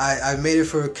 I made it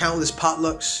for countless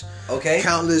potlucks,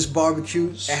 countless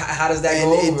barbecues. And how does that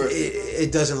go over?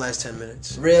 It doesn't last 10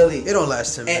 minutes. Really? It don't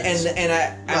last 10 minutes. And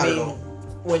I mean,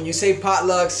 when you say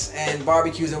potlucks and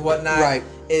barbecues and whatnot, right?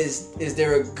 Is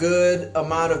there a good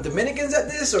amount of Dominicans at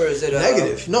this, or is it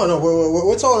negative? No,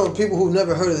 we're talking about people who've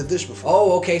never heard of the dish before.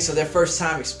 Oh, okay, so their first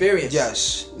time experience.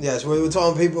 Yes, we're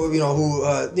talking people who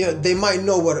they might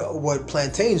know what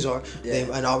plantains are,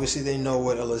 and obviously they know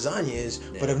what a lasagna is,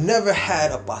 but have never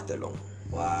had a patelón.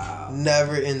 Wow,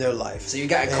 never in their life. So you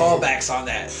got callbacks on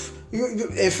that.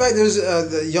 In fact, there's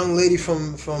the young lady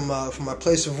from my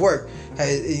place of work.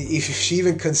 She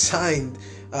even consigned.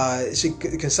 She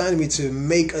consigned me to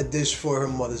make a dish for her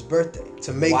mother's birthday.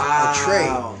 To make a tray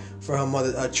for her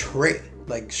mother. A tray,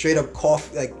 like straight up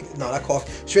coffee, like no, not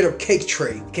coffee. Straight up cake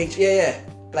tray. Cake, yeah.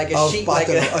 Like a sheet, like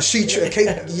a sheet tray. Cake,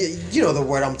 you know the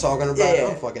word I'm talking about.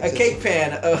 Yeah, a cake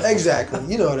pan. Exactly.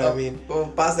 You know what I mean.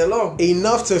 Pastelón.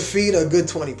 Enough to feed a good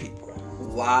 20 people.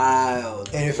 Wow.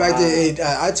 And in fact,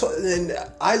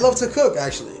 I love to cook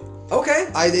actually. Okay.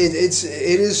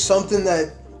 It is something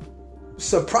that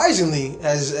surprisingly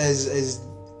has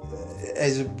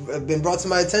been brought to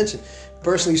my attention.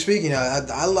 Personally speaking,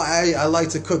 I like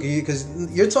to cook because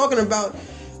you're talking about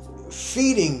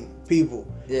feeding people.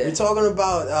 Yeah. You're talking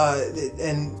about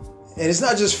and it's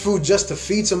not just food just to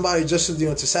feed somebody, just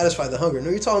to satisfy the hunger. No,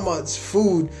 you're talking about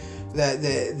food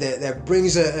that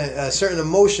brings a certain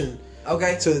emotion.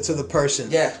 Okay. To the person.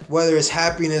 Yeah. Whether it's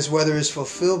happiness, whether it's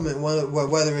fulfillment,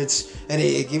 whether it's, and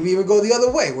it can even go the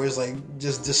other way, where it's like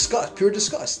just disgust, pure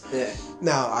disgust. Yeah.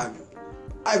 Now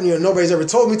nobody's ever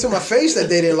told me to my face that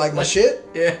they didn't like my shit.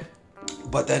 Yeah.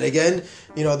 But then again,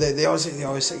 they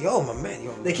always say, yo, my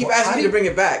man, they keep asking me to bring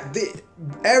it back.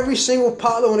 Every single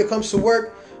potluck when it comes to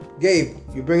work, Gabe,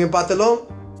 you bringing patelón?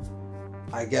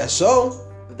 I guess so.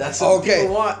 That's what people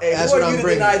want. Hey, who are you to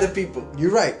deny the people?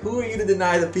 You're right. Who are you to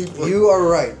deny the people? You are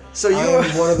right. So I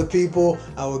am one of the people.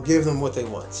 I will give them what they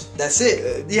want. That's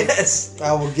it. Yes.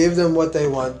 I will give them what they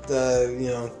want.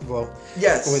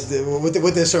 Yes.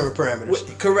 Within certain parameters.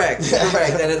 Correct.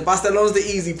 And the pastelón's the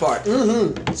easy part.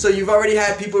 Mm-hmm. So you've already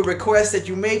had people request that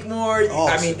you make more.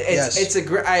 Awesome. I mean, it's a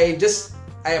great. I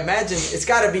imagine it's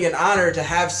got to be an honor to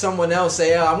have someone else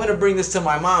say, "Oh, I'm going to bring this to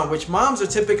my mom," which moms are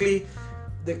typically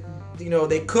they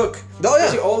cook. Oh yeah.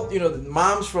 Especially old, the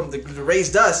moms from the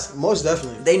raised us. Most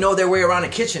definitely. They know their way around a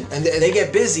kitchen, and they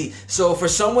get busy. So for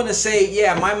someone to say,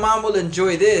 "Yeah, my mom will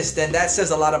enjoy this," then that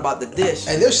says a lot about the dish.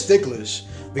 And they're sticklers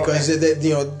because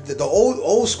the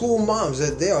old school moms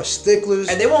they are sticklers,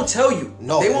 and they won't tell you.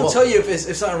 No, they won't tell you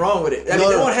if something wrong with it. I mean,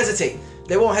 they won't hesitate.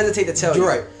 They won't hesitate to tell you. You're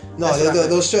right. No,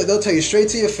 they'll tell you straight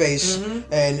to your face.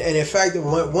 Mm-hmm. And in fact,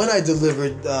 when I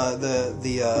delivered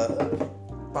the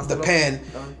pan.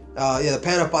 The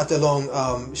pan of patelón.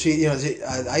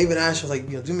 I even asked her, like,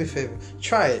 do me a favor,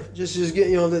 try it. Just get,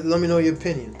 let me know your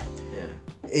opinion. Yeah.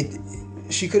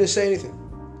 She couldn't say anything.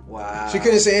 Wow. She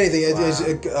couldn't say anything. Wow. It's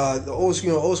the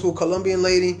old school Colombian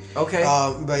lady. Okay.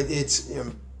 But it's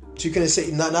she couldn't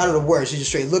say not a word. She just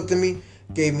straight looked at me,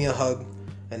 gave me a hug,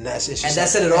 and that's it. And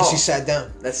that's it all. And she sat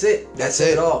down. That's it. That's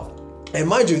it all. And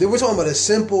mind you, we're talking about a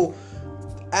simple,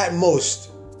 at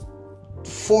most,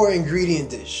 4-ingredient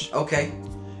dish. Okay.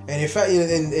 And in fact,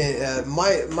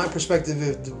 my perspective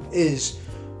is,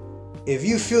 if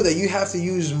you feel that you have to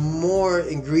use more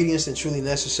ingredients than truly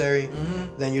necessary,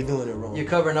 then you're doing it wrong. You're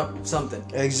covering up something.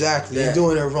 Exactly, You're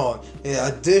doing it wrong.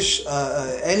 A dish,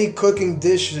 any cooking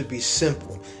dish should be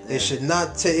simple. Yeah. It should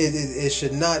not. It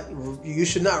should not. You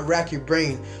should not rack your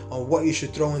brain on what you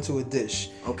should throw into a dish.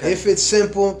 Okay. If it's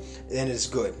simple, then it's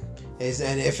good.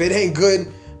 And if it ain't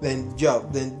good, then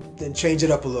then change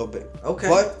it up a little bit. Okay.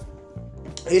 But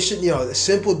it should, the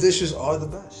simple dishes are the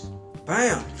best.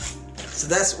 Bam. So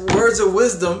that's words of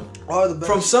wisdom are the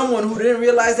best. From someone who didn't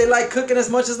realize they like cooking as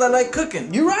much as I like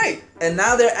cooking. You're right. And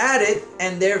now they're at it,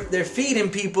 and they're feeding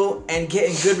people and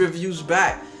getting good reviews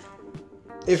back.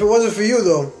 If it wasn't for you,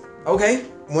 though. Okay.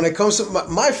 When it comes to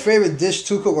my favorite dish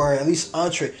to cook, or at least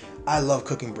entree, I love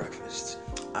cooking breakfast.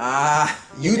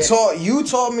 You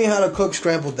taught me how to cook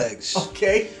scrambled eggs.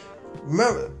 Okay.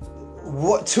 Remember,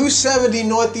 270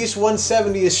 Northeast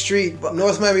 170th Street,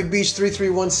 North Miami Beach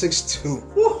 33162.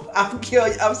 Woo, I'm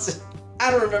killing.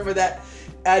 I don't remember that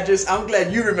address. I'm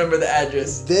glad you remember the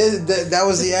address. That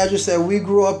was the address that we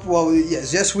grew up. Well,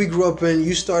 yes, we grew up in.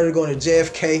 You started going to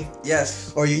JFK.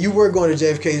 Yes. Or you were going to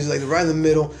JFK. It's like right in the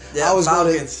middle. Yeah, I was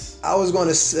going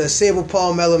to Sable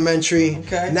Palm Elementary.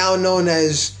 Okay. Now known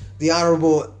as the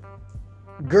Honorable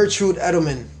Gertrude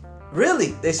Edelman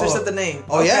Really? They switched up the name?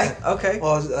 Oh, okay. yeah. Okay.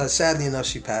 Well, sadly enough,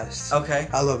 she passed. Okay.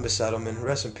 I love Miss Settleman.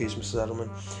 Rest in peace, Miss Settleman.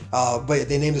 But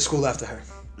they named the school after her.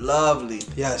 Lovely.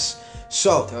 Yes.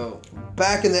 So, Dope.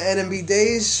 back in the NMB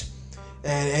days,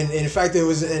 and in fact, it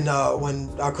was in when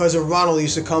our cousin Ronald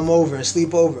used to come over and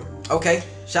sleep over. Okay.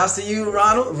 Shouts to you,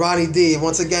 Ronald. Ronnie D.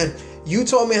 Once again, you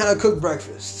taught me how to cook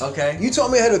breakfast. Okay. You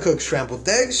taught me how to cook scrambled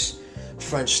eggs,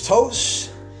 French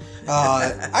toast.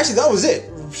 Actually, that was it.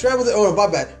 Scrambled, my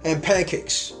bad, and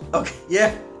pancakes. Okay.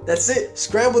 Yeah. That's it.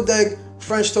 Scrambled egg,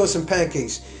 French toast, and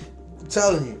pancakes. I'm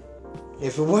telling you,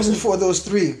 if it wasn't for those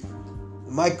three,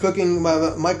 my cooking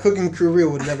career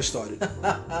would never started.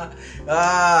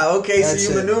 Okay. That's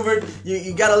so you it. maneuvered.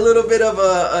 You got a little bit of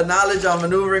a knowledge on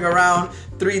maneuvering around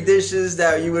 3 dishes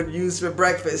that you would use for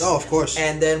breakfast. Oh, of course.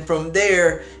 And then from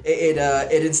there,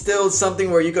 it instilled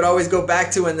something where you could always go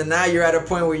back to, and then now you're at a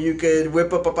point where you could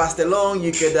whip up a pastelón.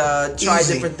 You could try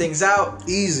Easy. different things out.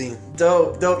 Easy.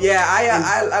 Dope. Yeah,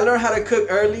 I learned how to cook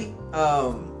early.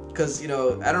 Because, I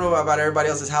don't know about everybody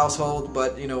else's household,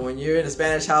 but, when you're in a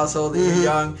Spanish household and you're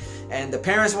young, and if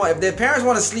their parents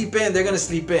want to sleep in, they're going to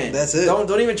sleep in. That's it. Don't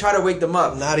even try to wake them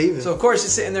up. Not even. So, of course, you're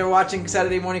sitting there watching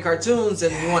Saturday morning cartoons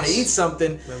and you want to eat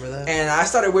something. Remember that? And I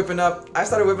started whipping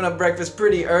up breakfast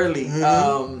pretty early.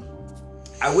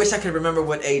 I wish I could remember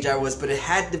what age I was, but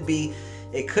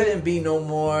it couldn't be no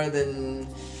more than,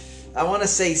 I want to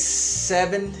say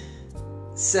 7.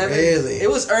 Really? It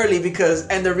was early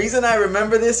and the reason I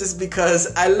remember this is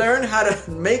because I learned how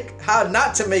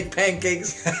not to make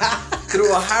pancakes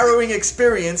through a harrowing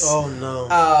experience. Oh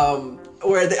no.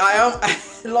 Where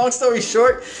long story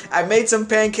short, I made some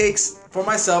pancakes for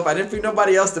myself. I didn't feed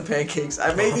nobody else the pancakes.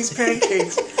 I made these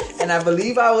pancakes, and I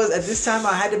believe at this time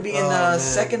I had to be in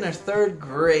second or third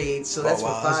grade. So that's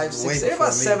wow. for 5, 6, say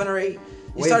about 7 or 8.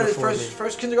 You Way started before me.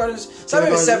 first kindergarten. So I might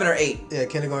have been 7 or 8. Yeah,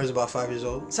 kindergarten is about 5 years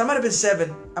old. So I might have been 7.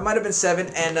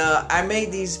 And I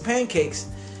made these pancakes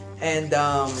and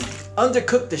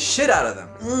undercooked the shit out of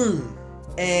them.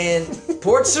 And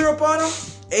poured syrup on them,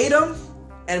 ate them,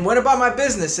 and went about my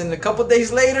business. And a couple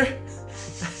nights later,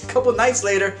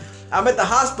 I'm at the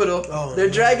hospital. Oh, They're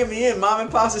dragging me in. Mom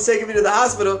and Pops are taking me to the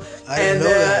hospital. I didn't know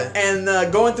that.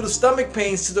 And going through stomach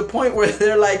pains to the point where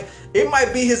they're like, it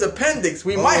might be his appendix.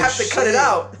 We might have to cut it shit.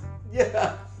 out.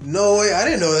 Yeah. No way, I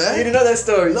didn't know that. You didn't know that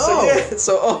story? No.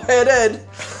 So old head Ed,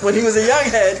 when he was a young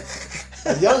head,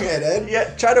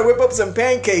 Ed. tried to whip up some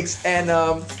pancakes, and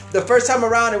the first time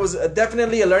around, it was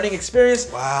definitely a learning experience.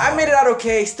 Wow. I made it out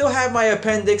okay, still have my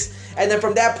appendix, and then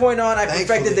from that point on, I perfected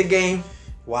Thankfully. the game.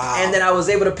 Wow. And then I was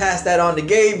able to pass that on to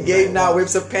Gabe. Gabe Man, now wow.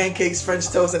 whips up pancakes, French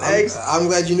toast, and eggs. I'm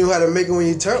glad you knew how to make it when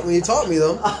you taught me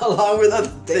though. Along with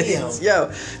other Damn. things,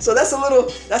 yo. So that's a little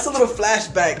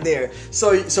flashback there.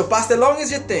 So pastelón is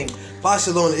your thing.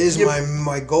 Pastelón is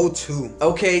my go-to.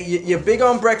 Okay, you're big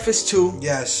on breakfast too.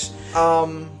 Yes.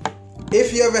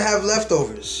 If you ever have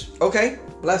leftovers, Okay,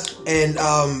 bless. and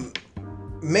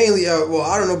mainly, well,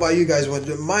 I don't know about you guys, but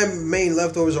my main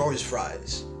leftovers are always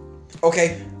fries.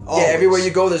 Okay. Always. Yeah, everywhere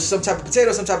you go, there's some type of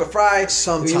potato, some type of fry.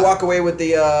 Some You type. walk away with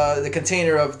the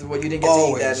container of what you didn't get to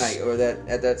eat that Always. night or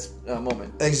at that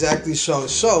moment. Exactly.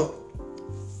 So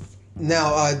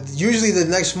now, usually the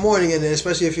next morning, and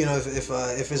especially if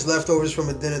if it's leftovers from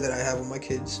a dinner that I have with my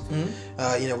kids,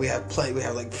 we have plenty. We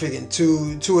have like freaking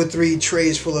two or three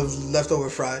trays full of leftover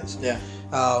fries. Yeah.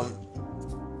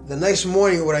 The next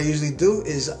morning, what I usually do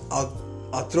is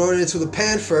I'll throw it into the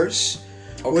pan first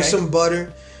with some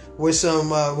butter, with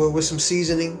some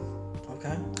seasoning.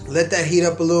 Okay. Let that heat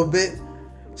up a little bit.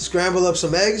 Scramble up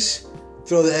some eggs.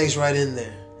 Throw the eggs right in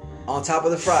there. On top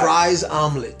of the fry. Fries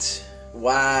omelet.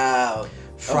 Wow.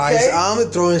 Fries Okay.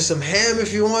 omelet. Throw in some ham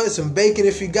if you want, some bacon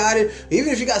if you got it.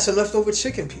 Even if you got some leftover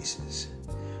chicken pieces,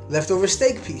 leftover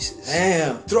steak pieces.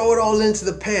 Damn. Throw it all into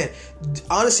the pan.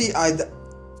 Honestly,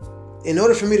 in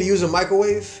order for me to use a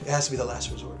microwave, it has to be the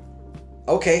last resort.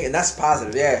 Okay, and that's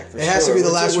positive, yeah. It has to be the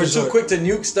last We're resort. too quick to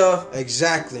nuke stuff.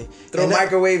 Exactly. Throw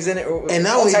microwaves in it, and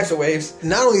not all only, types of waves.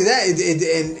 Not only that,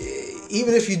 and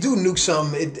even if you do nuke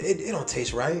some, it don't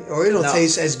taste right, or it don't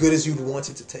taste as good as you'd want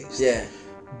it to taste. Yeah.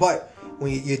 But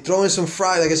when you throw in some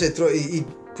fry, like I said, you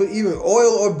put even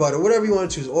oil or butter, whatever you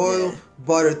want to choose, oil,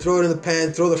 butter, throw it in the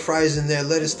pan, throw the fries in there,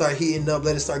 let it start heating up,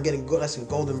 let it start getting good, nice and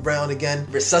golden brown again.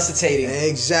 Resuscitating.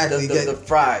 Exactly. The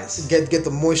fries. Get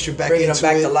the moisture back Bringing into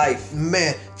them back it. to life.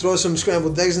 Man, throw some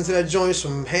scrambled eggs into that joint,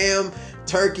 some ham,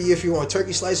 turkey if you want,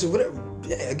 turkey slices, whatever.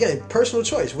 Yeah, again, personal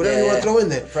choice, whatever you want to throw in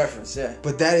there. Preference, yeah.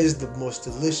 But that is the most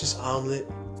delicious omelet.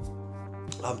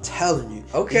 I'm telling you.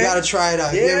 Okay. You gotta try it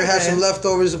out. Yeah, if you ever have man. some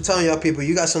leftovers, I'm telling y'all people,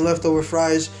 you got some leftover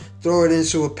fries, throw it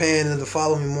into a pan, and the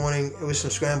following morning it was some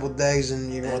scrambled eggs,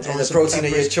 and you want to throw And in the some protein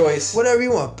peppers, of your choice. whatever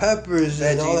you want, peppers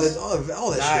and all Veggies. that,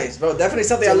 all that Nice, shit. bro. Definitely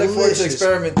something I look forward to Delicious.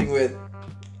 experimenting with.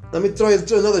 Let me throw you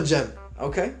to another gem.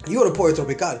 Okay. You go to Pollo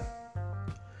Tropical.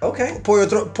 Okay. Pollo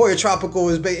Tropical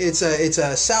it's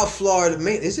a South Florida.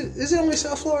 Is it only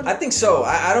South Florida? I think so.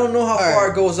 I don't know how All far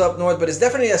right. it goes up north, but it's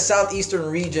definitely a southeastern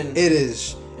region. It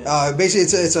is.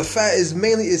 Basically,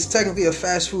 it's technically a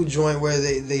fast food joint where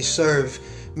they serve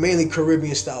mainly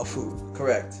Caribbean style food.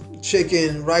 Correct.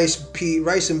 Chicken, rice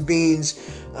and beans.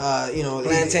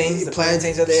 Plantains. The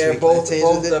plantains are there. sweet Both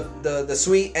plantains are there. the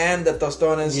sweet and the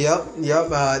tostones.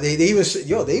 Yep. They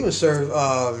even serve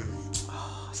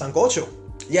sancocho.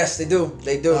 Yes, they do.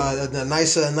 They do. A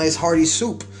nice hearty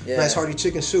soup. Yeah. Nice hearty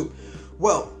chicken soup.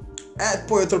 Well, at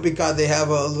Pollo Tropical they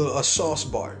have a sauce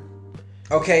bar.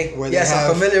 Okay. Where Yes, they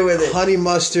have I'm familiar with it. honey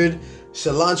mustard,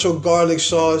 cilantro garlic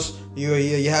sauce. You have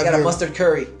You got a your mustard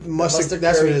curry. Mustard.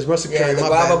 That's what it is. Mustard curry. The my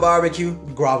guava bad. barbecue.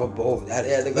 Guava bowl. That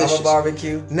is The delicious. guava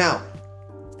barbecue. Now,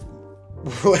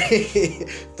 wait,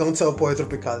 don't tell Pollo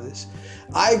Tropical this.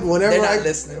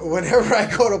 Whenever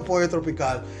I go to Pollo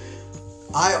Tropical,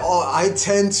 I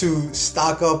tend to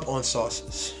stock up on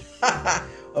sauces.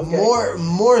 Okay.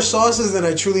 More sauces than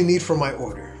I truly need for my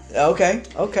order. Okay.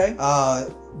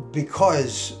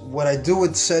 Because what I do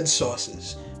with said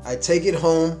sauces, I take it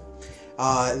home.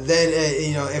 Then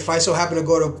if I so happen to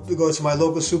go to my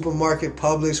local supermarket,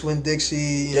 Publix,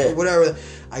 Winn-Dixie, whatever,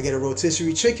 I get a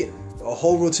rotisserie chicken, a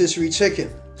whole rotisserie chicken.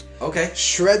 Okay.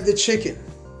 Shred the chicken,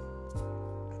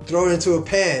 throw it into a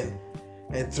pan,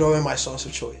 and throw in my sauce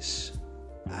of choice.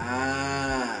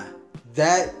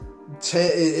 That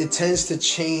it tends to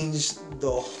change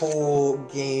the whole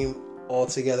game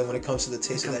altogether when it comes to the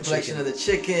taste of that Complexion chicken. of the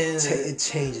chicken. It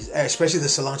changes, especially the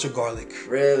cilantro garlic.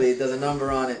 Really, there's a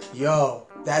number on it. Yo,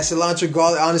 that cilantro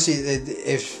garlic. Honestly,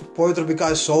 if Pollo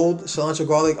Tropical sold cilantro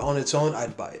garlic on its own,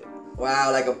 I'd buy it.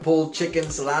 Wow, like a pulled chicken,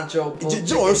 cilantro. Pulled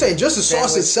You know what I'm saying? Just the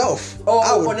sauce sandwich. itself.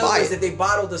 I would buy it. If they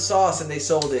bottled the sauce and they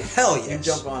sold it. Hell yes. You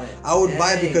jump on it. I would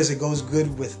buy it Hey. because it goes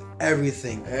good with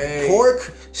everything. Hey.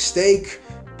 Pork, steak,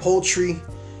 poultry,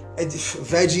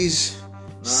 veggies,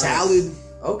 salad.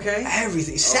 Okay.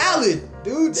 Everything. Salad,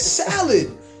 dude. Salad.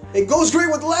 It goes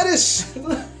great with lettuce.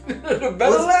 Better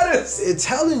lettuce. It's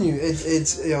telling you.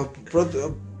 It's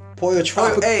Pollo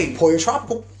Tropical. Hey. Pollo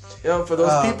Tropical. Yo, for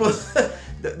those people,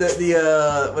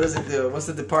 what is it? What's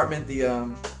the department?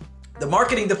 The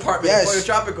marketing department. Yes. Pollo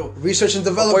Tropical. Research and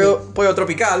development. Pollo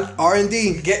Tropical.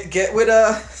 R&D. Get with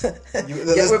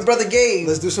with Brother Gabe.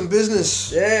 Let's do some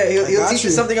business. Yeah, he'll teach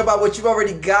you something about what you've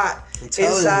already got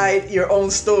inside your own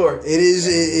store. It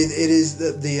is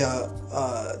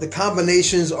the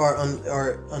combinations are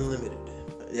unlimited.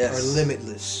 Yes. Are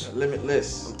limitless.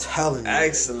 Limitless. I'm telling you.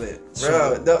 Excellent,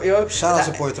 So, bro. shout out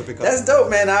to Pollo Tropical. That's dope,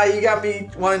 man. You got me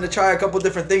wanting to try a couple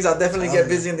different things. I'll definitely get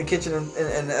busy in the kitchen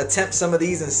and attempt some of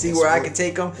these and see where I can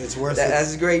take them. It's worth it.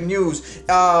 That's great news.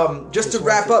 Just to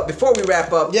wrap up, before we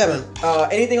wrap up, Yeah, man.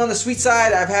 anything on the sweet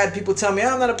side? I've had people tell me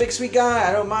I'm not a big sweet guy.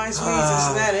 I don't mind sweets, this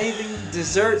and that. Anything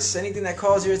desserts? Anything that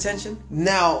calls your attention?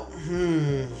 Now,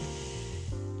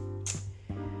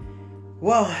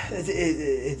 well,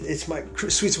 it's my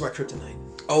sweets are my kryptonite.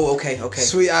 Oh, okay.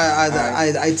 Sweet.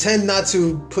 I tend not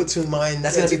to put too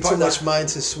much mind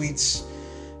to sweets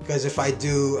because if I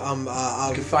do,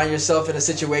 You can find yourself in a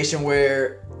situation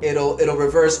where it'll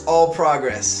reverse all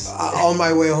progress. on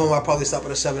my way home, I'll probably stop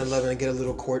at a 7-Eleven and get a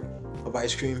little quart of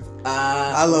ice cream.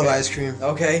 I love ice cream.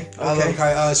 Okay. I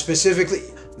love specifically.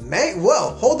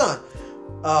 Well, hold on.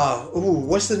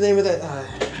 What's the name of that?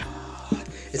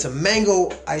 It's a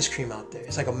mango ice cream out there.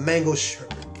 It's like a mango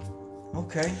sherbet.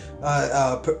 Okay.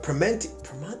 Permenti?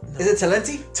 Is it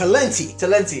Talenti? Talenti.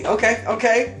 Talenti.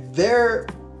 Okay. They're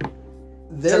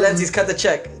Talenti's cut the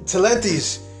check.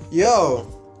 Talentis. Yo,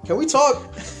 can we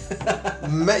talk?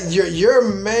 your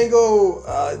mango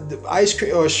ice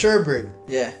cream or sherbet.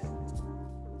 Yeah.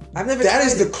 I've never. That tried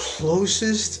is the it.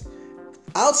 closest.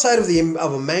 Outside of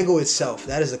a mango itself,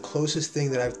 that is the closest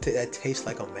thing that that tastes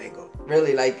like a mango.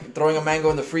 Really, like throwing a mango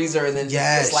in the freezer and then just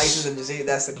Yes. the slices and just eat.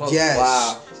 That's the closest. Yes.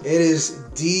 Wow. It is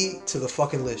D to the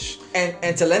fucking lish. And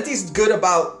Talenti's good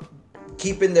about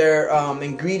keeping their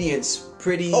ingredients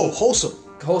pretty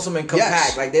wholesome and compact.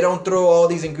 Yes. Like they don't throw all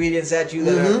these ingredients at you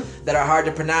that are hard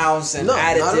to pronounce and No, not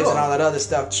at additives all. and all that other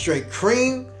stuff. Straight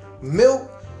cream, milk,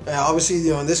 obviously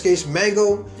in this case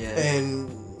mango, and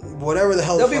whatever the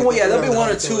hell. There'll be one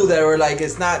or two that are are like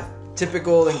it's not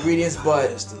typical ingredients,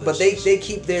 but they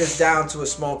keep theirs down to a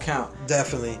small count.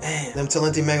 definitely Man. them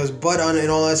Talenti mangoes. But in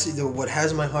all honesty, what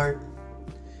has my heart?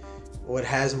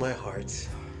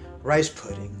 Rice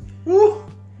pudding. Woo.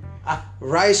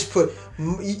 rice pudding.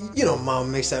 You know,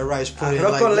 mom makes that rice pudding.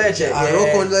 Arroz con leche.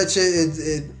 Arroz con leche.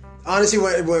 It honestly,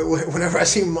 whenever I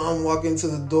see mom walking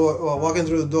through the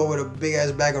door with a big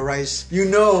ass bag of rice, you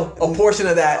know, a portion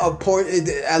of that,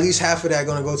 at least half of that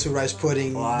gonna go to rice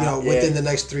pudding. Wow, you know, within the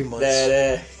next 3 months.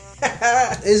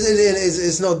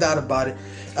 It's no doubt about it.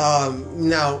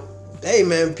 Now, hey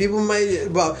man, people might.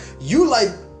 Well, you like.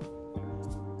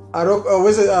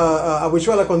 Was it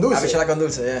habichuela con dulce? Habichuela con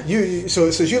dulce, yeah. So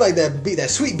you like that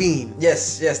sweet bean?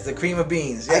 Yes, the cream of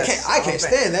beans. Yes. I can't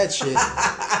stand that shit.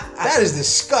 That is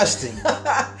disgusting.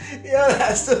 Yeah,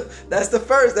 that's the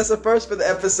first. That's the first for the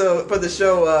episode for the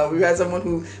show. We had someone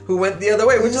who went the other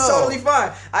way, which is totally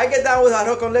fine. I get down with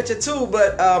arroz con leche too,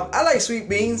 but I like sweet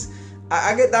beans.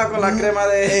 I get down con la crema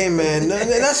de. Hey man,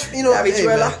 that's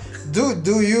habichuela.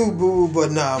 Do you, boo?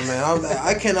 But nah, man,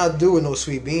 I cannot do with no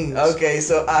sweet beans. Okay,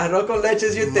 so arroz con leche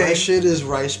is your thing. My shit is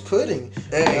rice pudding,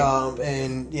 hey.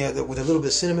 And with a little bit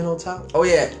of cinnamon on top. Oh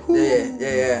yeah.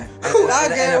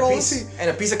 And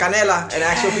a piece of canela, an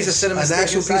actual piece of cinnamon. An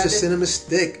actual piece of cinnamon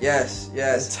stick. Yes.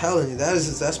 I'm telling you,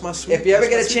 that's my sweet. If you ever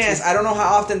get a chance, I don't know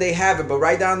how often they have it, but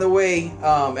right down the way,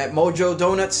 at Mojo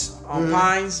Donuts on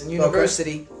Pines and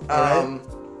University. Okay.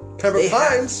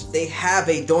 They have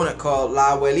a donut called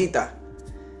La Abuelita,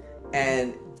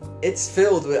 and it's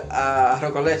filled with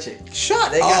arroz con leche.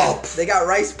 Shut up! They got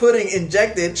rice pudding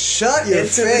injected. Shut your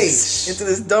face into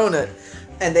this donut,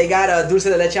 and they got a dulce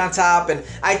de leche on top. And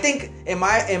I think, in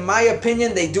my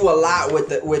opinion, they do a lot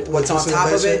with what's on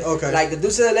top of it. Okay. Like the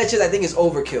dulce de leche, I think is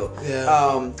overkill.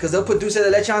 Yeah. Because they'll put dulce de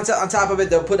leche on top of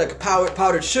it. They'll put like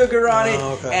powdered sugar on it,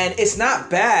 and it's not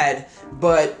bad.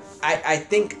 But I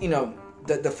think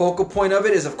the focal point of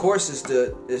it is, of course,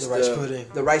 the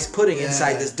rice pudding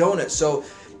inside this donut. So,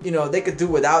 they could do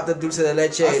without the dulce de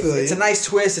leche. It's a nice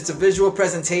twist. It's a visual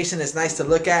presentation. It's nice to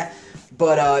look at.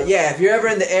 But if you're ever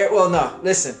in the air, well, no,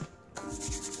 listen.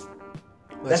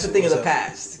 That's a thing of the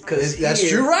past. That's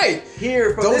true, right?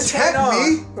 Here, from this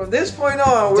point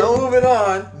on, we're moving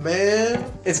on. Man.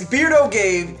 It's Beardo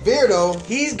Gabe.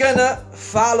 He's gonna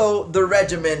follow the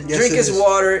regimen. Yes, drink his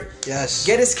water. Yes.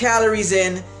 Get his calories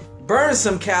in. Burn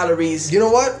some calories. You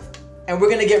know what? And we're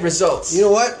gonna get results. You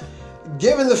know what?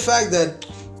 Given the fact that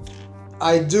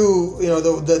I do,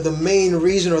 the main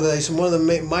reason, or one of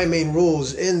my main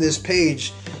rules in this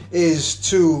page is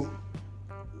to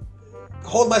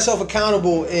hold myself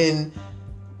accountable in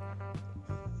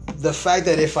the fact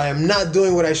that if I am not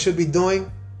doing what I should be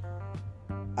doing,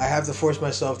 I have to force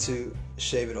myself to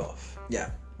shave it off. Yeah.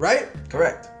 Right?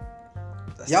 Correct.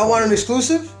 Y'all want an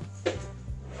exclusive?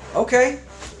 Okay.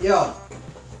 Yo,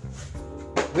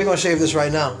 we're gonna shave this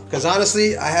right now, because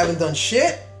honestly, I haven't done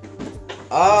shit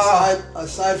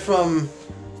aside from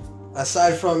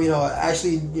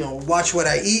actually watch what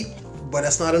I eat, but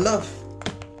that's not enough.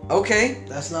 Okay,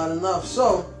 that's not enough.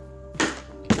 So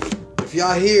if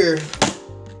y'all hear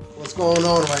what's going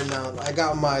on right now, I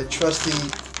got my trusty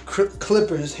hair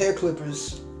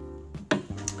clippers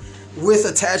with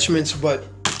attachments, but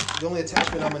the only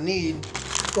attachment I'm gonna need.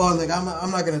 Well, like I'm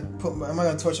not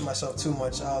gonna torture myself too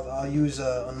much. I'll use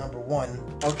a number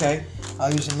 1. Okay. I'll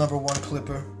use a number 1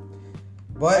 clipper.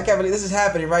 But I can't believe this is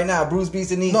happening right now. Bruce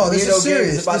Beats and No, this is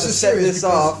serious. Is about to set this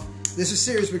off. This is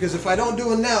serious because if I don't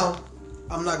do it now,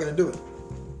 I'm not gonna do it.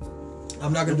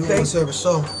 I'm not gonna do it on service.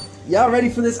 So y'all ready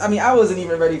for this? I mean, I wasn't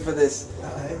even ready for this.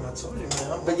 I told you,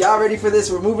 man. But y'all ready for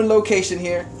this? We're moving location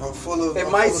here. I'm full of. It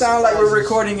might sound like we're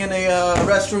recording in a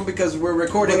restroom because we're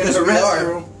recording in a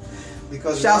restroom.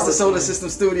 Because shouts to Solar System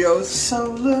Studios.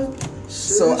 Solar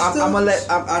So I'm gonna let.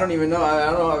 I don't even know. I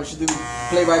don't know how we should do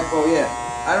play by. Oh yeah.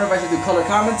 I don't know if I should do color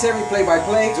commentary, play by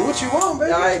play. Do what you want,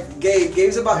 baby. All right,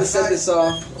 Gabe's about to set this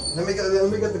off. Let me get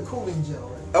the cooling gel.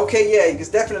 Right? Okay, yeah, because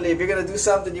definitely if you're gonna do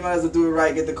something, you might as well do it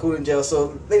right. Get the cooling gel.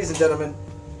 So, ladies and gentlemen,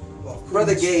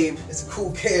 Brother Gabe. It's a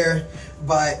Cool Care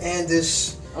by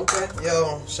Andis. Okay.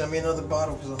 Yo, send me another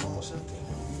bottle because I'm almost empty.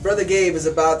 Brother Gabe is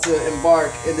about to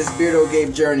embark in this Beardo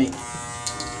Gabe journey.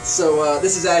 So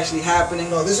this is actually happening.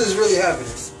 No, this is really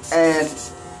happening. And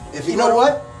if you know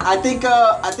what, I think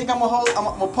I'm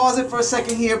gonna pause it for a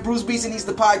second here. Bruce Beats needs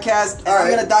the podcast, and I'm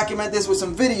gonna document this with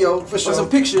some video or some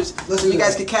pictures, so you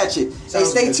guys can catch it. Hey,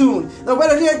 stay tuned. No,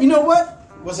 wait here. You know what?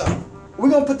 What's up?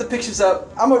 We're gonna put the pictures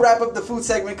up. I'm gonna wrap up the food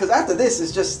segment because after this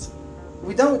is just.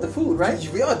 We done with the food, right?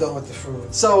 We are done with the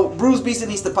food. So Bruce Beats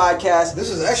needs the podcast. This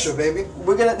is extra, baby.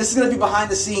 This is gonna be behind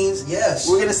the scenes. Yes.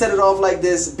 We're gonna set it off like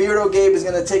this. Beardo Gabe is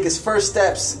gonna take his first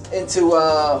steps into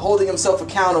holding himself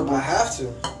accountable. I have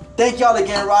to. Thank y'all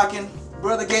again, rocking.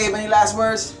 Brother Gabe, any last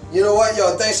words? You know what,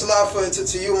 yo? Thanks a lot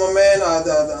to you, my man.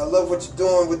 I love what you're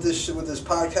doing with this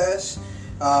podcast.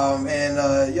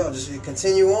 Just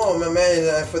continue on, my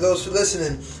man. And for those who are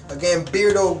listening, again,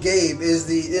 Beardo Gabe is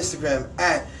the Instagram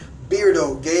at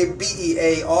Beardo Gabe,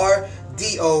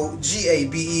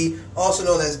 BearDoGabe, also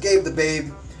known as Gabe the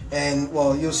Babe. And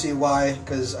well, you'll see why,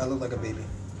 because I look like a baby.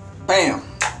 Bam.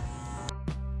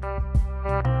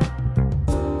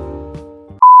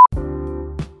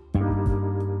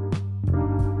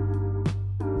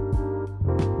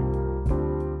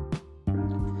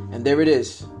 And there it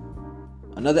is.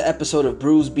 Another episode of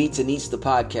Brews, Beats, and Eats, the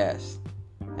podcast.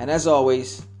 And as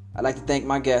always, I'd like to thank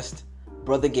my guest,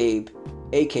 Brother Gabe,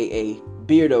 aka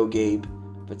Beardo Gabe,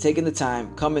 for taking the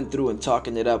time, coming through, and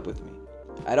talking it up with me.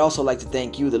 I'd also like to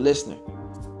thank you, the listener,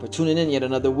 for tuning in yet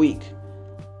another week.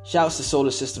 Shouts to Solar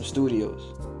System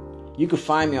Studios. You can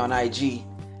find me on IG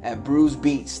at Brews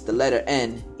Beats, the letter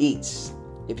N, Eats.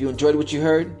 If you enjoyed what you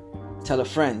heard, tell a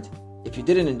friend. If you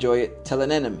didn't enjoy it, tell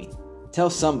an enemy.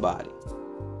 Tell somebody.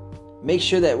 Make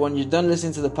sure that when you're done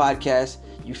listening to the podcast,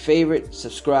 you favorite,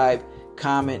 subscribe,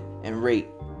 comment, and rate.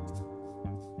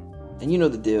 And you know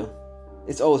the deal.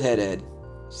 It's Old Head Ed,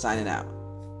 signing out.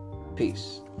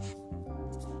 Peace.